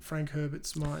in Frank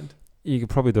Herbert's mind. You could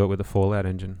probably do it with the Fallout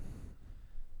engine.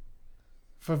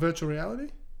 For virtual reality?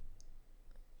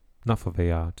 Not for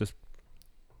VR, just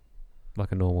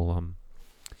like a normal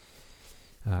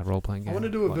role-playing game. I want to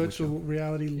do a virtual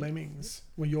reality Lemmings,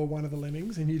 where you're one of the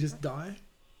lemmings and you just die.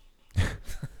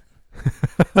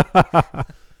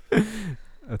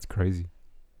 That's crazy.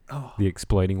 Oh. The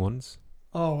exploding ones.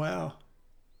 Oh, wow.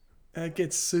 It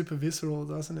gets super visceral,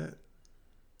 doesn't it?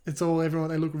 It's all they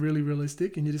look really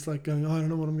realistic, and you're just like going, I don't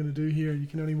know what I'm going to do here. You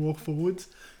can only walk forwards,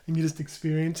 and you're just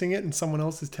experiencing it, and someone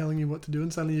else is telling you what to do,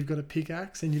 and suddenly you've got a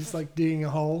pickaxe, and you're just like digging a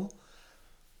hole.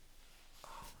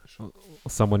 Or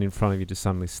someone in front of you just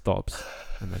suddenly stops,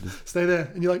 and they just stay there,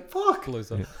 and you're like, fuck!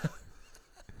 Blows up. Yeah.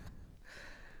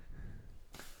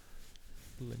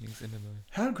 Lemmings MMO.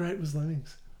 How great was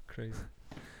Lemmings? Crazy.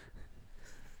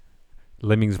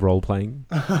 Lemmings role-playing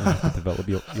to develop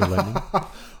your lemming.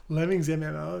 Lemmings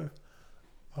MMO.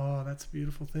 Oh, that's a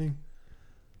beautiful thing.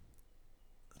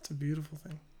 That's a beautiful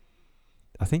thing.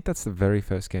 I think that's the very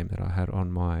first game that I had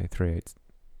on my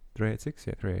 386.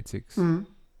 Yeah, 386. Mm.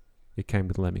 It came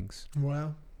with Lemmings.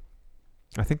 Wow.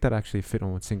 I think that actually fit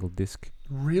on one single disc.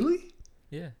 Really?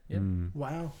 Yeah. Yeah.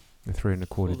 Wow. The 3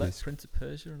 1/4 disc. Prince of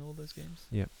Persia and all those games.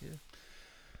 Yeah. Yeah.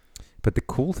 But the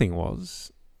cool thing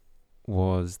was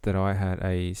that I had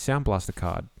a Sound Blaster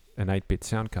card, an 8-bit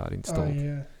sound card installed. Oh,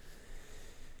 yeah.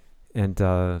 And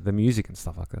the music and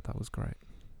stuff like that was great.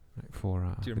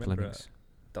 For do you remember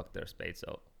Dr.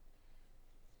 Spadeso?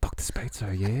 Dr.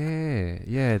 Spadeso,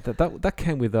 yeah. That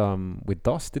came with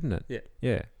DOS, didn't it? Yeah.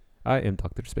 Yeah. I am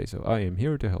Dr. Spadeso. I am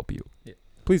here to help you. Yeah.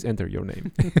 Please enter your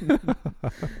name.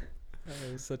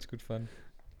 It was such good fun.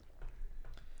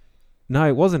 No,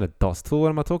 it wasn't a DOS tool. What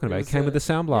am I talking about? It came with the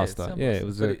Sound Blaster. Yeah, it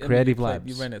was a Creative Labs.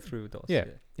 You ran it through DOS. Yeah.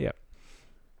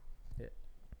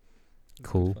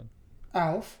 Cool.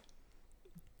 Alf,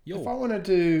 Yo. if I wanted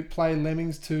to play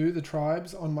Lemmings 2, The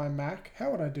Tribes, on my Mac, how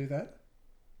would I do that?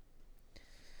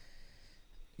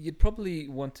 You'd probably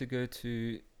want to go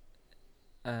to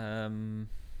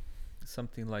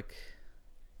something like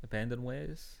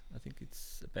Abandonwares. I think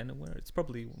it's Abandonware. It's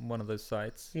probably one of those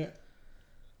sites. Yeah.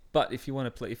 But if you want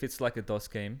to play, if it's like a DOS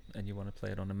game and you want to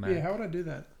play it on a Mac, how would I do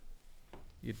that?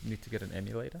 You'd need to get an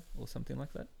emulator or something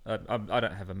like that. I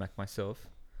don't have a Mac myself,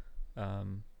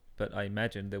 but I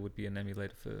imagine there would be an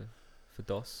emulator for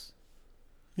DOS.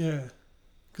 Yeah,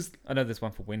 because I know there's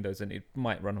one for Windows, and it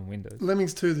might run on Windows.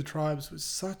 Lemmings 2: The Tribes was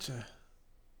such a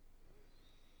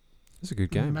It's a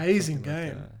good game. Amazing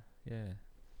game. Yeah.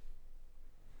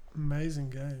 Amazing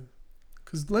game.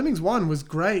 Because Lemmings 1 was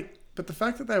great, but the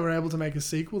fact that they were able to make a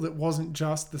sequel that wasn't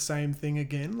just the same thing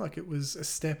again, like it was a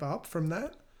step up from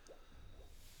that,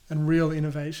 and real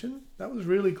innovation, that was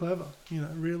really clever.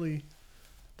 Really,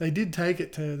 they did take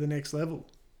it to the next level.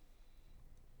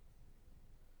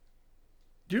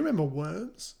 Do you remember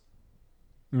Worms?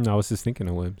 No, I was just thinking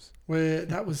of Worms. Where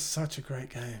that was such a great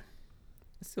game.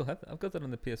 I still have that. I've got that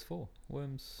on the PS4.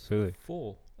 Worms Really?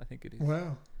 4, I think it is.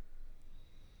 Wow.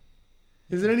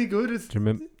 Is it any good? Do you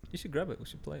remember? You should grab it. We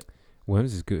should play it.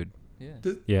 Worms is good. Yeah.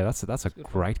 Yeah, that's a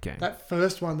great game. That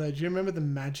first one though, do you remember the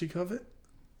magic of it?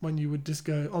 When you would just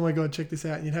go, oh my god, check this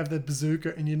out, and you'd have the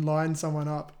bazooka and you'd line someone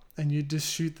up and you'd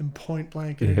just shoot them point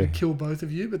blank and it'd kill both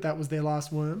of you, but that was their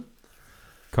last worm.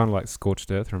 Kind of like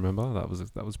Scorched Earth, remember?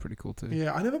 That was pretty cool too.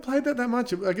 Yeah, I never played that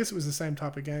much. I guess it was the same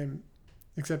type of game,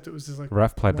 except it was just like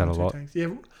Raph played that a lot. Tanks.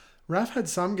 Yeah, Raf had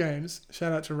some games.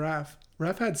 Shout out to Raf.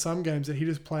 Raf had some games that he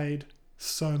just played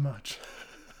so much.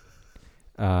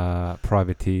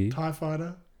 Privateer. TIE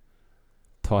Fighter.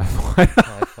 TIE Fighter.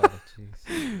 TIE Fighter,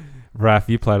 jeez. Raf,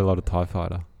 you played a lot of TIE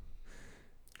Fighter.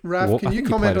 Raf, can you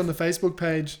comment on the Facebook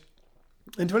page?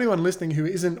 And to anyone listening who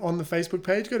isn't on the Facebook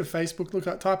page, go to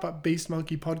Facebook, type up Beast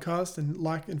Monkey Podcast and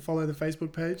like and follow the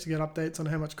Facebook page to get updates on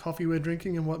how much coffee we're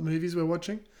drinking and what movies we're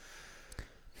watching.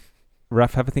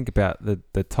 Raf, have a think about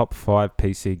the top 5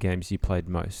 PC games you played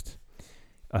most.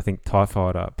 I think TIE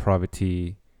Fighter,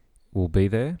 Privateer will be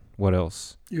there. What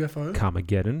else? UFO.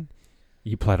 Carmageddon.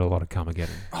 You played a lot of Carmageddon.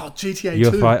 Oh, GTA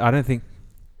 2. UFO, I don't think...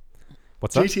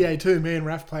 What's that? GTA 2, me and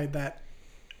Raf played that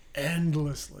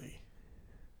endlessly.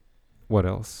 What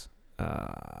else?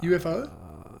 UFO?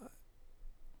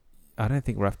 I don't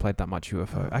think Raf played that much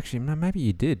UFO. Actually, no, maybe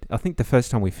you did. I think the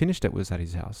first time we finished it was at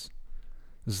his house.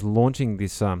 It was launching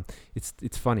this...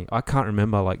 It's funny. I can't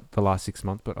remember like the last 6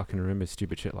 months, but I can remember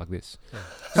stupid shit like this.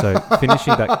 So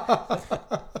finishing that...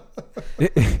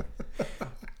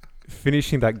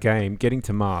 finishing that game, getting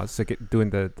to Mars, so doing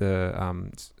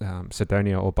the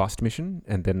Cydonia or Bust mission,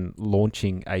 and then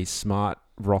launching a smart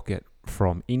rocket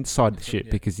from inside the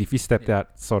ship, because if you stepped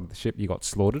outside of the ship, you got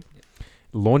slaughtered.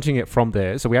 Launching it from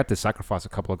there, so we had to sacrifice a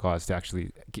couple of guys to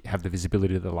actually have the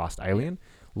visibility of the last alien.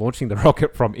 Launching the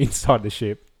rocket from inside the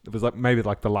ship, it was like maybe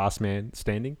like the last man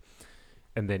standing,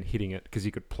 and then hitting it, because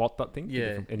you could plot that thing,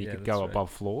 and you could go above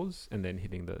floors, and then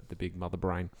hitting the big mother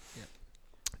brain.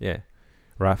 Yeah,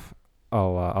 Raf,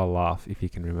 I'll laugh if you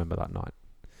can remember that night.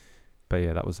 But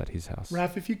yeah, that was at his house.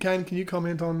 Raf, if you can you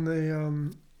comment on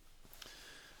the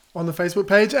Facebook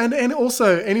page, and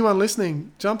also anyone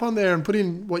listening, jump on there and put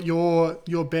in what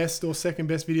your best or second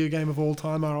best video game of all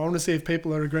time are. I want to see if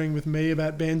people are agreeing with me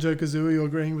about Banjo-Kazooie or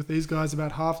agreeing with these guys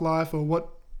about Half-Life, or what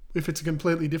if it's a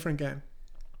completely different game.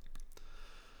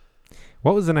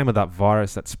 What was the name of that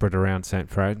virus that spread around St.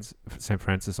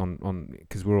 Francis on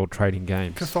because we were all trading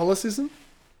games? Catholicism?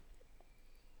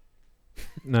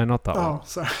 No, not that one. Oh,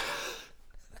 sorry.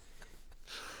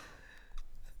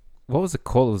 What was it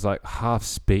called? It was like Half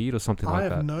Speed or something like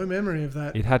that. I have no memory of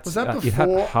that. It had, was that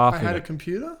before I had a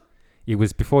computer? It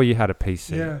was before you had a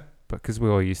PC. Yeah. But because we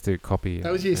all used to copy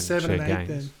that was year 7 and 8 games.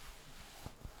 then.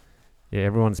 Yeah,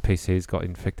 everyone's PCs got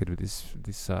infected with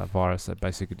this virus that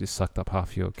basically just sucked up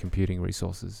half your computing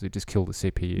resources. It just killed the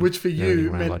CPU. Which for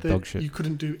you meant like that you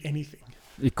couldn't do anything.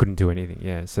 You couldn't do anything,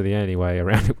 yeah. So the only way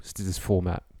around it was to just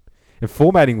format. And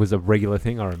formatting was a regular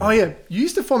thing, I remember. Oh, yeah. You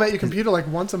used to format your computer like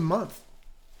once a month.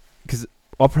 Because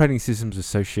operating systems were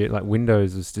so shit. Like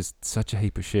Windows was just such a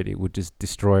heap of shit. It would just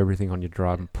destroy everything on your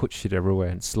drive and put shit everywhere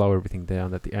and slow everything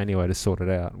down, that the only way to sort it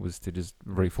out was to just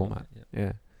reformat.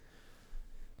 Yeah.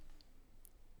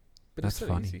 But that's so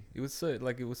funny. Easy. It was so it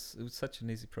was such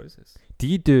an easy process. Do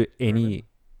you do any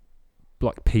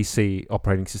like PC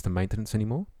operating system maintenance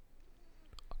anymore?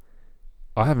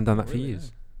 I haven't done that for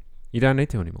years. No. You don't need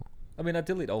to anymore. I mean, I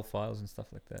delete old files and stuff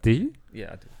like that. Do you?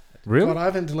 Yeah, I do. Really? But I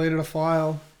haven't deleted a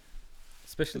file,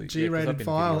 especially G-rated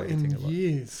file, in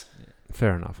years. Yeah.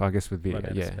 Fair enough. I guess with video,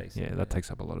 that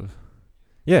takes up a lot of.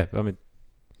 Yeah, I mean,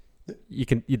 you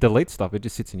delete stuff. It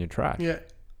just sits in your trash. Yeah.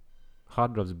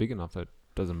 Hard drives are big enough that it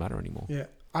doesn't matter anymore. Yeah.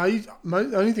 The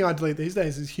only thing I delete these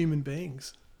days is human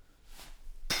beings.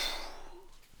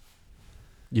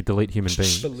 You delete human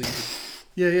beings?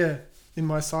 Yeah. In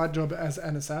my side job as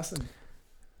an assassin.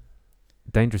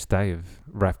 Dangerous Dave.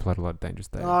 Raph played a lot of Dangerous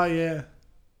Dave. Oh, yeah.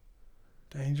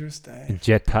 Dangerous Dave. And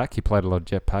Jetpack. He played a lot of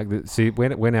Jetpack. See,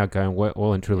 we're now going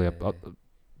well and truly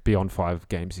beyond 5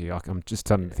 games here. I'm just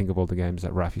starting to think of all the games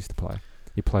that Raph used to play.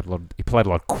 He played a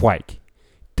lot of Quake.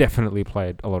 Definitely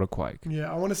played a lot of Quake. Yeah,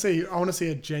 I want to see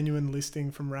a genuine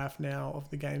listing from Raph now of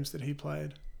the games that he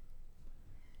played.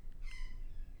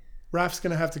 Raf's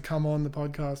going to have to come on the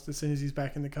podcast as soon as he's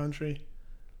back in the country.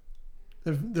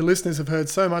 The listeners have heard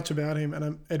so much about him,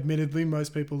 and admittedly,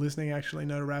 most people listening actually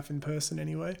know Raf in person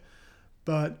anyway.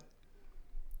 But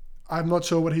I'm not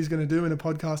sure what he's going to do in a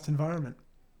podcast environment.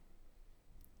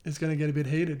 It's going to get a bit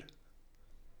heated.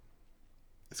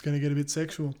 It's going to get a bit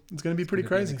sexual. It's going to be pretty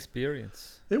crazy. Be an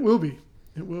experience. It will be.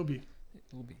 It will be. It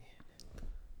will be.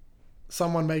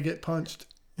 Someone may get punched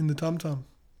in the tum-tum,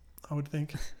 I would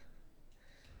think.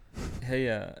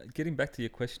 Hey, getting back to your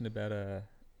question about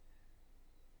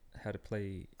how to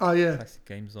play classic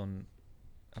games on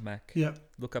a Mac. Yep.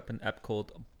 Look up an app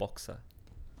called Boxer.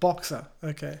 Boxer,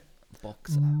 okay.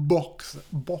 Boxer.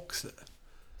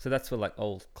 So that's for like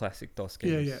old classic DOS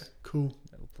games. Yeah, cool.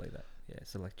 That will play that. Yeah,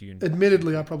 so like Dune.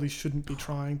 Admittedly, I probably shouldn't be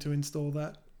trying to install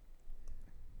that,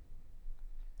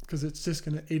 because it's just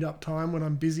going to eat up time when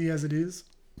I'm busy as it is.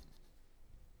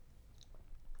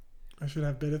 I should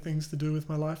have better things to do with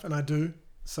my life, and I do.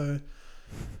 So,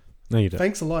 No, you don't.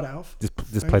 thanks a lot, Alf. Just play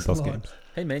Thanks a DOS lot. games.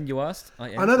 Hey man, you asked. I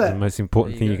I know It's the that. most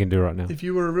important There thing you you go. can do right now. If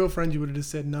you were a real friend, you would have just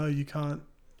said, no, you can't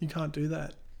do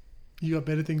that. You got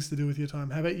better things to do with your time.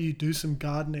 How about you do some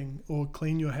gardening or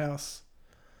clean your house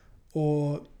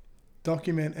or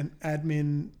document and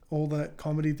admin all that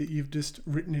comedy that you've just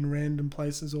written in random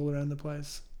places all around the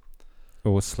place.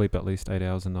 Or sleep at least 8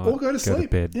 hours a night. Or go to Go to sleep.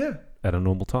 bed Yeah. at a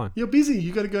normal time. You're busy.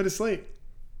 You got to go to sleep.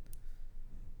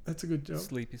 That's a good job.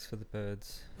 Sleep is for the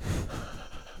birds.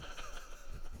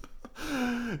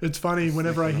 It's funny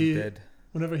whenever I Sleep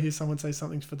when I'm hear dead. someone say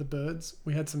something's for the birds.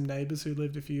 We had some neighbours who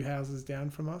lived a few houses down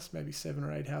from us, maybe 7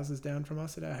 or 8 houses down from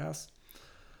us at our house.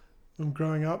 When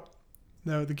growing up,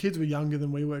 no, the kids were younger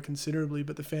than we were considerably,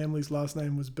 but the family's last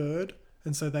name was Bird,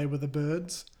 and so they were the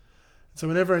birds. So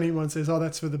whenever anyone says, "Oh,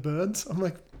 that's for the birds," I'm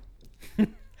like, "How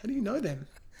do you know them?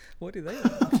 What do they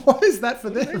want? Why is that for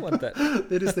Why do they them? want that?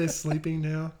 They're just there sleeping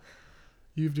now.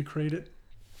 You've decreed it."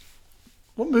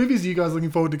 What movies are you guys looking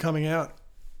forward to coming out?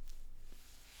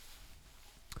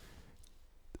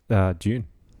 June.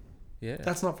 Yeah,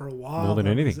 That's not for a while. More than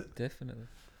though, is anything. it? definitely.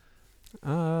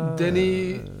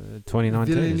 Denis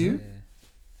 2019. Villeneuve? isn't Yeah. it?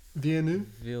 Villeneuve?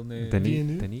 Villeneuve.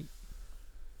 Villeneuve. Denis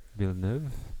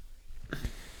Villeneuve.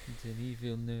 Denis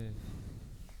Villeneuve.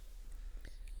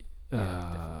 Yeah,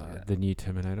 definitely that. The new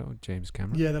Terminator, James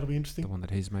Cameron. Yeah, that'll be The interesting. one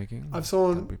that he's making. I've saw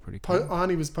That'd be pretty cool.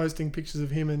 Arnie was posting pictures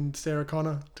of him and Sarah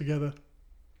Connor together.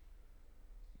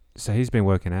 So he's been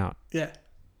working out. Yeah.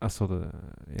 I saw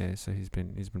so he's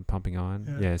been pumping iron.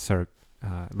 Yeah. Yeah, Sarah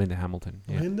Linda Hamilton.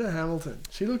 Yeah. Linda Hamilton.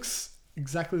 She looks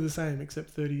exactly the same except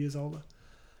 30 years older.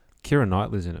 Keira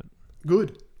Knightley's in it.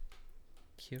 Good.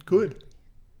 Cute. Good.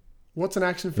 What's an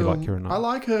action You film? like Keira Knightley? I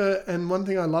like her, and one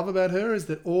thing I love about her is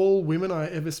that all women I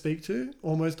ever speak to,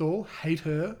 almost all, hate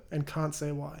her and can't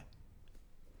say why.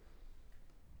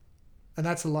 And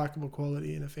that's a likable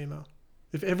quality in a female.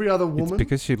 If every other It's woman...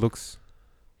 because she looks.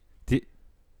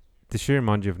 Does she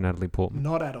remind you of Natalie Portman?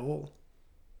 Not at all.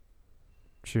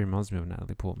 She reminds me of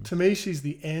Natalie Portman. To me, she's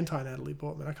the anti-Natalie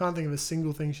Portman. I can't think of a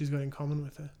single thing she's got in common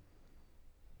with her.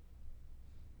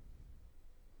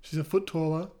 She's a foot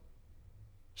taller.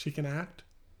 She can act.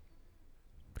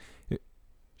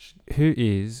 Who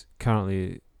is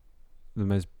currently the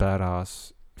most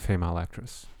badass female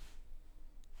actress?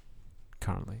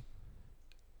 Currently.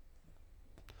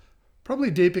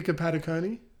 Probably Deepika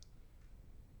Padukone.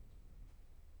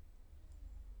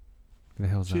 Who the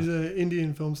hell's She's that? an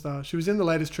Indian film star. She was in the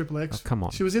latest Triple Oh, X. come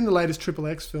on. She was in the latest Triple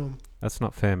X film. That's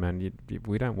not fair, man.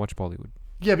 We don't watch Bollywood.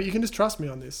 Yeah, but you can just trust me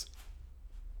on this.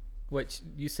 Wait,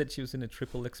 you said she was in a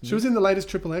Triple X movie? She was in the latest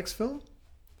Triple X film.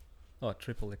 Oh,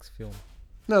 Triple X film.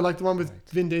 No, like the one with Right.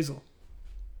 Vin Diesel.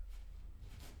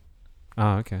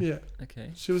 Oh, okay. Yeah,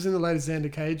 Okay. she was in the latest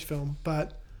Xander Cage film,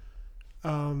 but.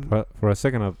 For a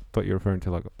second, I thought you were referring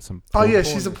to like some. Oh porn- yeah,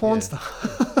 she's a porn yeah.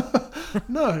 star.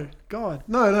 No, God,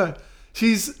 no.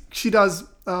 She does.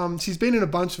 She's been in a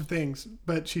bunch of things,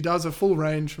 but she does a full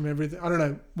range from everything. I don't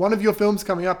know. One of your films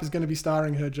coming up is going to be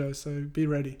starring her, Joe. So be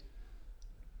ready.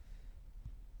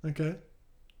 Okay.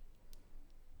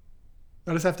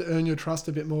 I just have to earn your trust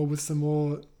a bit more with some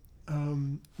more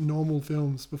normal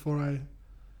films before I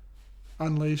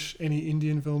unleash any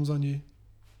Indian films on you.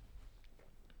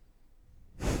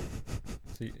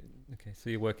 So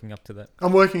you're working up to that.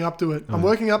 I'm working up to it. I'm Mm.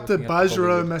 working up to Working up to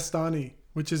Bajrao Bollywood. Mastani,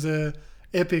 which is a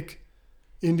epic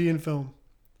Indian film,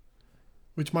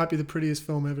 which might be the prettiest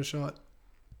film ever shot.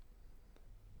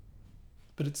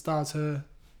 But it stars her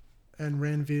and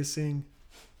Ranveer Singh,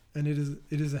 and it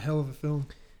is a hell of a film.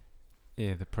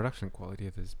 Yeah, the production quality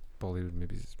of his Bollywood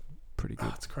movies is pretty good.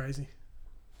 Oh, it's crazy.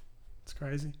 It's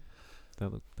crazy. They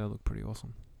look pretty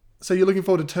awesome. So you're looking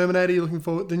forward to Terminator. You're looking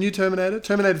forward the new Terminator,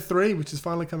 Terminator 3, which is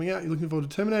finally coming out. You're looking forward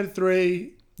to Terminator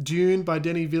 3, Dune by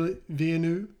Denis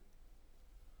Villeneuve.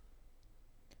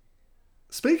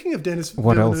 Speaking of Denis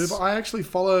What Villeneuve, else? I actually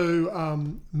follow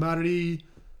Marie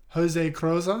Jose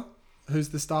Croza, who's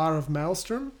the star of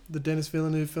Maelstrom, the Denis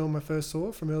Villeneuve film I first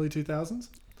saw from early 2000s.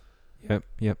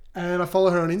 Yep. And I follow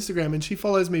her on Instagram, and she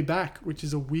follows me back, which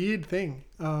is a weird thing.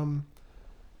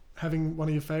 Having one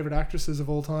of your favorite actresses of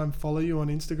all time follow you on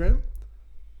Instagram.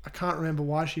 I can't remember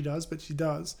why she does, but she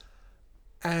does.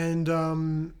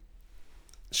 And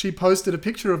she posted a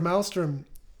picture of Maelstrom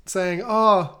saying,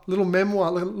 "Oh, little memoir,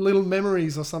 little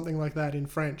memories," or something like that in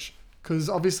French. Because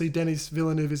obviously Denis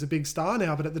Villeneuve is a big star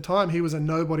now, but at the time he was a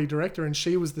nobody director, and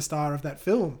she was the star of that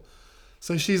film.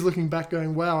 So she's looking back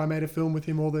going, "Wow, I made a film with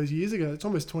him all those years ago." It's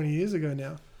almost 20 years ago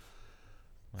now.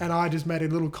 Wow. And I just made a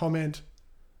little comment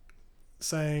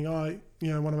saying, "Oh,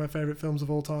 one of my favorite films of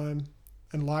all time,"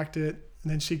 and liked it.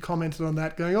 And then she commented on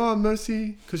that going, oh,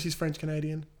 merci, because she's French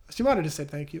Canadian. She might have just said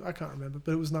thank you. I can't remember,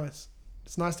 but it was nice.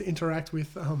 It's nice to interact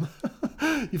with one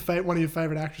of your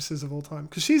favourite actresses of all time.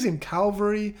 Because she's in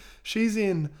Calvary. She's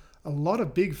in a lot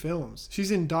of big films. She's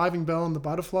in Diving Bell and the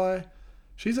Butterfly.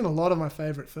 She's in a lot of my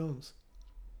favourite films.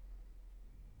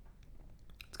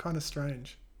 It's kind of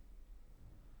strange.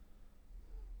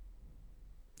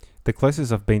 The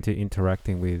closest I've been to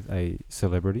interacting with a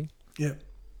celebrity. Yeah.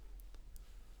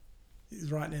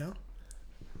 Is right now.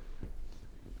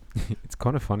 It's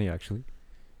kind of funny, actually.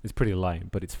 It's pretty lame,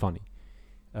 but it's funny.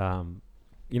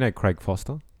 You know Craig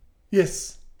Foster?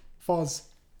 Yes. Foz.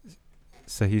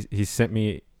 So he sent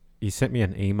me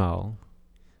an email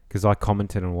because I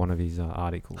commented on one of his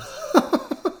articles.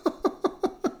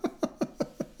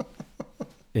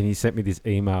 And he sent me this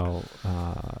email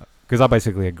because I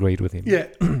basically agreed with him. Yeah.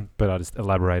 But I just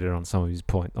elaborated on some of his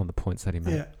the points that he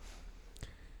made.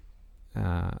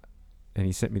 Yeah. And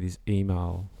he sent me this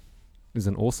email. It was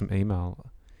an awesome email.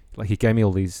 Like he gave me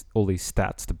all these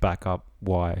stats to back up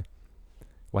why,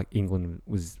 like England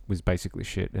was basically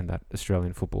shit, and that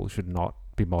Australian football should not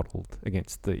be modelled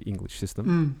against the English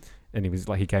system. And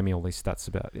he gave me all these stats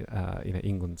about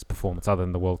England's performance, other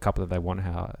than the World Cup that they won,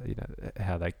 how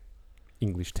they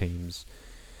English teams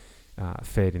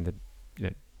fared in the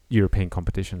European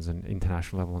competitions and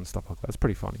international level and stuff like that. It's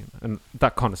pretty funny, and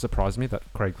that kind of surprised me that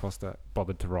Craig Foster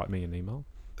bothered to write me an email,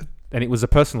 and it was a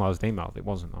personalised email. It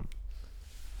wasn't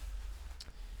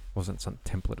some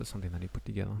template or something that he put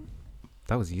together.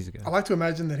 That was years ago. I like to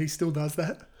imagine that he still does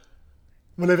that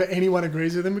whenever anyone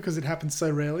agrees with him, because it happens so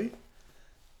rarely.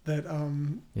 That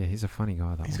yeah, he's a funny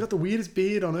guy. He's got the weirdest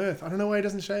beard on earth. I don't know why he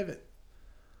doesn't shave it.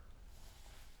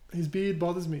 His beard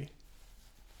bothers me.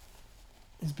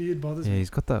 Yeah, he's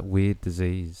got that weird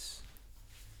disease,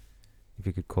 if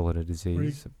you could call it a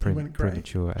disease,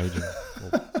 premature aging.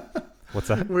 What's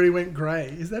that? Where he went grey.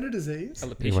 Is that a disease?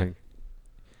 Alopecia.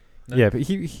 No. Yeah, but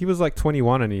he was like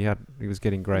 21 and he was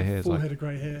getting grey hairs. Full head of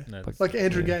grey hair. No, like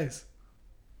Andrew Gaze.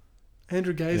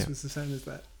 Andrew Gaze was the same as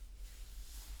that.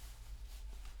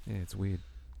 Yeah, it's weird.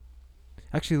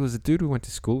 Actually, there was a dude we went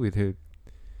to school with who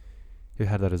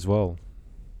had that as well.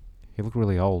 He looked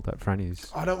really old at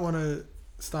Franny's. I don't want to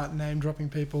start name dropping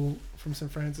people from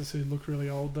St. Francis who look really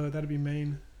old, though. That'd be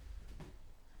mean.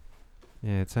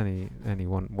 Yeah, it's only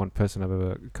one person I've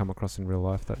ever come across in real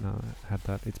life that had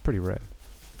that. It's pretty rare.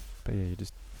 But yeah, you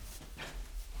just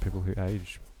people who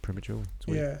age prematurely. It's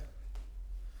weird.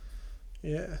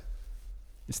 Yeah.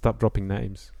 You stop dropping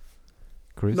names,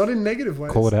 Chris. Not in negative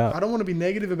ways. Call it out. I don't want to be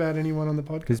negative about anyone on the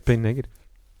podcast. Who's been negative?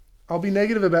 I'll be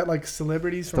negative about like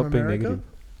celebrities from America. Stop being negative.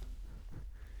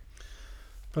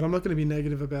 But I'm not going to be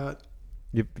negative about...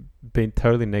 You've been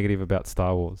totally negative about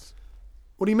Star Wars.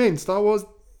 What do you mean? Star Wars...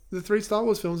 The 3 Star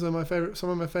Wars films are some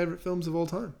of my favourite films of all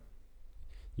time.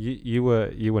 You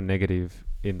were negative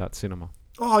in that cinema.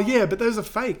 Oh, yeah, but those are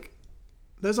fake.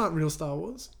 Those aren't real Star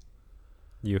Wars.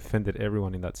 You offended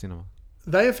everyone in that cinema.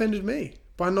 They offended me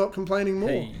by not complaining more.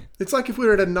 Hey. It's like if we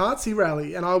were at a Nazi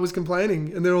rally and I was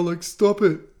complaining and they're all like, stop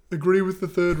it, agree with the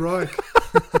Third Reich.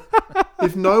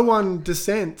 If no one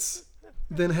dissents,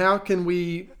 then how can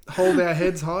we hold our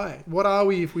heads high? What are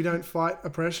we if we don't fight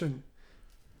oppression?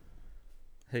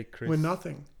 Hey, Chris. We're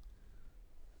nothing.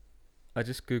 I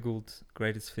just Googled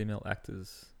greatest female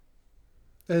actors.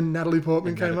 And Natalie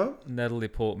Portman came up? Natalie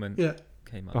Portman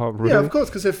came up. Oh, really? Yeah, of course,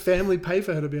 because her family pay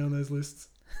for her to be on those lists.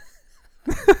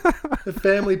 Her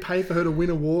family pay for her to win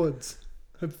awards.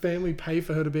 Her family pay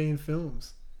for her to be in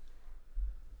films.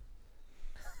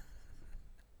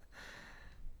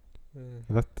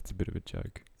 That's a bit of a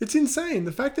joke. It's insane.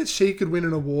 The fact that she could win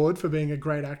an award for being a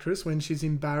great actress when she's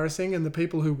embarrassing and the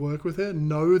people who work with her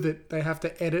know that they have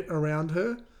to edit around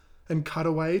her and cut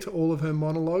away to all of her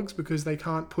monologues because they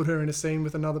can't put her in a scene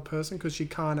with another person because she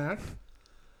can't act.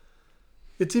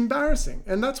 It's embarrassing.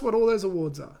 And that's what all those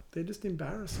awards are. They're just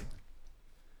embarrassing.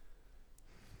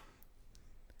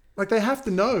 Like, they have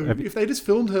to know. If they just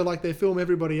filmed her like they film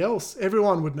everybody else,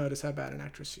 everyone would notice how bad an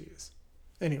actress she is.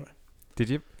 Anyway. Did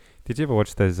you ever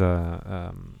watch those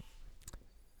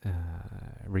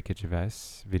Ricky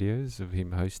Gervais videos of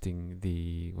him hosting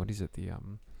the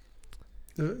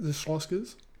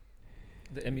Oscars?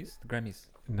 The Emmys? The Grammys?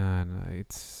 No,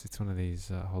 it's one of these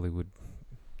Hollywood.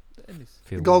 The Emmys.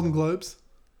 The Golden Globes.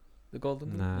 The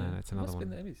Golden. No, it's another one.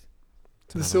 The Emmys.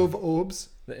 The Silver Orbs.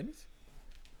 The Emmys.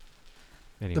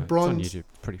 Anyway, the bronze. it's on YouTube.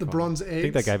 Pretty the funny. Bronze Eggs. I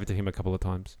think they gave it to him a couple of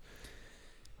times.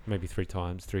 Maybe 3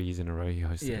 times, 3 years in a row he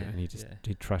hosted it, and he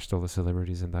trashed all the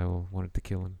celebrities and they all wanted to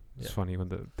kill him. It's funny when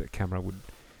the camera would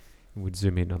would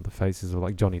zoom in on the faces of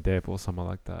like Johnny Depp or someone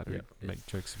like that, who Yeah. make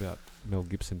jokes about Mel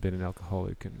Gibson being an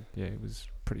alcoholic, and yeah, it was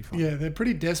pretty funny. Yeah, they're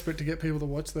pretty desperate to get people to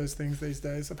watch those things these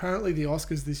days. Apparently, the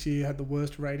Oscars this year had the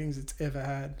worst ratings it's ever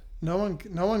had. No one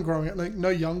growing up, like no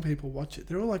young people watch it.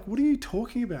 They're all like, "What are you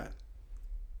talking about?"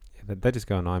 Yeah, they just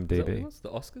go on Is that what it IMDb. was? The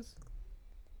Oscars?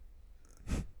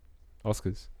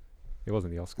 Oscars. It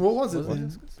wasn't the Oscars. What was it Was it then?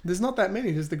 Oscars? There's not that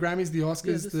many. There's the Grammys, the Yeah, Oscars,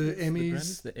 this the is the Emmys,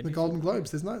 Grammys, the the Emmys, Golden yeah.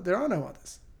 Globes. There are no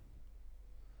others.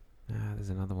 There's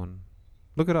another one.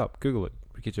 Look it up. Google it.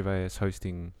 Ricky Gervais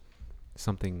hosting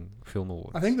something film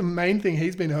awards. I think the main thing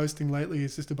he's been hosting lately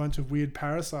is just a bunch of weird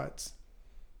parasites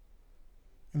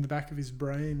in the back of his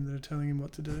brain that are telling him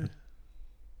what to do.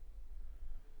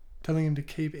 Telling him to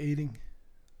keep eating.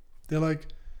 They're like,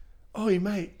 "Oh,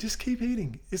 mate, just keep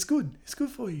eating. It's good. It's good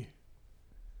for you."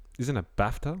 Isn't it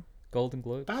BAFTA? Golden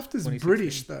Globes. BAFTA's 2016.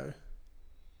 British, though.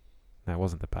 No, it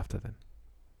wasn't the BAFTA then.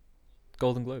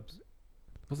 Golden Globes.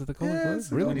 Was it the Golden Yeah, Globe? it's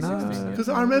the Really? 2016, yeah. Because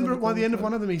No, I remember it by wasn't the end of Golden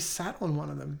one of them, he sat on one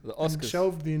of them The and Oscars.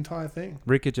 shelved the entire thing. Globe.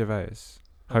 Ricky Gervais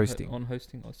hosting. On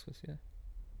hosting Oscars, yeah.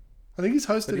 I think he's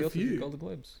But hosted he a also did few. Golden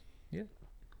Globes.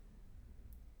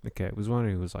 Okay, it was one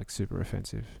who was like super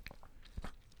offensive.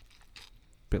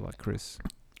 Bit like Chris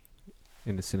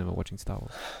in the cinema watching Star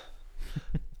Wars.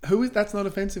 Who is? That's not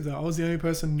offensive though. I was the only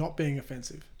person not being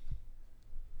offensive.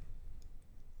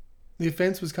 The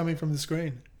offense was coming from the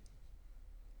screen.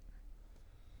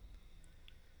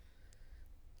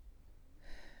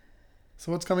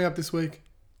 So what's coming up this week?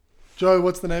 Joe,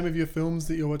 what's the name of your films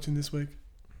that you're watching this week?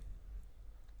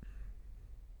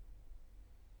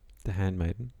 The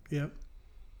Handmaiden Yep.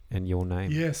 and Your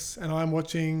Name. Yes, and I'm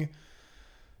watching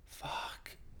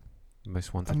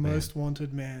Most Wanted A Man. Most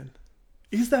Wanted Man.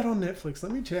 Is that on Netflix?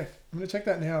 Let me check. I'm going to check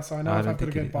that now so I know I if don't I've got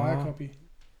to think go it- buy a oh. copy.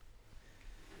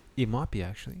 It might be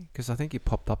actually, because I think it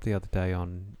popped up the other day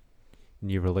on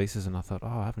new releases, and I thought, oh,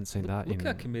 I haven't seen that Look in.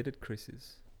 how committed Chris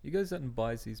is. He goes out and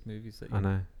buys these movies that you I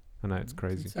know, it's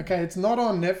crazy. insane. Okay, it's not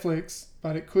on Netflix,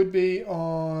 but it could be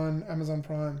on Amazon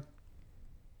Prime.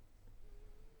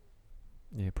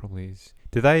 Yeah, it probably is.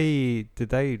 Did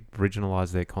they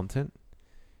originalize their content?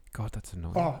 God, that's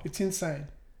annoying. Oh, it's insane.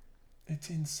 It's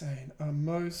insane. A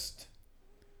Most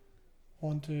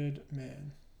Wanted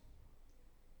Man.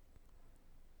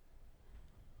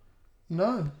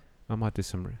 No, I might do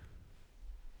some.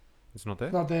 It's not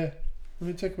there. not there. Let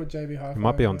me check what JB Hi-Fi. It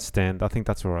might be on got. Stand. I think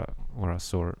that's where I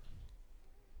saw it.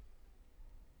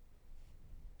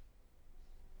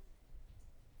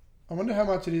 I wonder how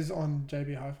much it is on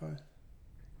JB Hi-Fi.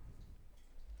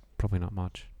 Probably not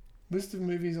much. List of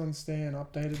movies on Stan,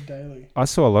 updated daily. I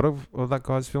saw a lot of that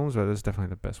guy's films, but it's definitely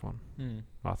the best one.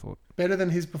 I thought. Better than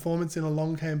his performance in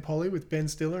Along Came Polly with Ben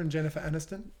Stiller and Jennifer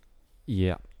Aniston.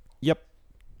 Yeah. Yep.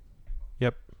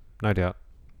 No doubt.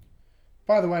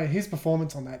 By the way, his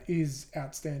performance on that is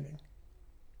outstanding.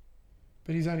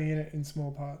 But he's only in it in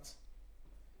small parts.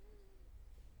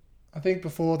 I think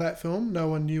before that film, no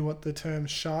one knew what the term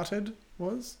 "sharted"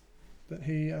 was. That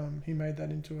he made that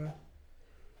into a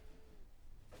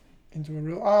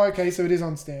real. Oh, okay, so it is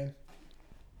on Stan.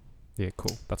 Yeah,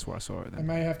 cool. That's where I saw it. I Then.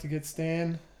 may have to get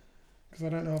Stan because I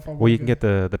don't know if I. Well, you can get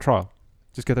the trial.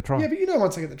 Just get the trial. Yeah, but you know,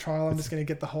 once I get the trial, I'm just going to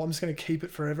get the whole. I'm just going to keep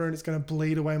it forever, and it's going to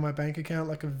bleed away my bank account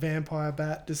like a vampire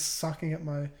bat, just sucking at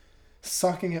my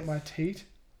teat.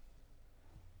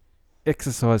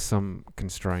 Exercise some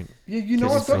constraint. Yeah, you know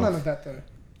Get I've got yourself- none of that though.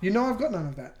 You know I've got none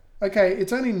of that. Okay,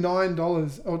 it's only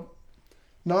 $9 or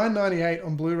 $9.98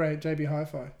 on Blu-ray at JB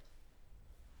Hi-Fi.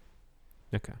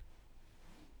 Okay.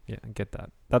 Yeah, and get that.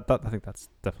 That I think that's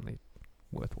definitely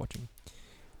worth watching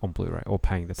on Blu-ray or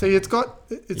paying the. See, $10.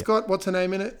 it's Yep. got what's her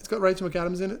name in it? It's got Rachel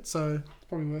McAdams in it, so it's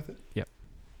probably worth it. Yep.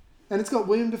 And it's got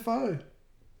William Dafoe.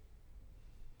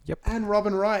 Yep. And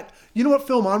Robin Wright. You know what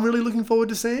film I'm really looking forward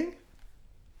to seeing?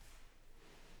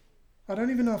 I don't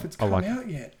even know if it's I come like it. out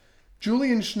yet.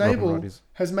 Julian Robin Schnabel Wright is-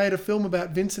 has made a film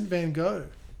about Vincent van Gogh.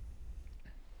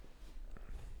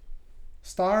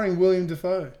 Starring William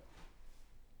Dafoe.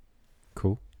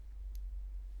 Cool.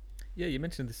 Yeah, you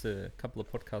mentioned this a couple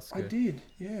of podcasts I ago. did,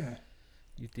 yeah.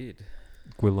 You did.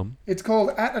 Gwillem. It's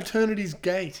called At Eternity's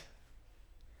Gate.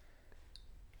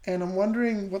 And I'm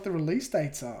wondering what the release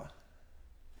dates are.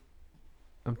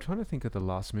 I'm trying to think of the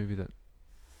last movie that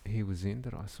he was in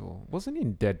that I saw. Wasn't he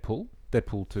in Deadpool?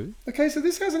 Deadpool 2? Okay, so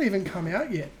this hasn't even come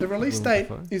out yet. The release Willem date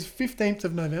Dafoe? is 15th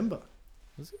of November.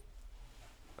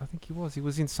 I think he was. He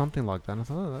was in something like that. And I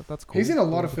thought, oh, that's cool. He's in a lot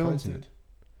Willem of films, Dafoe's in dude. it.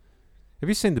 Have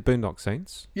you seen The Boondock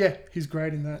Saints? Yeah, he's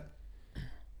great in that.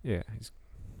 Yeah. He's,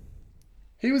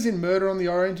 He was in Murder on the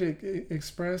Orient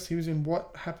Express. He was in What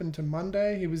Happened to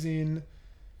Monday. He was in...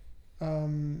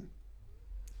 God,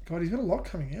 God, he's got a lot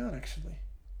coming out actually.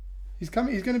 He's going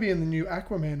to be in the new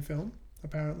Aquaman film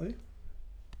apparently.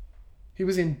 He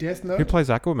was in Death Note. Who plays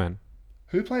Aquaman?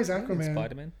 Who plays Aquaman?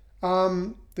 Spider-Man.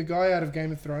 The guy out of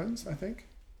Game of Thrones, I think.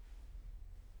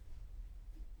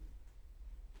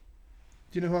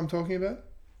 Do you know who I'm talking about?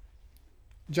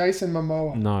 Jason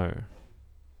Momoa. No.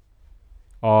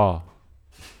 Oh.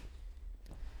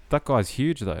 That guy's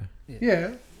huge though.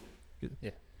 Yeah.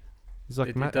 He's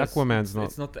like Aquaman's not.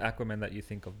 It's not the Aquaman that you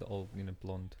think of, the old,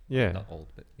 blonde. Yeah. Not old,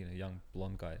 but young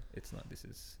blonde guy. It's not. This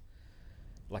is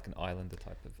like an islander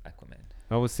type of Aquaman.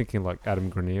 I was thinking like Adam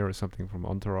Grenier or something from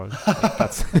Entourage.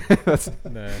 Like that's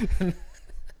No.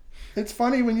 It's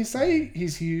funny when you say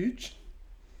he's huge.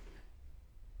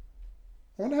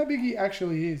 I wonder how big he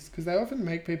actually is, because they often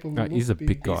make people look he's a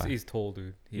big guy. He's tall,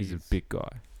 dude. He's a big guy.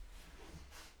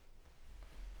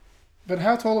 But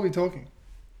how tall are we talking?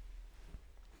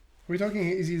 Are we talking,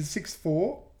 is he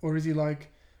 6'4", or is he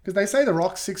like... Because they say The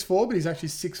Rock's 6'4", but he's actually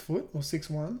 6 foot or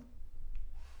 6'1".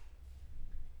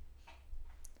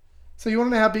 So you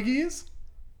want to know how big he is?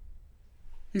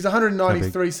 He's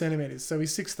 193 centimetres, so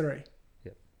he's 6'3".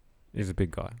 Yep. He's a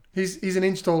big guy. He's an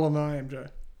inch taller than I am, Joe.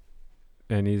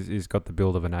 And he's got the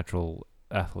build of a natural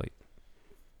athlete.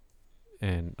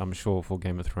 And I'm sure for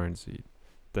Game of Thrones, he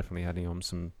definitely had him on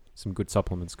some good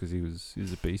supplements because he was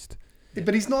a beast.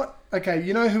 But he's not... Okay,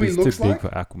 you know who He's he looks too big like? for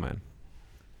Aquaman.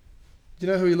 Do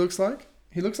you know who he looks like?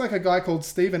 He looks like a guy called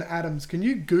Steven Adams. Can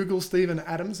you Google Steven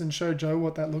Adams and show Joe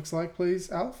what that looks like,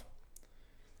 please, Alf?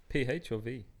 PH or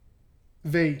V?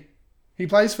 V. He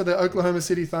plays for the Oklahoma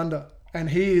City Thunder. And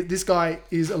this guy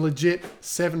is a legit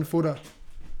 7-footer.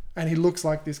 And he looks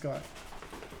like this guy.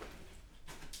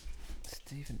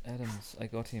 Steven Adams. I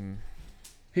got him.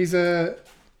 He's a...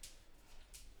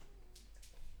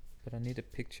 But I need a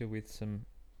picture with some...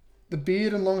 The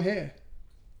beard and long hair.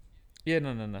 Yeah,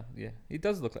 no. Yeah, he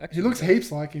does look... Actually, He looks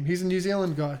heaps like him. He's a New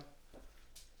Zealand guy.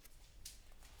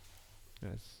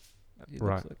 Yes. He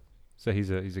Right. looks like... So he's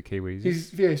a Kiwi. Is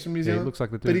he? He's from New Yeah, Zealand. he looks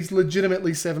like the dude. But he's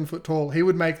legitimately 7 foot tall. He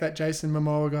would make that Jason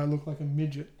Momoa guy look like a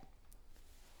midget.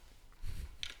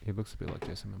 He looks a bit like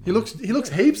Jason Momoa. He looks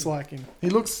heaps like him. He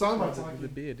looks so much like the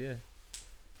him. beard, yeah.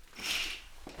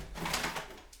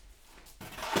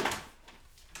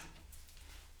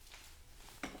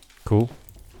 Cool.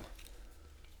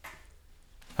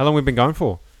 How long have we been going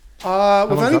for? We've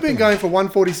long's only that been been? going for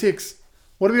 146.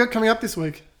 What have we got coming up this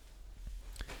week?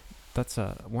 That's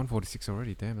 146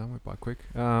 already. Damn, that went by quick.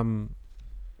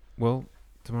 Well,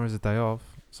 tomorrow's a day off,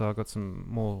 so I've got some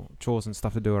more chores and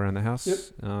stuff to do around the house. Yep.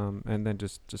 And then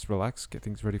just relax, get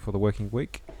things ready for the working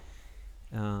week.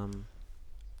 W-E-E-K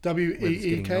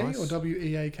nice. or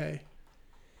W-E-A-K?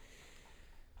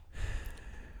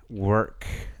 Work.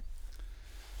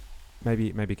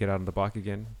 Maybe get out on the bike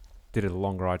again. Did a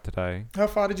long ride today. How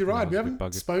far did you Yeah, I ride? We was a bit haven't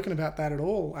buggered. spoken about that at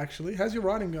all, actually. How's your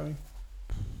riding going?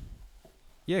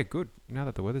 Yeah, good. Now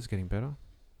that the weather's getting better.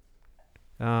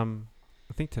 I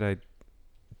think today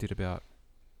did about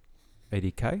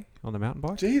 80k on the mountain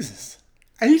bike. Jesus.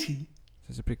 80?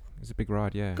 It's a big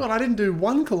ride, yeah. God, I didn't do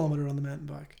 1 kilometre on the mountain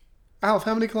bike. Alf,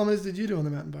 how many kilometres did you do on the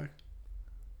mountain bike?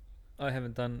 I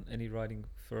haven't done any riding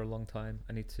for a long time.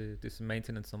 I need to do some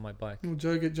maintenance on my bike. Well,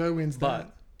 Joe wins But-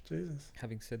 that. Jesus.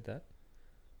 Having said that,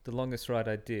 the longest ride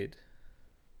I did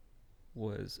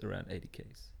was around 80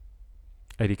 k's.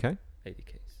 80k? 80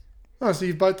 k's. Oh, so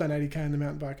you've both done 80k on the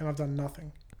mountain bike and I've done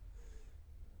nothing.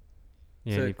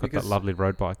 Yeah, So you've got that because- lovely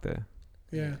road bike there.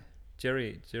 Yeah.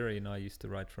 Jerry and I used to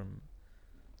ride from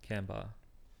Canberra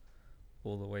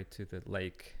all the way to the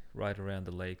lake, ride around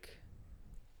the lake,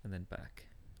 and then back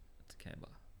to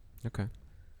Canberra. Okay.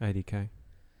 80k.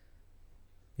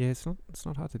 Yeah, it's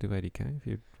not hard to do 80k if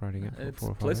you're riding it for It's 4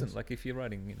 or 5 pleasant, hours. like if you're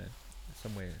riding,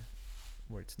 somewhere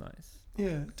where it's nice.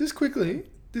 Yeah. Just quickly,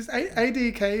 this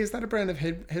ADK, is that a brand of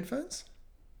headphones?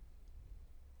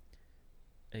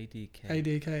 ADK.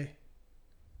 ADK.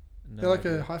 No They're like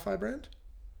idea. a hi-fi brand?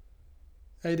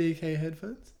 ADK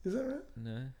headphones? Is that right?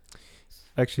 No.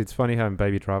 Actually, it's funny how in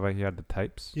Baby Driver he had the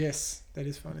tapes. Yes, that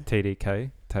is funny.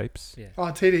 TDK tapes. Yeah. Oh,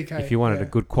 TDK. If you wanted yeah. a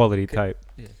good quality tape,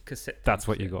 Yeah. Cassette. that's tapes,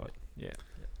 what you yeah. got. Yeah.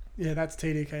 Yeah, that's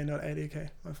TDK, not ADK.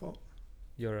 My fault.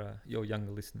 Your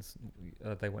younger listeners,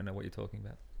 they won't know what you're talking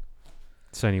about.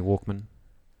 Sony Walkman.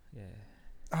 Yeah.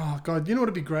 Oh, God. You know what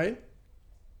would be great?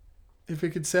 If we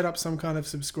could set up some kind of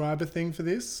subscriber thing for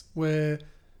this, where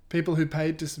people who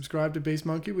paid to subscribe to Beast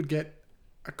Monkey would get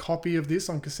a copy of this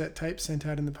on cassette tape sent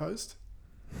out in the post.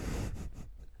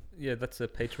 Yeah, that's a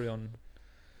Patreon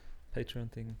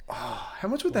thing. Oh, how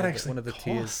much would One that of the- actually one of the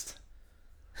cost?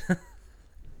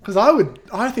 Because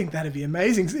I think that'd be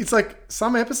amazing. It's like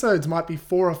some episodes might be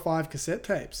 4 or 5 cassette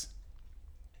tapes.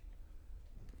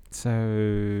 So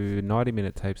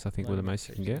 90-minute tapes, I think, were the most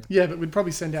you can get. Yeah, but we'd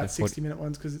probably send out So 60-minute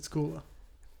ones because it's cooler.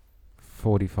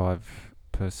 45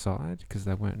 per side because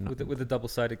they weren't. With the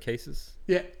double-sided cases.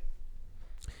 Yeah.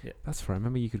 Yeah. That's right.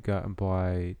 Remember, you could go out and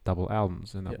buy double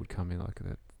albums, and that Yep. would come in like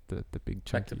the big Back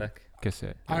chunky to back.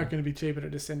 cassette. I reckon it'd be cheaper to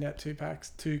just send out 2 packs,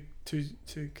 two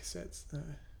cassettes. No.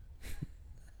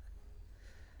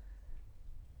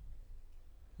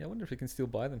 Yeah, I wonder if you can still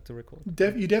buy them to record.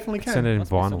 You definitely can. Send it in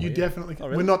Must be vinyl. somewhere. You definitely can. Oh,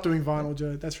 really? We're not doing vinyl,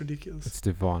 Joe. That's ridiculous. Let's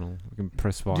do vinyl. We can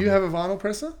press vinyl. Do you have a vinyl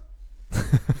presser?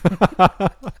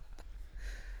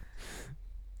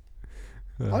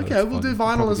 Okay, we'll do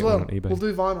vinyl as well. We'll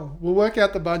do vinyl. We'll work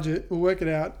out the budget. We'll work it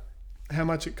out how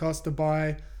much it costs to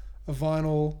buy a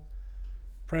vinyl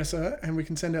presser, and we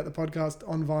can send out the podcast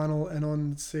on vinyl and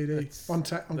on CD. That's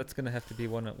going to have to be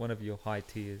one of your high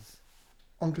tiers.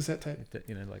 On cassette tape.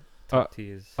 You know, like top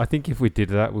tiers. I think if we did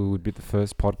that, we would be the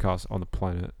first podcast on the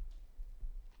planet.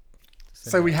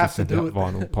 So we have to send do out it.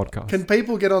 vinyl podcast. Can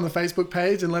people get on the Facebook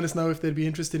page and let us know if they'd be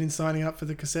interested in signing up for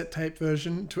the cassette tape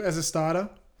version as a starter?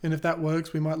 And if that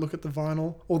works, we might look at the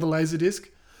vinyl or the Laserdisc.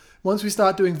 Once we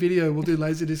start doing video, we'll do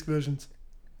Laserdisc versions.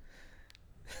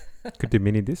 Could do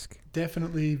mini disc.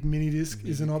 Definitely mini disc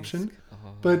is an option.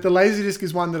 Oh. But the Laserdisc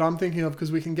is one that I'm thinking of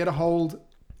because we can get a hold.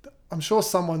 I'm sure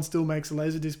someone still makes a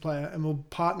Laserdisc player, and we'll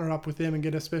partner up with them and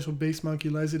get a special Beast Monkey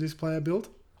Laserdisc player built.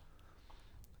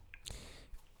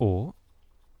 Or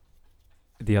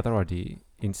the other idea,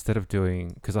 instead of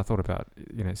doing, because I thought about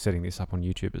setting this up on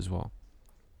YouTube as well,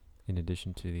 in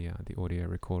addition to the audio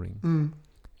recording,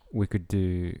 we could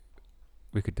do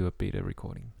a beta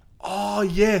recording. Oh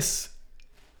yes,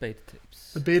 Beta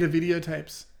tapes. the beta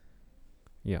videotapes.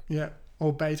 Yeah. Yeah,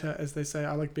 or beta as they say.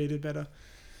 I like beta better.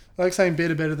 I like saying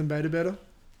beta better than beta better.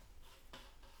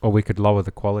 Or we could lower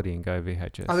the quality and go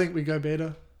VHS. I think we go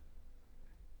beta.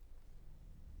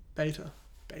 Beta.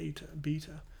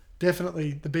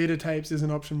 Definitely, the beta tapes is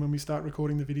an option when we start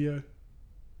recording the video.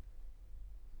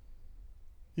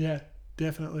 Yeah,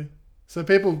 definitely. So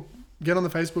people, get on the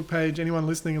Facebook page, anyone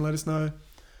listening, and let us know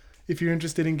if you're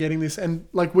interested in getting this. And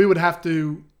we would have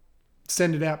to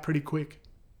send it out pretty quick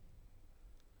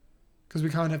because we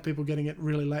can't have people getting it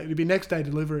really late. It'd be next day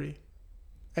delivery,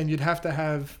 and you'd have to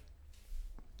have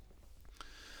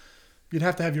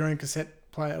your own cassette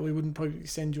player. We wouldn't probably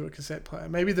send you a cassette player.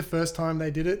 Maybe the first time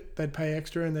they did it, they'd pay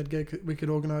extra, and we could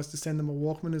organise to send them a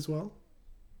Walkman as well.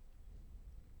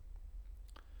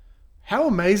 How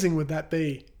amazing would that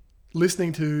be?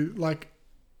 Listening to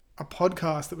a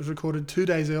podcast that was recorded 2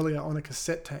 days earlier on a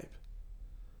cassette tape.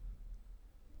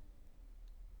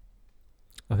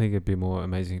 I think it'd be more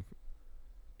amazing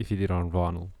if you did it on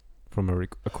vinyl from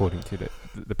according to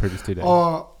the previous 2 days.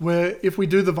 Oh, if we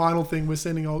do the vinyl thing, we're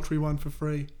sending Ultry one for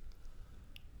free.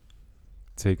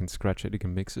 So you can scratch it, you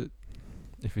can mix it.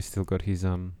 If he's still got his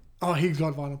Oh, he's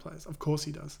got vinyl players. Of course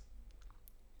he does.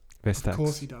 Vestax. Of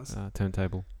course he does.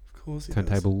 Turntable. Of course he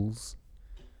Turntables. does.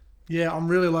 Yeah, I'm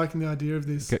really liking the idea of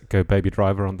this. Go Baby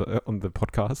Driver on the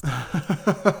podcast.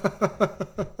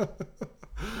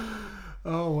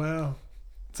 Oh wow!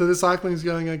 So the cycling's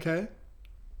going okay?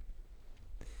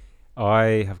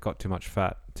 I have got too much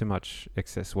fat, too much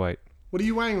excess weight. What are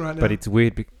you weighing right now? But it's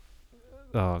weird.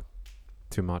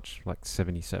 Too much, like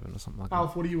 77 or something like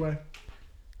Alf, what do you weigh?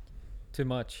 Too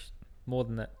much. More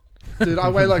than that. Dude, I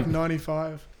weigh like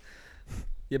 95.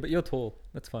 Yeah, but you're tall.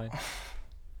 That's fine.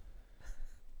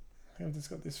 I've just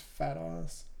got this fat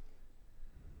ass.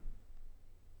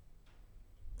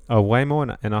 that. Oh, way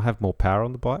more, and I have more power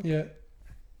on the bike. Yeah.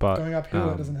 But going uphill,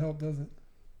 that doesn't help, does it?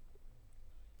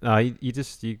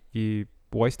 You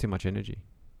waste too much energy.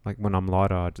 Like when I'm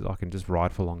lighter, I can just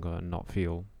ride for longer and not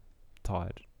feel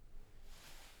tired.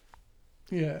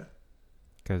 Yeah.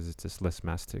 Because it's just less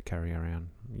mass to carry around.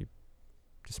 You're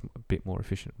just a bit more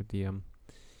efficient with the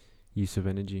use of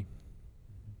energy.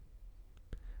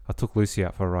 I took Lucy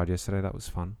out for a ride yesterday. That was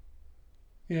fun.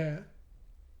 Yeah.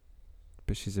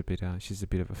 But she's a bit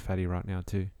of a fatty right now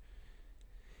too.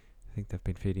 I think they've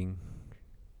been feeding.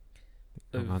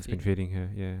 My aunt's been feeding her,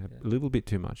 a little bit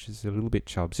too much. She's a little bit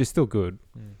chub. She's still good,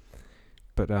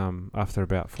 but after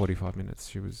about 45 minutes,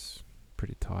 she was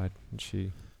pretty tired and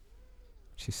she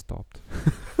stopped.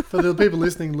 For the people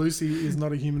listening, Lucy is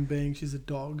not a human being. She's a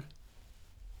dog.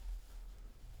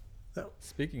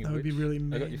 Speaking that of would which, be really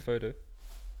mean. I got your photo.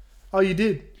 Oh, you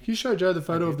did? Can you show Joe the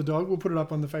photo of the dog? We'll put it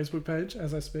up on the Facebook page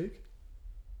as I speak.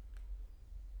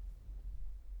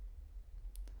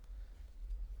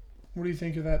 What do you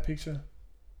think of that picture?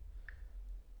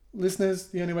 Listeners,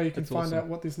 the only way you can find out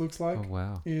what this looks like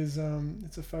is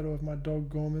it's a photo of my dog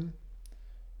Gorman,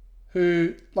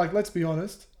 who, let's be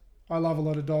honest, I love a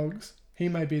lot of dogs. He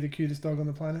may be the cutest dog on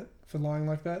the planet for lying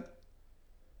like that.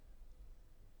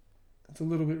 It's a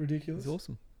little bit ridiculous. He's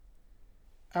awesome.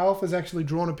 Alf has actually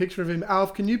drawn a picture of him.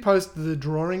 Alf, can you post the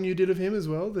drawing you did of him as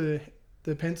well? The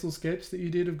pencil sketch that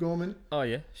you did of Gorman? Oh,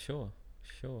 yeah. Sure.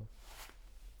 Okay,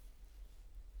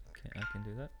 I can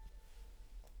do that.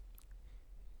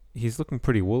 He's looking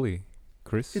pretty woolly,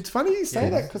 Chris. It's funny you say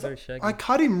that because shaggy. I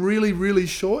cut him really, really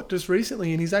short just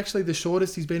recently, and he's actually the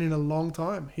shortest he's been in a long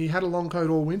time. He had a long coat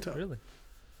all winter. Really?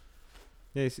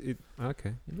 Yeah,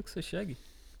 okay. He looks so shaggy.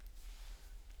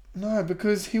 No,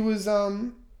 because he was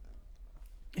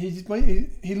he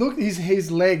looked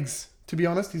his legs. To be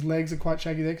honest, his legs are quite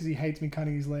shaggy there because he hates me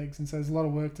cutting his legs, and so there's a lot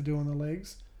of work to do on the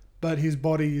legs. But his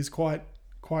body is quite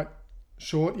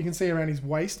short. You can see around his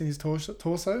waist and his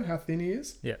torso how thin he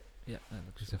is. Yeah. That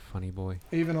looks He's a funny boy.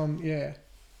 Even on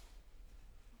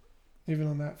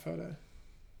that photo.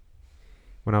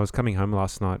 When I was coming home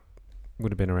last night,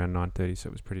 would have been around 9:30, so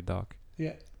it was pretty dark.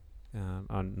 Yeah.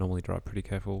 I normally drive pretty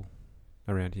careful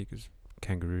around here because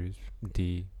kangaroos,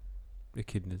 deer,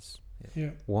 echidnas,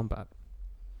 Yeah. wombat.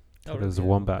 So Oh, there was a yeah,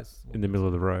 wombat wombats. in the middle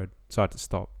of the road, so I had to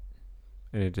stop,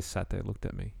 and it just sat there, looked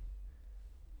at me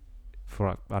for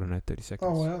I don't know 30 seconds,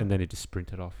 Oh, wow. and then it just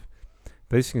sprinted off.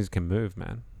 These things can move,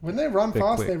 man. When they run They're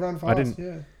fast, quick. they run I fast. didn't-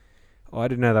 Yeah. Oh, I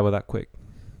didn't know they were that quick.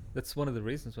 That's one of the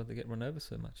reasons why they get run over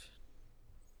so much.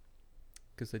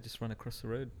 Because they just run across the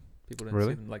road. People don't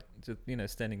Really? see them, like,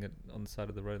 just, standing on the side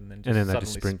of the road and then just And then they suddenly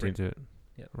just sprint into it.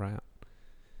 Yep. Right.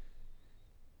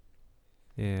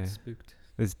 Yeah. Spooked.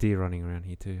 There's deer running around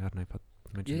here too. I don't know if I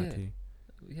mentioned that to you.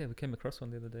 Yeah, we came across one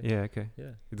the other day. Yeah, okay.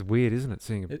 Yeah. It's weird, isn't it?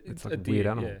 Seeing it's like a weird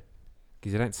deer, animal. Yeah,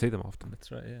 Because you don't see them often.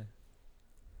 that's right, yeah.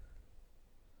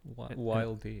 And-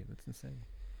 Wild deer, that's insane.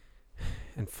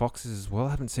 And foxes as well.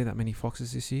 I haven't seen that many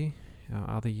foxes this year.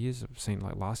 Other years I've seen,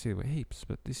 like last year, there were heaps,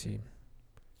 but this year,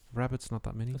 rabbits not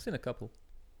that many. I've seen a couple,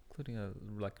 including a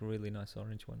really nice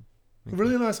orange one. A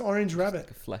really nice orange Just rabbit.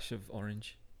 like a flash of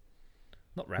orange.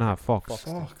 Not rabbit. Nah, fox.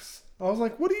 Fox. I was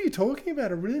like, what are you talking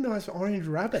about? A really nice orange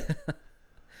rabbit.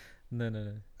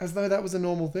 No. As though that was a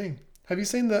normal thing. Have you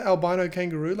seen the albino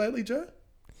kangaroo lately, Joe?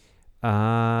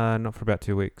 Not for about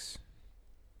 2 weeks.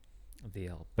 The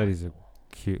albino. That is a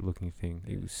cute looking thing.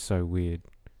 It was so weird.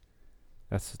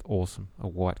 That's just awesome. A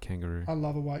white kangaroo. I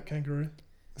love a white kangaroo.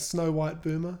 A snow white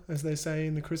boomer, as they say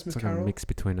in the Christmas It's like Carol. a mix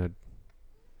between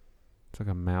it's like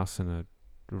a mouse and a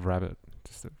rabbit.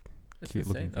 Just That's cute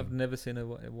looking insane. I've thing. never seen a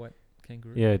white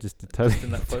kangaroo. yeah, just totally,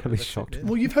 in that photo, totally that's it, shocked. yeah.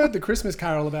 Well, you've heard the Christmas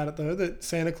Carol about it, though, that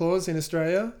Santa Claus in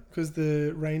Australia, because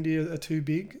the reindeer are too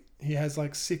big, he has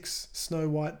like 6 snow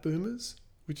white boomers,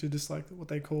 which are just like what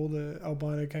they call the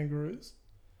albino kangaroos.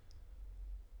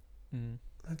 Mm.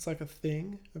 That's like a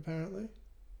thing, apparently.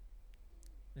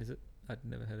 Is it? I'd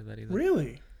never heard of that either.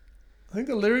 Really? I think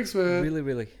the lyrics were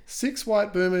Really? 6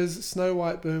 white boomers, snow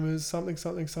white boomers, something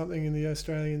in the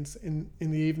Australians in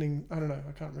the evening. I don't know.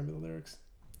 I can't remember the lyrics.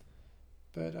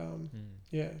 But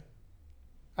yeah.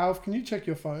 Alf, can you check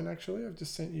your phone, actually? I've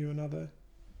just sent you another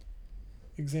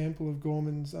example of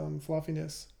Gorman's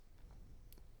fluffiness.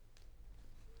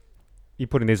 You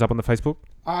putting these up on the Facebook?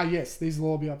 Ah, yes. These will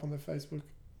all be up on the Facebook.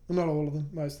 Well, not all of them.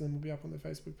 Most of them will be up on the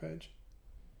Facebook page.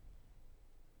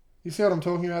 You see what I'm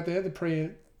talking about there? The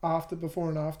before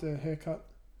and after haircut.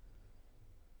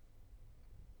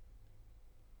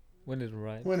 When it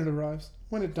arrives. When it arrives.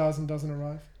 When it does and doesn't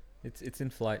arrive. It's in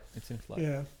flight. It's in flight.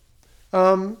 Yeah.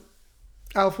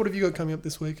 Alf, what have you got coming up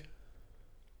this week?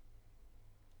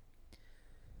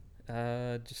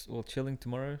 Just chilling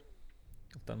tomorrow.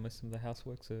 I've done most of the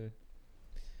housework, so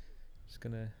just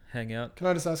gonna hang out. Can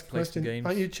I just ask a Play some question? games.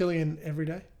 Aren't you Chilean every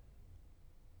day?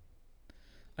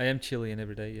 I am Chilean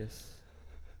every day, yes,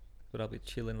 but I'll be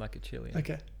chilling like a Chilean.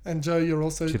 Okay. And Joe, you're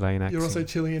also Chilean accent. you're also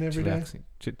Chilean every day.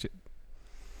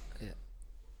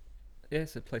 Yeah,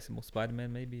 so play some more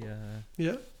Spider-Man, maybe.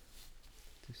 Yeah.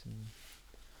 Do some.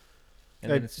 Hey,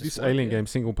 then it's this just work, Alien yeah. game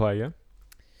single player, yeah?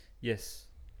 Yes.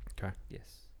 Okay. Yes.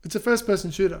 It's a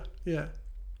first-person shooter. Yeah.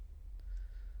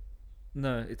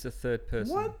 No, it's a third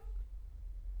person. What?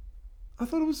 I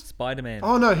thought it was. Spider-Man.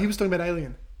 Oh no, he was talking about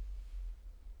Alien.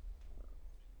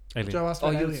 Alien. Joe asked Oh,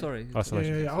 about you're Alien. sorry.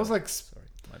 Isolation. Yeah. I was like, Sorry,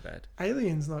 my bad.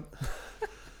 Alien's not.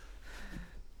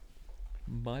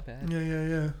 My bad.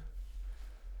 Yeah.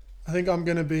 I think I'm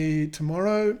gonna be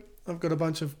tomorrow. I've got a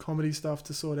bunch of comedy stuff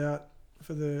to sort out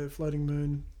for the Floating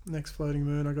Moon. Next Floating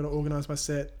Moon. I got to organise my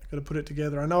set. I got to put it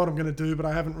together. I know what I'm gonna do, but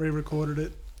I haven't re-recorded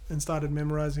it and started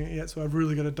memorising it yet. So I've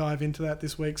really got to dive into that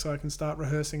this week so I can start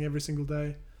rehearsing every single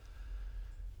day.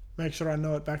 Make sure I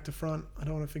know it back to front. I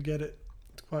don't want to forget it.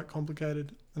 It's quite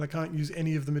complicated, and I can't use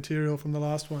any of the material from the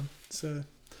last one. So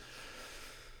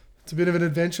It's a bit of an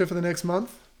adventure for the next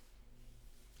month.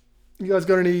 You guys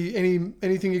got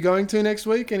anything you're going to next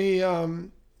week? Any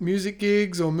music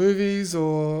gigs or movies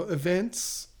or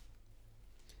events?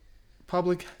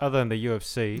 Public? Other than the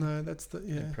UFC. No, that's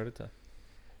the Predator.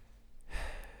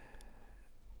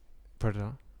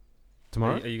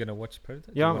 Tomorrow? Are you going to watch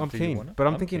Predator? Yeah, I'm keen. But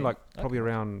I'm thinking keen. like probably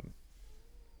around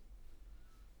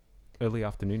early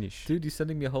afternoonish. Dude, you're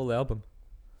sending me a whole album.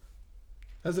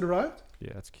 Has it arrived?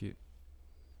 Yeah, that's cute.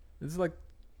 It's like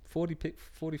 40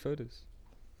 photos.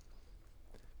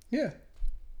 Yeah.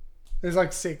 There's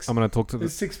like 6. I'm gonna talk to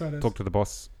There's 6 photos. talk to the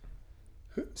boss.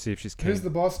 See if she's keen. Who's the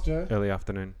boss, Joe? Early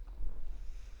afternoon.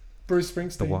 Bruce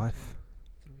Springsteen. The wife.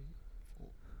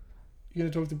 You're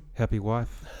gonna talk to Happy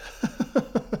wife.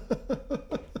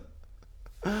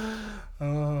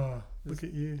 Oh, look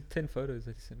at you. 10 photos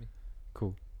that you sent me.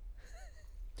 Cool.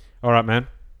 All right, man.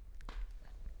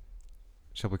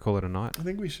 Shall we call it a night? I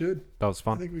think we should. That was I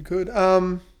fun. think we could.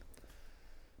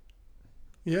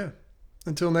 Yeah.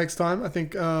 Until next time, I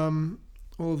think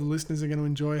all of the listeners are going to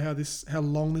enjoy how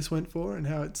long this went for and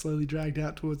how it slowly dragged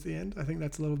out towards the end. I think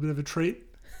that's a little bit of a treat.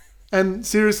 And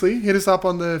seriously, hit us up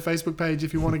on the Facebook page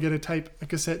if you want to get a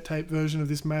cassette tape version of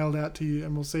this mailed out to you,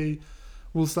 and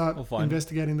we'll start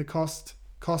investigating the cost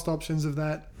options of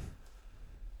that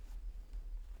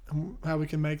and how we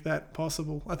can make that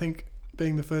possible. I think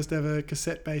being the first ever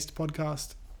cassette-based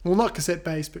podcast, well, not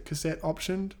cassette-based, but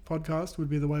cassette-optioned podcast would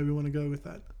be the way we want to go with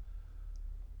that.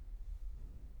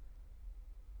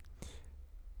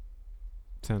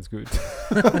 Sounds good.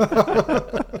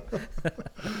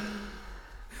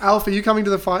 Alf, are you coming to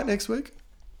the fight next week?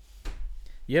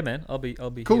 Yeah, man. I'll be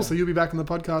cool. Here. So you'll be back on the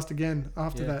podcast again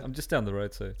after that. I'm just down the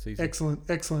road, so it's easy.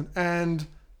 Excellent. And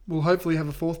we'll hopefully have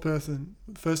a fourth person.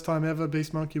 First time ever,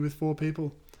 Beast Monkey with 4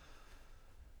 people.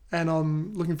 And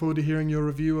I'm looking forward to hearing your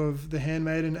review of The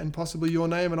Handmaiden and possibly your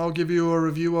name, and I'll give you a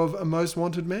review of A Most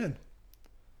Wanted Man.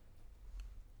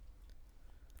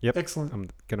 Yep. Excellent. I'm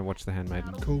going to watch The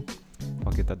Handmaiden. Cool.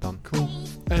 I'll get that done. Cool.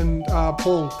 And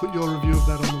Paul, put your review of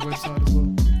that on the website as well,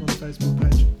 on the Facebook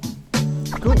page.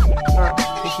 Cool. All right.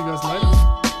 Talk to you guys later.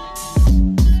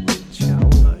 Ciao.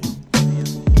 Bye.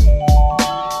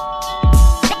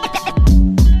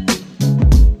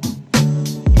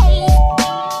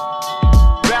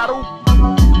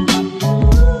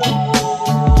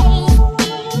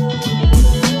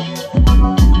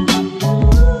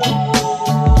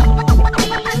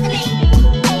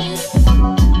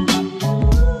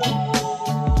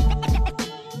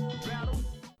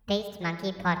 Beast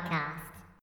Monkey Podcast.